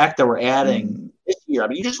 The fact that we're adding this year,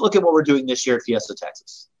 you just look at what we're doing this year at Fiesta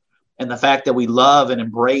Texas, and the fact that we love and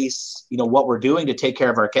embrace, what we're doing to take care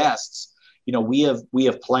of our guests. We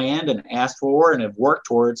have planned and asked for and have worked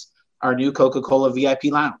towards our new Coca-Cola VIP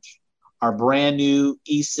lounge, our brand new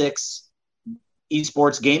E6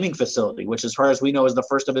 esports gaming facility, which, as far as we know, is the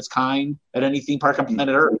first of its kind at any theme park on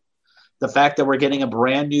planet Earth. The fact that we're getting a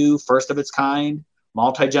brand new, first of its kind,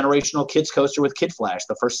 multi-generational kids coaster with Kid Flash,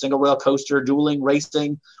 the first single rail coaster dueling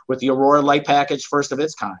racing with the Aurora light package, first of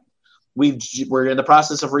its kind. We're in the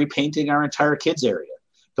process of repainting our entire kids area.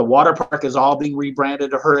 The water park is all being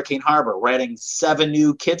rebranded to Hurricane Harbor. We're adding 7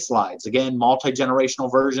 new kid slides, again,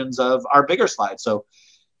 multi-generational versions of our bigger slides. So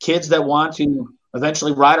kids that want to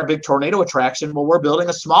eventually ride our big tornado attraction, well, we're building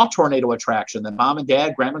a small tornado attraction that mom and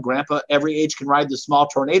dad, grandma and grandpa, every age can ride the small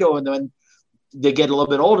tornado, and then they get a little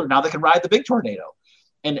bit older, now they can ride the big tornado.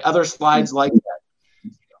 And other slides like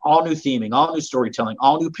that. All new theming, all new storytelling,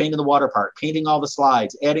 all new paint in the water park, painting all the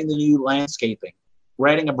slides, adding the new landscaping. We're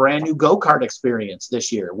adding a brand new go-kart experience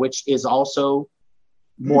this year, which is also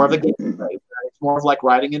more of a game. It's more of like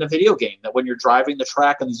riding in a video game, that when you're driving the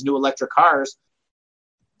track on these new electric cars,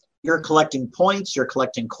 you're collecting points, you're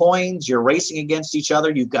collecting coins, you're racing against each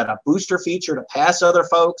other. You've got a booster feature to pass other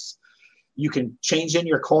folks. You can change in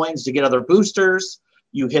your coins to get other boosters.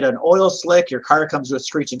 You hit an oil slick, your car comes to a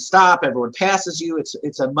screeching stop, everyone passes you.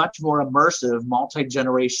 It's a much more immersive,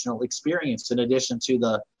 multi-generational experience, in addition to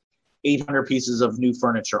the 800 pieces of new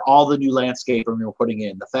furniture, all the new landscaping we're putting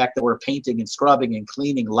in, the fact that we're painting and scrubbing and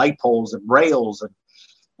cleaning light poles and rails,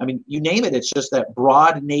 and you name it. It's just that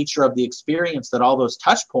broad nature of the experience that all those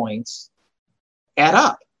touch points add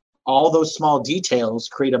up. All those small details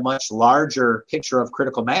create a much larger picture of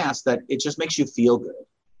critical mass that it just makes you feel good.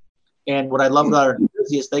 And what I love about our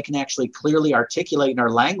enthusiasts, they can actually clearly articulate in our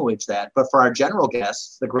language that. But for our general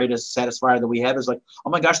guests, the greatest satisfier that we have is like, oh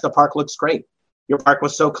my gosh, the park looks great. Your park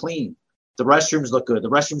was so clean. The restrooms look good. The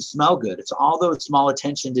restrooms smell good. It's all those small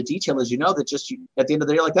attention to detail, as you know, that just at the end of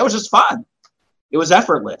the day, like, that was just fun. It was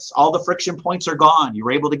effortless. All the friction points are gone. You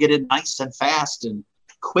were able to get in nice and fast and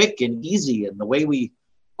quick and easy. And the way we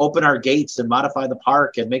open our gates and modify the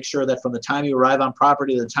park and make sure that from the time you arrive on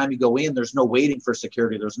property to the time you go in, there's no waiting for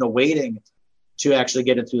security. There's no waiting to actually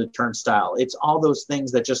get it through the turnstile. It's all those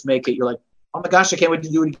things that just make it, you're like, oh my gosh, I can't wait to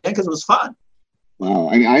do it again because it was fun. Wow.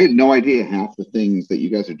 I had no idea half the things that you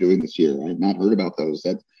guys are doing this year. I had not heard about those.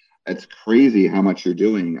 That's crazy how much you're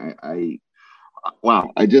doing.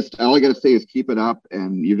 Wow. All I got to say is keep it up,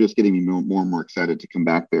 and you're just getting me more and more excited to come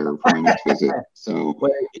back there for my next visit. So,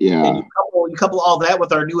 yeah. And you couple all that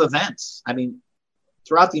with our new events.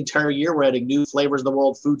 Throughout the entire year, we're adding new Flavors of the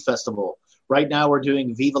World Food Festival. Right now, we're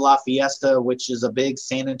doing Viva la Fiesta, which is a big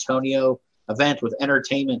San Antonio event with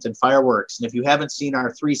entertainment and fireworks. And if you haven't seen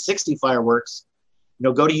our 360 fireworks,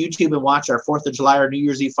 go to YouTube and watch our 4th of July or New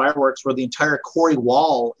Year's Eve fireworks, where the entire Corey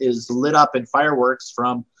Wall is lit up in fireworks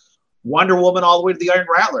from Wonder Woman all the way to the Iron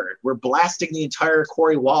Rattler. We're blasting the entire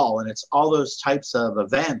Corey Wall, and it's all those types of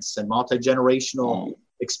events and multi-generational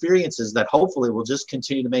experiences that hopefully will just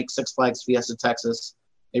continue to make Six Flags Fiesta Texas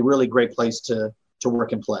a really great place to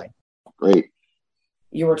work and play. Great.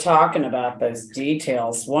 You were talking about those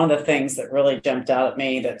details. One of the things that really jumped out at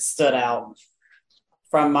me, that stood out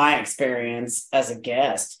from my experience as a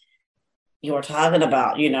guest, you were talking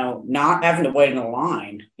about, not having to wait in a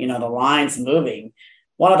line, the lines moving.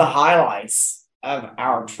 One of the highlights of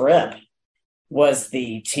our trip was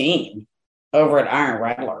the team over at Iron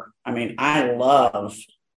Rattler. I mean, I love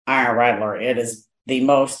Iron Rattler. It is the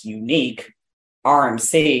most unique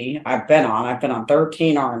RMC I've been on. I've been on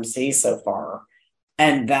 13 RMCs so far.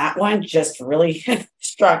 And that one just really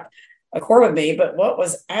struck a chord with me. But what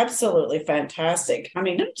was absolutely fantastic, I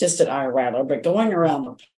mean, not just at Iron Rattler, but going around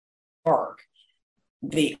the park,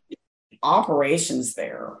 the operations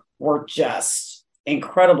there were just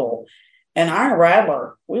incredible. And Iron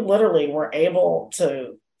Rattler, we literally were able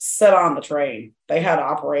to sit on the train. They had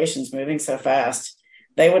operations moving so fast.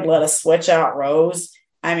 They would let us switch out rows.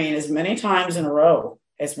 I mean, as many times in a row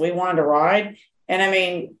as we wanted to ride. And I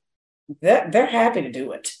mean, they're happy to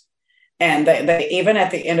do it. And they even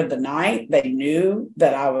at the end of the night, they knew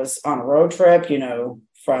that I was on a road trip,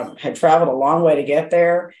 had traveled a long way to get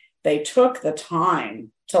there. They took the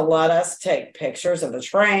time to let us take pictures of the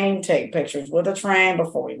train, take pictures with the train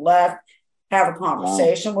before we left, have a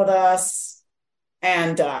conversation with us,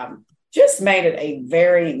 and just made it a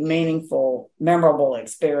very meaningful, memorable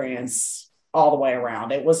experience all the way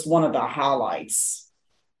around. It was one of the highlights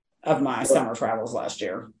of my summer travels last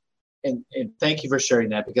year. And thank you for sharing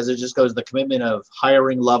that, because it just goes to the commitment of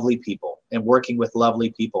hiring lovely people and working with lovely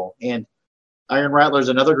people. And Iron Rattler is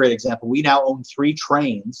another great example. We now own 3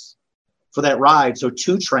 trains for that ride. So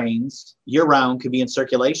 2 trains year round could be in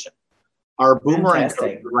circulation. Our Boomerang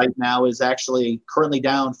coaster right now is actually currently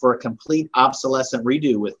down for a complete obsolescent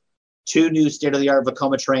redo with 2 new state-of-the-art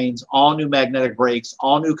Vekoma trains, all new magnetic brakes,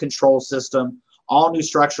 all new control system, all new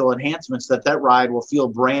structural enhancements that ride will feel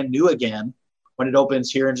brand new again when it opens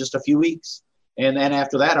here in just a few weeks. And then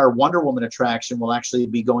after that, our Wonder Woman attraction will actually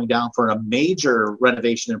be going down for a major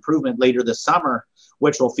renovation improvement later this summer,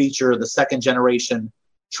 which will feature the 2nd generation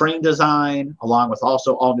train design, along with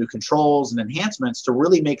also all new controls and enhancements to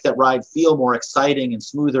really make that ride feel more exciting and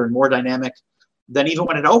smoother and more dynamic than even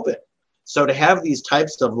when it opened. So to have these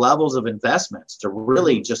types of levels of investments to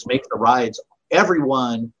really just make the rides,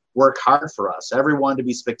 everyone work hard for us, everyone to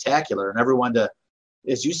be spectacular, and everyone to,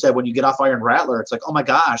 as you said, when you get off Iron Rattler, it's like, oh my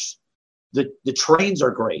gosh, the trains are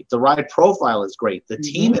great, the ride profile is great, the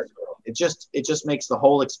team is great. It just makes the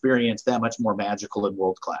whole experience that much more magical and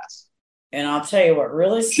world class. And I'll tell you what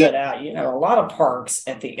really stood out, a lot of parks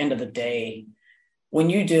at the end of the day, when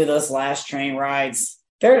you do those last train rides,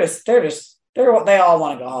 they all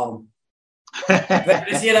want to go home.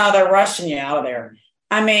 They're rushing you out of there.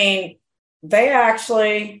 I mean, they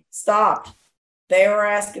actually stopped. They were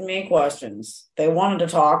asking me questions. They wanted to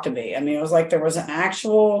talk to me. I mean, it was like there was an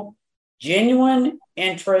actual genuine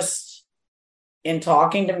interest in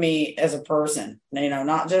talking to me as a person,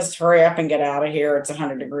 not just hurry up and get out of here. It's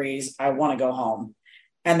 100 degrees. I want to go home.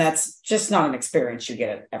 And that's just not an experience you get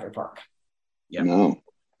at every park. Yeah. No.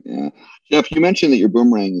 Yeah. Jeff, you mentioned that your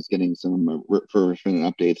Boomerang is getting some refurbishment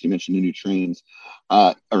and updates. You mentioned the new trains,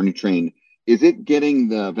 or new train. Is it getting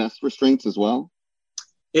the vest restraints as well?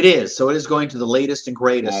 It is. So it is going to the latest and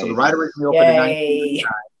greatest. Nice. So the ride originally opened in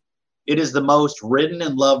 1999. It is the most ridden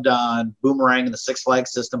and loved on Boomerang in the Six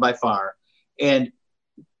Flags system by far. And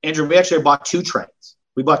Andrew, we actually bought 2 trains.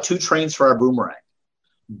 We bought 2 trains for our Boomerang,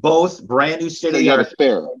 both brand new state of the art.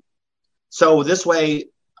 Spare. So this way,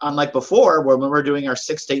 unlike before, when we were doing our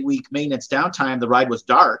 6 to 8 week maintenance downtime, the ride was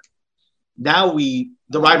dark. Now the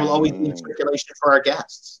ride will always be in circulation for our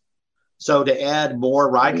guests. So to add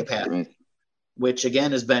more ride capacity, which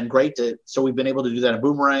again has been great. So we've been able to do that in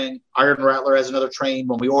Boomerang. Iron Rattler has another train.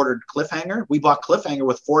 When we ordered Cliffhanger, we bought Cliffhanger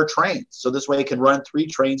with 4 trains. So this way it can run 3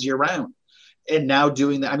 trains year round. And now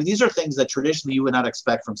doing that, I mean, these are things that traditionally you would not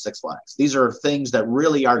expect from Six Flags. These are things that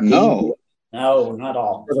really are No, not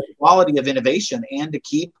all. For the quality of innovation and to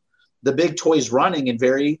keep the big toys running in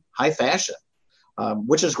very high fashion,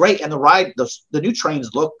 which is great. And the ride, the new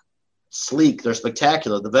trains look sleek. They're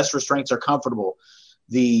spectacular. The vest restraints are comfortable.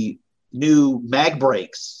 The new mag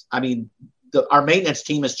brakes. I mean, our maintenance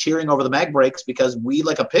team is cheering over the mag brakes because we,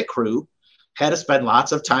 like a pit crew, had to spend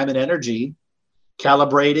lots of time and energy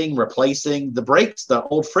calibrating, replacing the brakes, the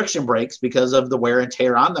old friction brakes, because of the wear and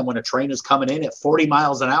tear on them when a train is coming in at 40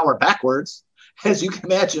 miles an hour backwards. As you can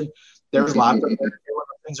imagine, there's lots of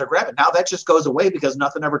things are grabbing. Now that just goes away because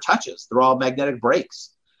nothing ever touches. They're all magnetic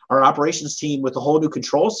brakes. Our operations team with the whole new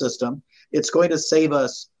control system, it's going to save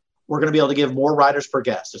us. We're going to be able to give more riders per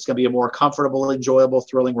guest. It's going to be a more comfortable, enjoyable,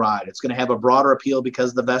 thrilling ride. It's going to have a broader appeal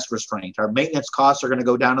because of the vest restraint. Our maintenance costs are going to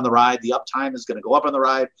go down on the ride. The uptime is going to go up on the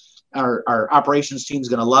ride. Our operations team is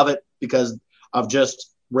going to love it because of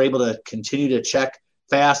just we're able to continue to check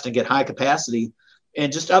fast and get high capacity.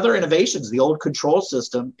 And just other innovations, the old control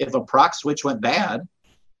system, if a proc switch went bad,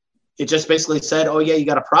 it just basically said, oh, yeah, you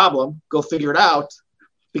got a problem. Go figure it out,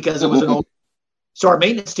 because it was an old. So our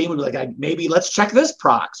maintenance team would be like, maybe let's check this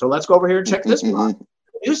proc. So let's go over here and check this proc.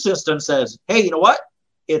 The new system says, hey, you know what?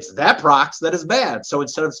 It's that proc that is bad. So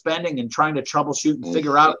instead of spending and trying to troubleshoot and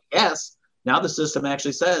figure out, yes, now the system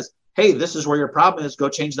actually says, hey, this is where your problem is. Go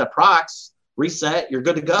change that proc, reset, you're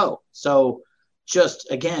good to go. So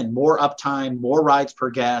just, again, more uptime, more rides per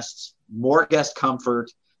guest, more guest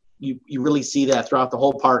comfort. You really see that throughout the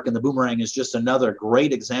whole park, and the Boomerang is just another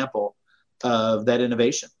great example of that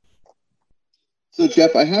innovation. So,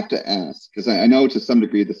 Jeff, I have to ask, because I know to some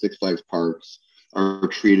degree the Six Flags parks are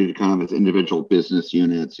treated kind of as individual business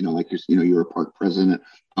units, like you're a park president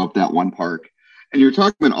of that one park, and you're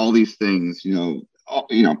talking about all these things, I'm not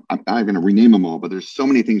going to rename them all, but there's so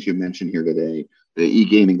many things you mentioned here today: the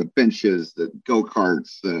e-gaming, the benches, the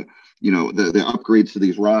go-karts, the upgrades to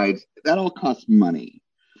these rides. That all costs money.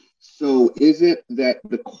 So is it that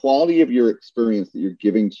the quality of your experience that you're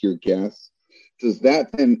giving to your guests, does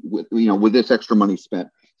that then, with this extra money spent,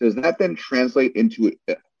 does that then translate into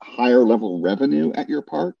a higher level revenue at your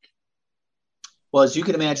park? Well, as you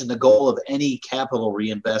can imagine, the goal of any capital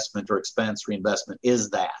reinvestment or expense reinvestment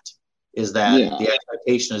is that the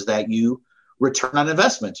expectation is that you return on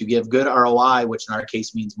investment. You give good ROI, which in our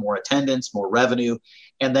case means more attendance, more revenue.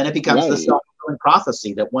 And then it becomes the self-fulfilling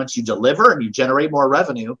prophecy that once you deliver and you generate more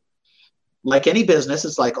revenue, like any business,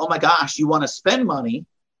 it's like, oh my gosh, you want to spend money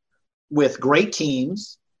with great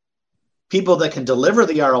teams, people that can deliver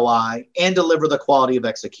the ROI and deliver the quality of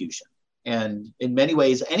execution. And in many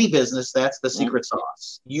ways, any business, that's the secret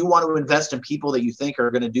sauce. You want to invest in people that you think are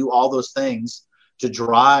going to do all those things to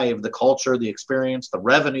drive the culture, the experience, the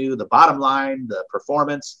revenue, the bottom line, the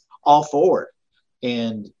performance, all forward.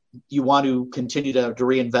 And you want to continue to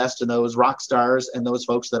reinvest in those rock stars and those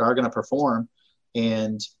folks that are going to perform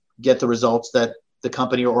and get the results that the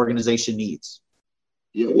company or organization needs.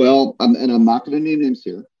 Yeah, well, and I'm not going to name names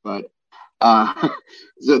here, but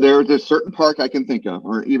so there's a certain park I can think of,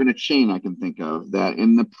 or even a chain I can think of, that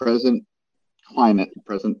in the present climate,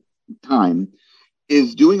 present time,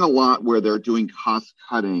 is doing a lot where they're doing cost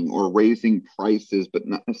cutting or raising prices, but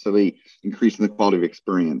not necessarily increasing the quality of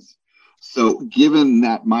experience. So given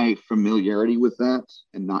that my familiarity with that,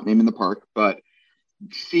 and not naming the park, but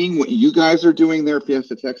seeing what you guys are doing there,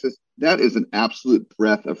 Fiesta, Texas, that is an absolute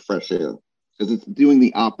breath of fresh air, because it's doing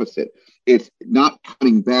the opposite. It's not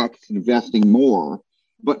cutting back, it's investing more,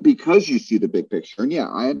 but because you see the big picture. And yeah,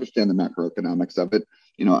 I understand the macroeconomics of it.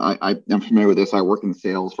 I'm familiar with this. I work in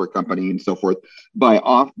sales for a company and so forth. By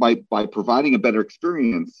providing a better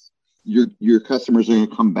experience, your customers are going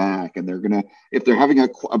to come back, and they're going to, if they're having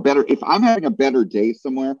if I'm having a better day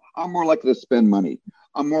somewhere, I'm more likely to spend money.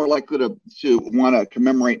 I'm more likely to want to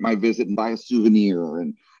commemorate my visit and buy a souvenir.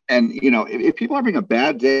 And if people are having a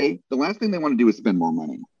bad day, the last thing they want to do is spend more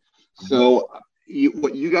money. So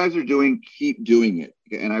what you guys are doing, keep doing it.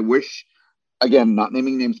 And I wish, again, not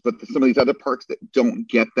naming names, but some of these other parks that don't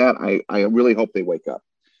get that, I really hope they wake up.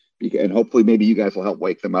 And hopefully maybe you guys will help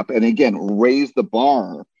wake them up. And again, raise the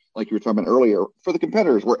bar, like you were talking about earlier, for the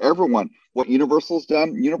competitors, where what Universal's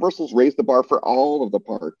done, Universal's raised the bar for all of the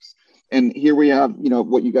parks. And here we have,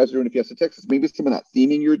 what you guys are doing in Fiesta, Texas. Maybe some of that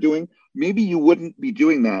theming you're doing, maybe you wouldn't be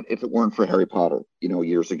doing that if it weren't for Harry Potter,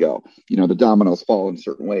 years ago. The dominoes fall in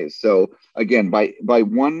certain ways. So again, by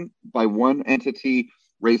one entity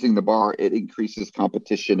raising the bar, it increases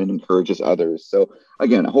competition and encourages others. So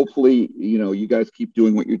again, hopefully, you guys keep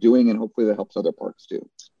doing what you're doing, and hopefully that helps other parks too.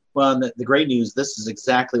 Well, and the great news, this is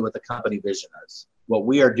exactly what the company vision is. What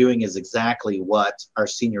we are doing is exactly what our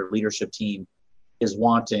senior leadership team is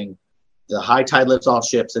wanting. The high tide lifts all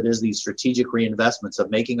ships. It is these strategic reinvestments of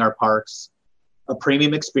making our parks a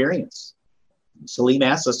premium experience. Salim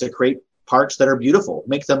asked us to create parks that are beautiful,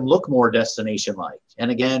 make them look more destination-like.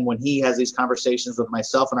 And again, when he has these conversations with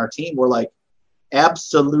myself and our team, we're like,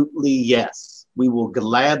 absolutely yes. We will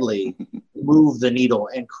gladly move the needle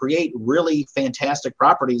and create really fantastic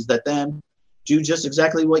properties that then do just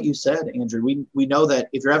exactly what you said, Andrew. We know that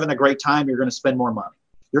if you're having a great time, you're going to spend more money.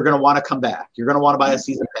 You're going to want to come back. You're going to want to buy a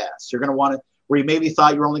season pass. You're going to want to, where you maybe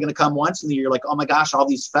thought you were only going to come once in the year, like, oh my gosh, all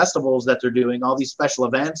these festivals that they're doing, all these special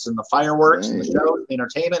events and the fireworks and the shows, the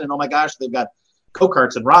entertainment, and oh my gosh, they've got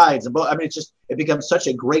go-karts and rides. And it becomes such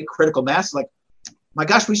a great critical mass. Like, my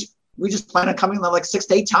gosh, we just plan on coming like 6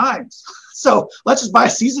 to 8 times. So let's just buy a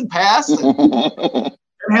season pass and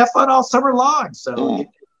have fun all summer long. So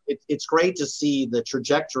it's great to see the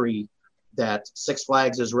trajectory that Six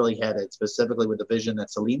Flags is really headed, specifically with the vision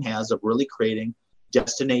that Celine has of really creating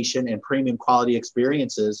destination and premium quality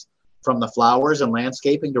experiences, from the flowers and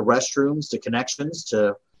landscaping to restrooms to connections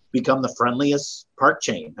to become the friendliest park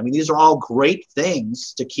chain. I mean, these are all great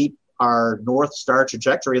things to keep our North Star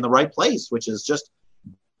trajectory in the right place, which is just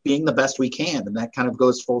being the best we can. And that kind of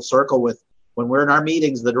goes full circle with when we're in our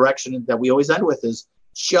meetings, the direction that we always end with is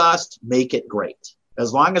just make it great.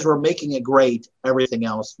 As long as we're making it great, everything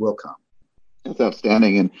else will come. That's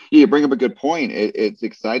outstanding. And you bring up a good point. It's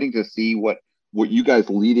exciting to see what you guys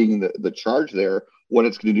leading the charge there, what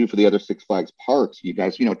it's going to do for the other Six Flags parks. You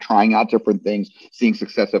guys, trying out different things, seeing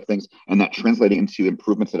success of things, and that translating into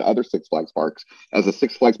improvements at other Six Flags parks. As a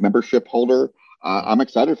Six Flags membership holder, I'm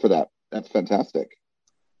excited for that. That's fantastic.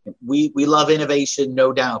 We love innovation,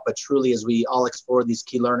 no doubt, but truly, as we all explore these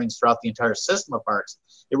key learnings throughout the entire system of parks,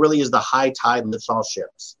 it really is the high tide lifts all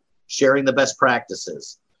ships, sharing the best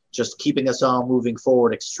practices, just keeping us all moving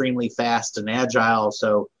forward extremely fast and agile.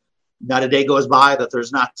 So not a day goes by that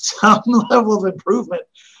there's not some level of improvement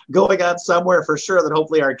going on somewhere for sure, that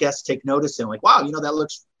hopefully our guests take notice and like, wow, that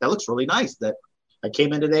looks really nice. That I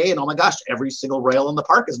came in today and oh my gosh, every single rail in the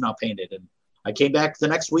park is now painted. And I came back the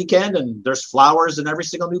next weekend and there's flowers in every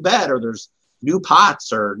single new bed, or there's new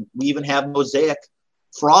pots, or we even have mosaic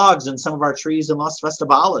frogs in some of our trees in Los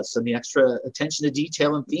Festivalis, and the extra attention to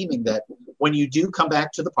detail and theming that when you do come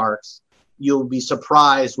back to the parks, you'll be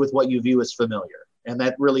surprised with what you view as familiar. And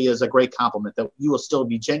that really is a great compliment, that you will still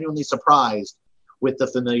be genuinely surprised with the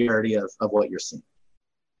familiarity of what you're seeing.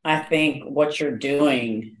 I think what you're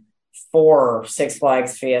doing for Six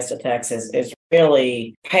Flags Fiesta Texas is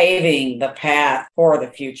really paving the path for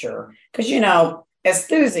the future. Because, as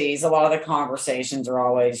enthusiasts, a lot of the conversations are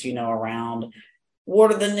always, around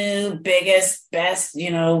what are the new, biggest, best,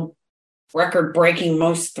 record-breaking,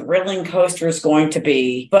 most thrilling coasters going to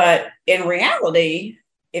be. But in reality,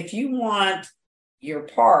 if you want your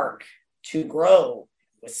park to grow,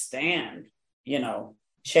 withstand,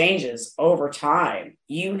 changes over time,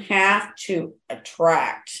 you have to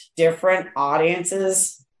attract different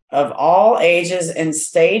audiences of all ages and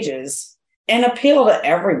stages and appeal to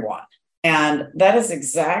everyone. And that is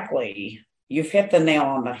exactly, you've hit the nail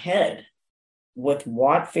on the head with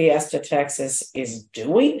what Fiesta Texas is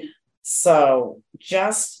doing. So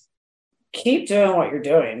just keep doing what you're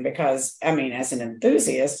doing, because, as an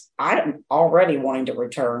enthusiast, I'm already wanting to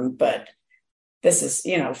return, but this is,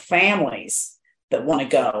 families that want to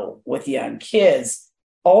go with young kids,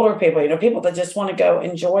 older people, people that just want to go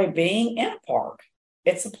enjoy being in a park.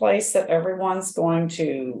 It's a place that everyone's going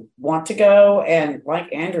to want to go. And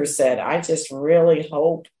like Andrew said, I just really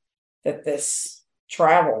hope that this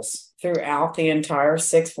travels throughout the entire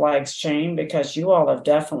Six Flags chain, because you all have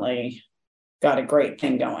definitely got a great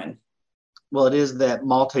thing going. Well, it is that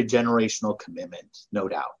multi-generational commitment, no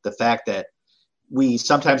doubt. The fact that we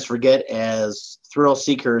sometimes forget as thrill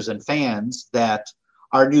seekers and fans that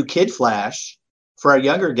our new Kid Flash for our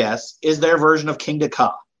younger guests is their version of King to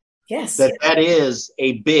Ka. Yes. That is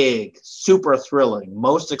a big, super thrilling,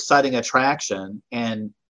 most exciting attraction.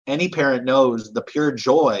 And any parent knows the pure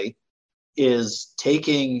joy is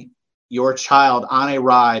taking your child on a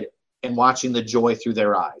ride and watching the joy through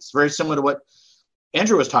their eyes. Very similar to what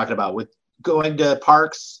Andrew was talking about with going to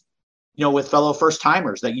parks, with fellow first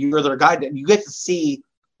timers, that you're their guide, and you get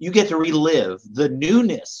to relive the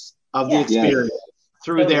newness of the experience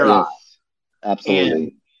through their eyes.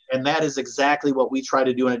 Absolutely. And that is exactly what we try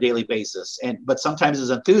to do on a daily basis. But sometimes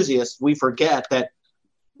as enthusiasts, we forget that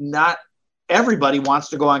not everybody wants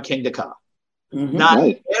to go on King to Ka. Mm-hmm. Not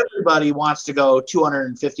everybody wants to go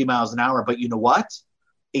 250 miles an hour, but you know what?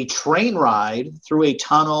 A train ride through a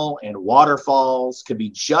tunnel and waterfalls could be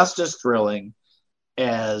just as thrilling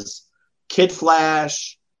as Kid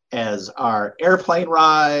Flash, as our airplane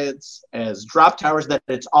rides, as drop towers. That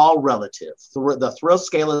it's all relative. The thrill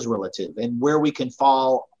scale is relative. And where we can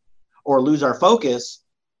fall or lose our focus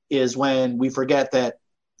is when we forget that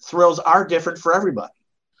thrills are different for everybody.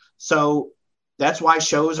 So that's why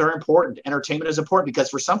shows are important. Entertainment is important, because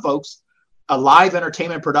for some folks, a live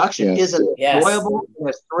entertainment production is as enjoyable and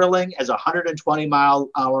as thrilling as a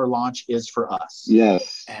 120-mile-hour launch is for us.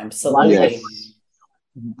 Yes, absolutely.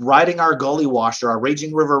 Riding our gully washer, our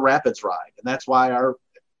Raging River Rapids ride. And that's why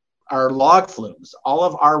our log flumes, all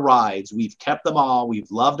of our rides, we've kept them all.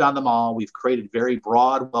 We've loved on them all. We've created very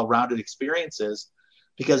broad, well-rounded experiences,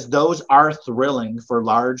 because those are thrilling for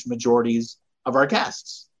large majorities of our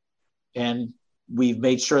guests. And we've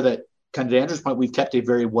made sure that, kind of to Andrew's point, we've kept a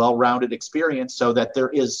very well-rounded experience so that there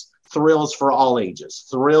is thrills for all ages,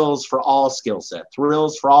 thrills for all skill set,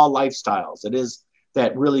 thrills for all lifestyles. It is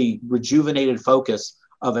that really rejuvenated focus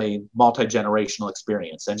of a multi-generational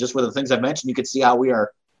experience. And just with the things I mentioned, you can see how we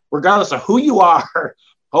are, regardless of who you are,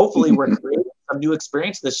 hopefully we're creating some new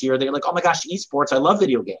experience this year. They're like, oh my gosh, esports, I love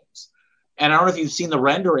video games. And I don't know if you've seen the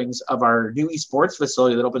renderings of our new esports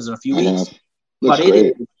facility that opens in a few weeks. But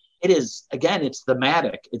it is, again, it's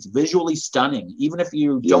thematic. It's visually stunning. Even if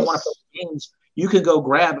you don't want to play games, you can go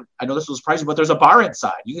grab, I know this was pricey, but there's a bar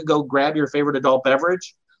inside. You can go grab your favorite adult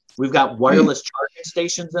beverage. We've got wireless charging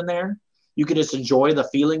stations in there. You can just enjoy the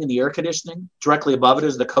feeling and the air conditioning. Directly above it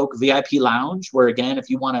is the Coke VIP Lounge, where, again, if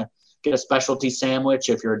you want to get a specialty sandwich,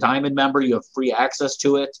 if you're a Diamond member, you have free access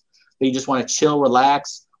to it. If you just want to chill,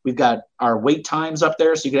 relax. We've got our wait times up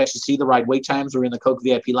there, so you can actually see the ride wait times. We're in the Coke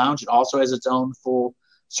VIP Lounge. It also has its own full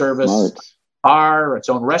service bar, its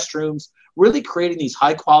own restrooms, really creating these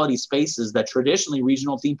high-quality spaces that traditionally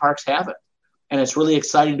regional theme parks haven't. And it's really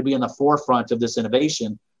exciting to be in the forefront of this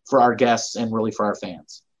innovation for our guests and really for our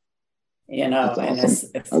fans. You know, awesome. And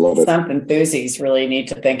it's something enthusiasts really need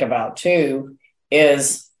to think about too,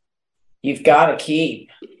 is you've got to keep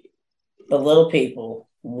the little people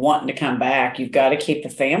wanting to come back. You've got to keep the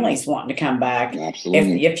families wanting to come back.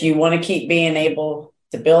 Absolutely. If you want to keep being able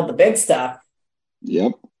to build the big stuff,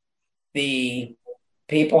 the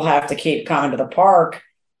people have to keep coming to the park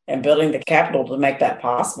and building the capital to make that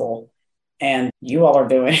possible. And you all are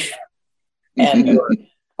doing and you're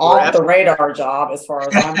off the radar job as far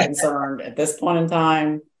as I'm concerned at this point in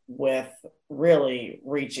time, with really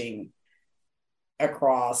reaching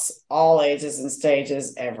across all ages and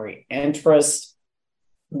stages, every interest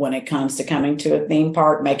when it comes to coming to a theme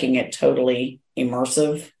park, making it totally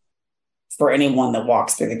immersive for anyone that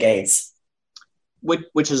walks through the gates.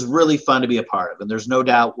 Which is really fun to be a part of. And there's no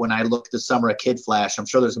doubt when I look this summer at Kid Flash, I'm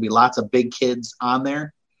sure there's going to be lots of big kids on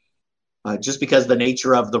there. Just because the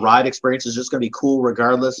nature of the ride experience is just going to be cool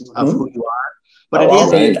regardless of who you are. But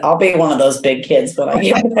I'll be one of those big kids when I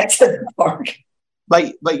get back to the park.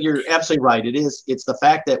 But you're absolutely right. It's the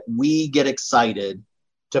fact that we get excited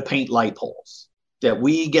to paint light poles, that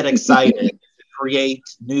we get excited to create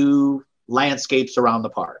new landscapes around the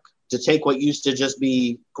park, to take what used to just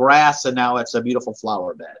be grass and now it's a beautiful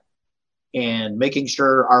flower bed, and making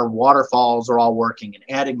sure our waterfalls are all working, and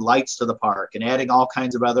adding lights to the park, and adding all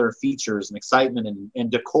kinds of other features and excitement and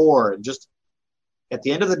decor. And just at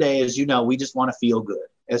the end of the day, as you know, we just want to feel good.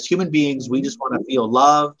 As human beings, we just want to feel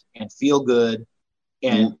loved and feel good.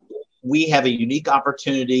 And we have a unique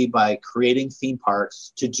opportunity by creating theme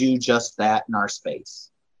parks to do just that in our space.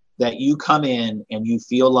 That you come in and you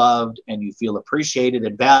feel loved and you feel appreciated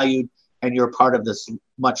and valued, and you're part of this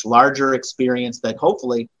much larger experience that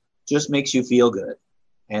hopefully just makes you feel good.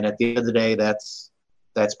 And at the end of the day, that's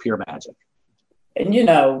pure magic. And, you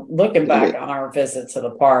know, looking back on our visit to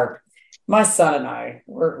the park, my son and I,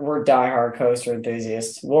 we're diehard coaster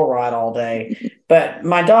enthusiasts. We'll ride all day. But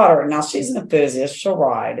my daughter, now she's an enthusiast, she'll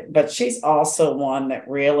ride, but she's also one that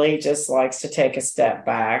really just likes to take a step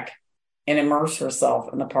back and immerse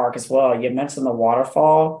herself in the park as well. You mentioned the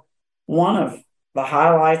waterfall. One of the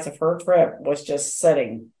highlights of her trip was just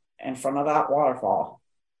sitting in front of that waterfall.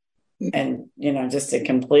 And, you know, just a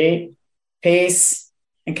complete peace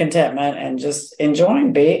and contentment and just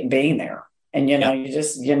enjoying being there. And, you know,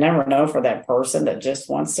 you never know for that person that just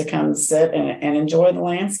wants to come sit and enjoy the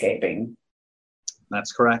landscaping.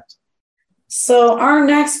 That's correct. So our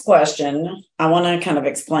next question, I want to kind of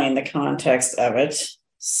explain the context of it,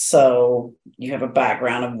 so you have a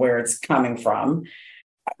background of where it's coming from.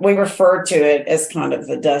 We refer to it as kind of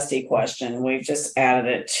the Dusty question. We've just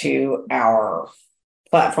added it to our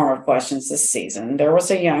platform of questions this season. There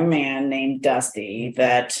was a young man named Dusty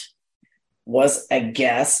that was a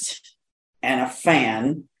guest and a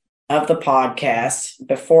fan of the podcast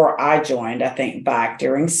before I joined, I think back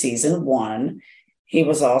during season 1. He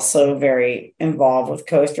was also very involved with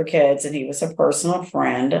Coaster Kids, and he was a personal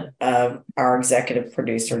friend of our executive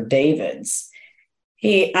producer, David's.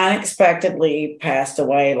 He unexpectedly passed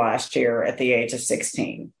away last year at the age of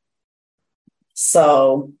 16.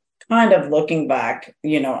 So kind of looking back,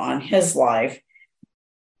 you know, on his life,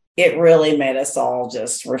 it really made us all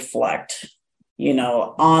just reflect, you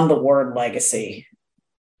know, on the word legacy,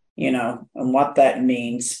 you know, and what that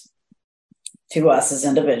means to us as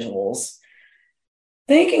individuals.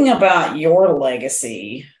 Thinking about your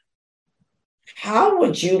legacy, how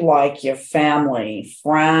would you like your family,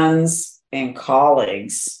 friends, and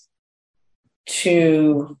colleagues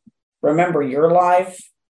to remember your life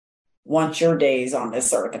once your days on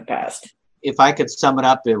this earth have passed? If I could sum it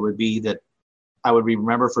up, it would be that I would be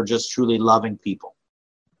remembered for just truly loving people.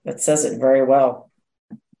 That says it very well.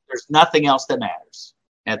 There's nothing else that matters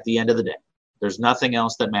at the end of the day. There's nothing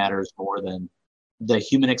else that matters more than the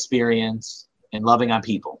human experience, and loving on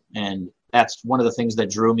people. And that's one of the things that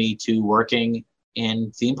drew me to working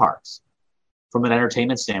in theme parks from an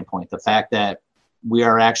entertainment standpoint. The fact that we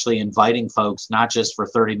are actually inviting folks, not just for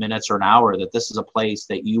 30 minutes or an hour, that this is a place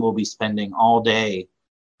that you will be spending all day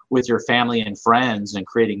with your family and friends and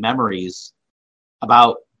creating memories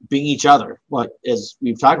about being each other. What, as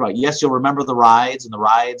we've talked about, yes, you'll remember the rides, and the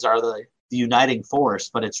rides are the uniting force,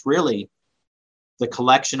 but it's really the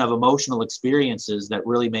collection of emotional experiences that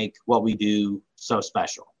really make what we do so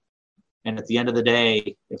special. And at the end of the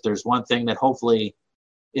day, if there's one thing that hopefully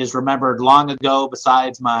is remembered long ago,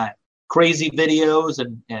 besides my crazy videos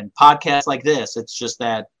and podcasts like this, it's just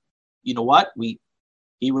that, you know what,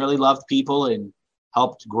 he really loved people and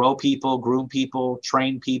helped grow people, groom people,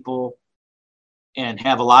 train people, and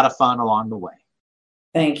have a lot of fun along the way.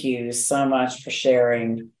 Thank you so much for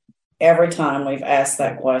sharing. Every time we've asked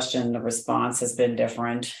that question, the response has been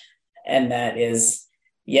different. And that is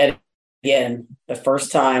yet again the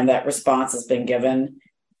first time that response has been given.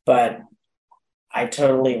 But I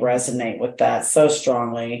totally resonate with that so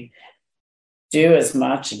strongly. Do as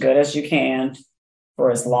much good as you can,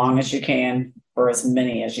 for as long as you can, for as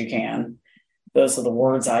many as you can. Those are the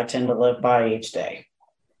words I tend to live by each day.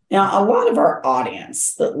 Now, a lot of our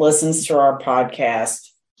audience that listens to our podcast,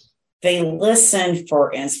 they listen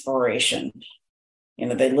for inspiration.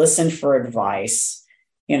 They listen for advice.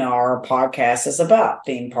 Our podcast is about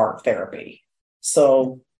theme park therapy.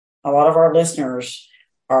 So a lot of our listeners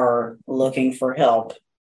are looking for help,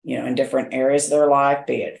 in different areas of their life,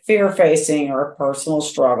 be it fear-facing or a personal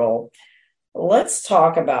struggle. Let's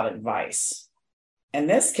talk about advice. And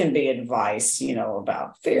this can be advice,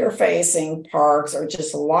 about fear-facing parks or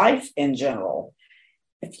just life in general.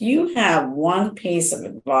 If you have one piece of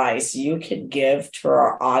advice you could give to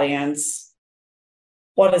our audience,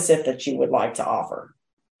 what is it that you would like to offer?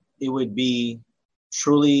 It would be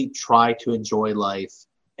truly try to enjoy life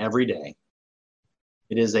every day.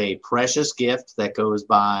 It is a precious gift that goes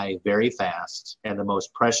by very fast, and the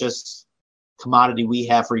most precious commodity we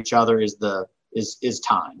have for each other is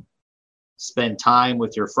time. Spend time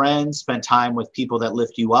with your friends, spend time with people that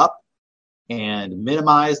lift you up, and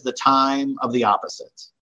minimize the time of the opposite.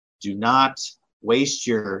 Do not waste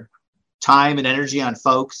your time and energy on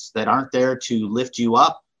folks that aren't there to lift you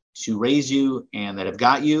up, to raise you, and that have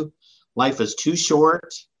got you. Life is too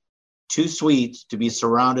short, too sweet to be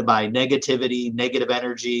surrounded by negativity, negative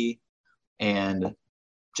energy, and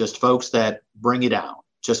just folks that bring you down.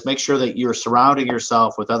 Just make sure that you're surrounding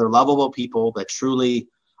yourself with other lovable people that truly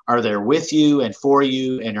are there with you and for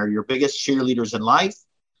you and are your biggest cheerleaders in life,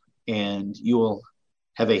 and you will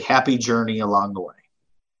have a happy journey along the way.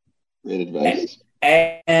 Great advice.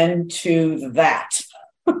 And to that,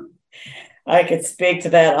 I could speak to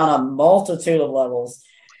that on a multitude of levels.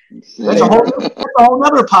 That's a whole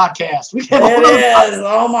other podcast. It is.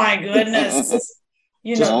 Oh my goodness.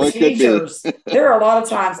 Teachers. There are a lot of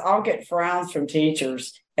times I'll get frowns from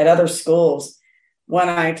teachers at other schools when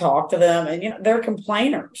I talk to them, and they're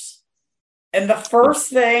complainers. And the first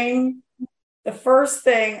thing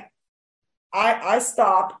I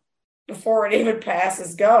stop before it even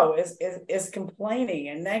passes go is complaining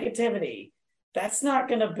and negativity. That's not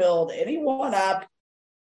going to build anyone up.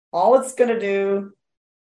 All it's going to do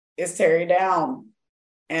is tear you down.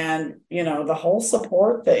 And the whole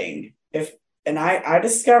support thing. I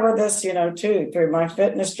discovered this, too, through my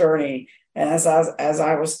fitness journey, and as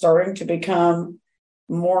I was starting to become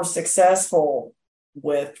more successful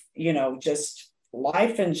with, just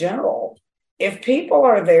life in general. If people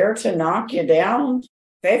are there to knock you down,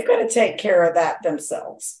 they've got to take care of that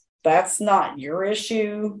themselves. That's not your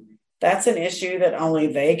issue. That's an issue that only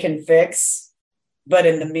they can fix. But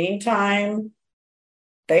in the meantime,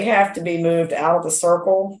 they have to be moved out of the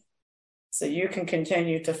circle so you can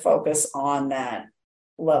continue to focus on that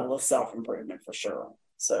level of self-improvement for sure.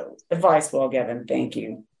 So advice well given. Thank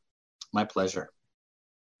you. My pleasure.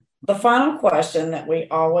 The final question that we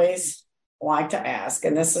always like to ask,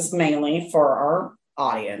 and this is mainly for our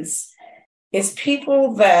audience, is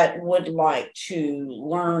people that would like to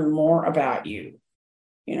learn more about you,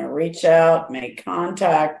 reach out, make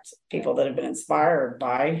contact, people that have been inspired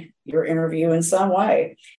by your interview in some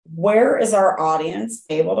way. Where is our audience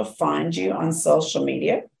able to find you on social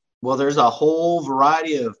media? Well, there's a whole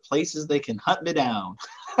variety of places they can hunt me down.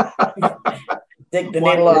 Dig the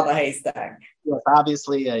needle out of the haystack. Yes,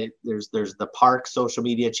 obviously, there's the park social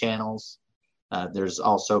media channels. There's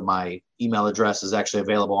also my email address is actually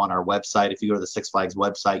available on our website. If you go to the Six Flags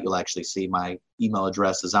website, you'll actually see my email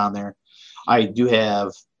address is on there. I do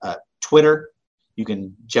have Twitter. You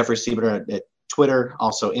can Jeffrey Siebert at Twitter,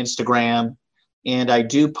 also Instagram, and I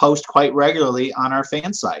do post quite regularly on our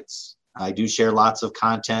fan sites. I do share lots of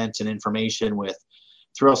content and information with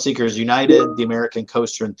Thrill Seekers United, the American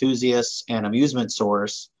Coaster Enthusiasts, and Amusement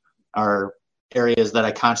Source are areas that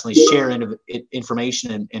I constantly share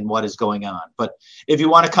information and what is going on. But if you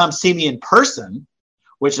want to come see me in person,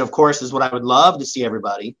 which of course is what I would love to see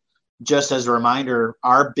everybody, just as a reminder,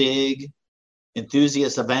 our big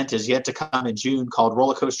enthusiast event is yet to come in June called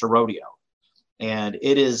Roller Coaster Rodeo. And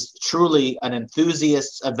it is truly an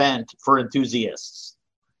enthusiast event for enthusiasts,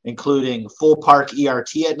 including full park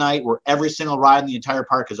ERT at night where every single ride in the entire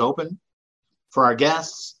park is open for our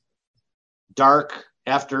guests, dark,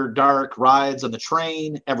 after dark rides on the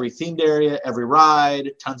train, every themed area, every ride,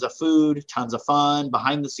 tons of food, tons of fun,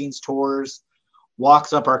 behind the scenes tours,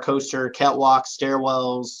 walks up our coaster, catwalks,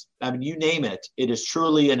 stairwells. I mean, you name it. It is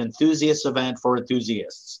truly an enthusiast event for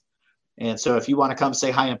enthusiasts. And so if you want to come say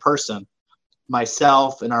hi in person,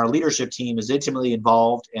 myself and our leadership team is intimately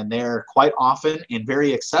involved, and they're quite often and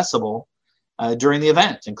very accessible during the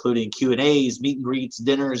event, including Q&As, meet and greets,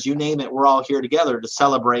 dinners, you name it. We're all here together to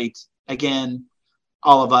celebrate, again,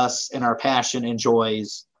 all of us and our passion and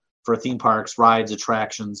joys for theme parks, rides,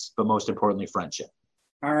 attractions, but most importantly, friendship.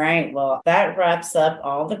 All right. Well, that wraps up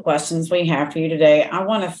all the questions we have for you today. I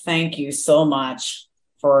want to thank you so much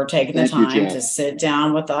for taking the time to sit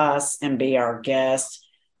down with us and be our guest.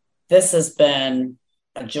 This has been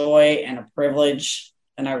a joy and a privilege,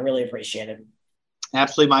 and I really appreciate it.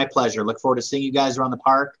 Absolutely my pleasure. Look forward to seeing you guys around the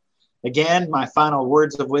park. Again, my final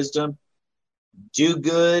words of wisdom: do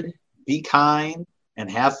good, be kind, and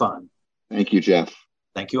have fun. Thank you, Jeff.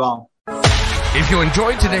 Thank you all. If you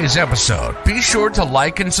enjoyed today's episode, be sure to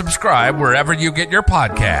like and subscribe wherever you get your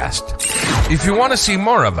podcast. If you want to see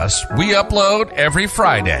more of us, we upload every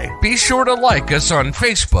Friday. Be sure to like us on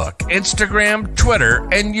Facebook, Instagram, Twitter,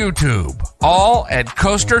 and YouTube, all at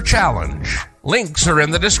Coaster Challenge. Links are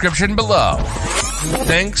in the description below.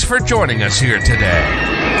 Thanks for joining us here today.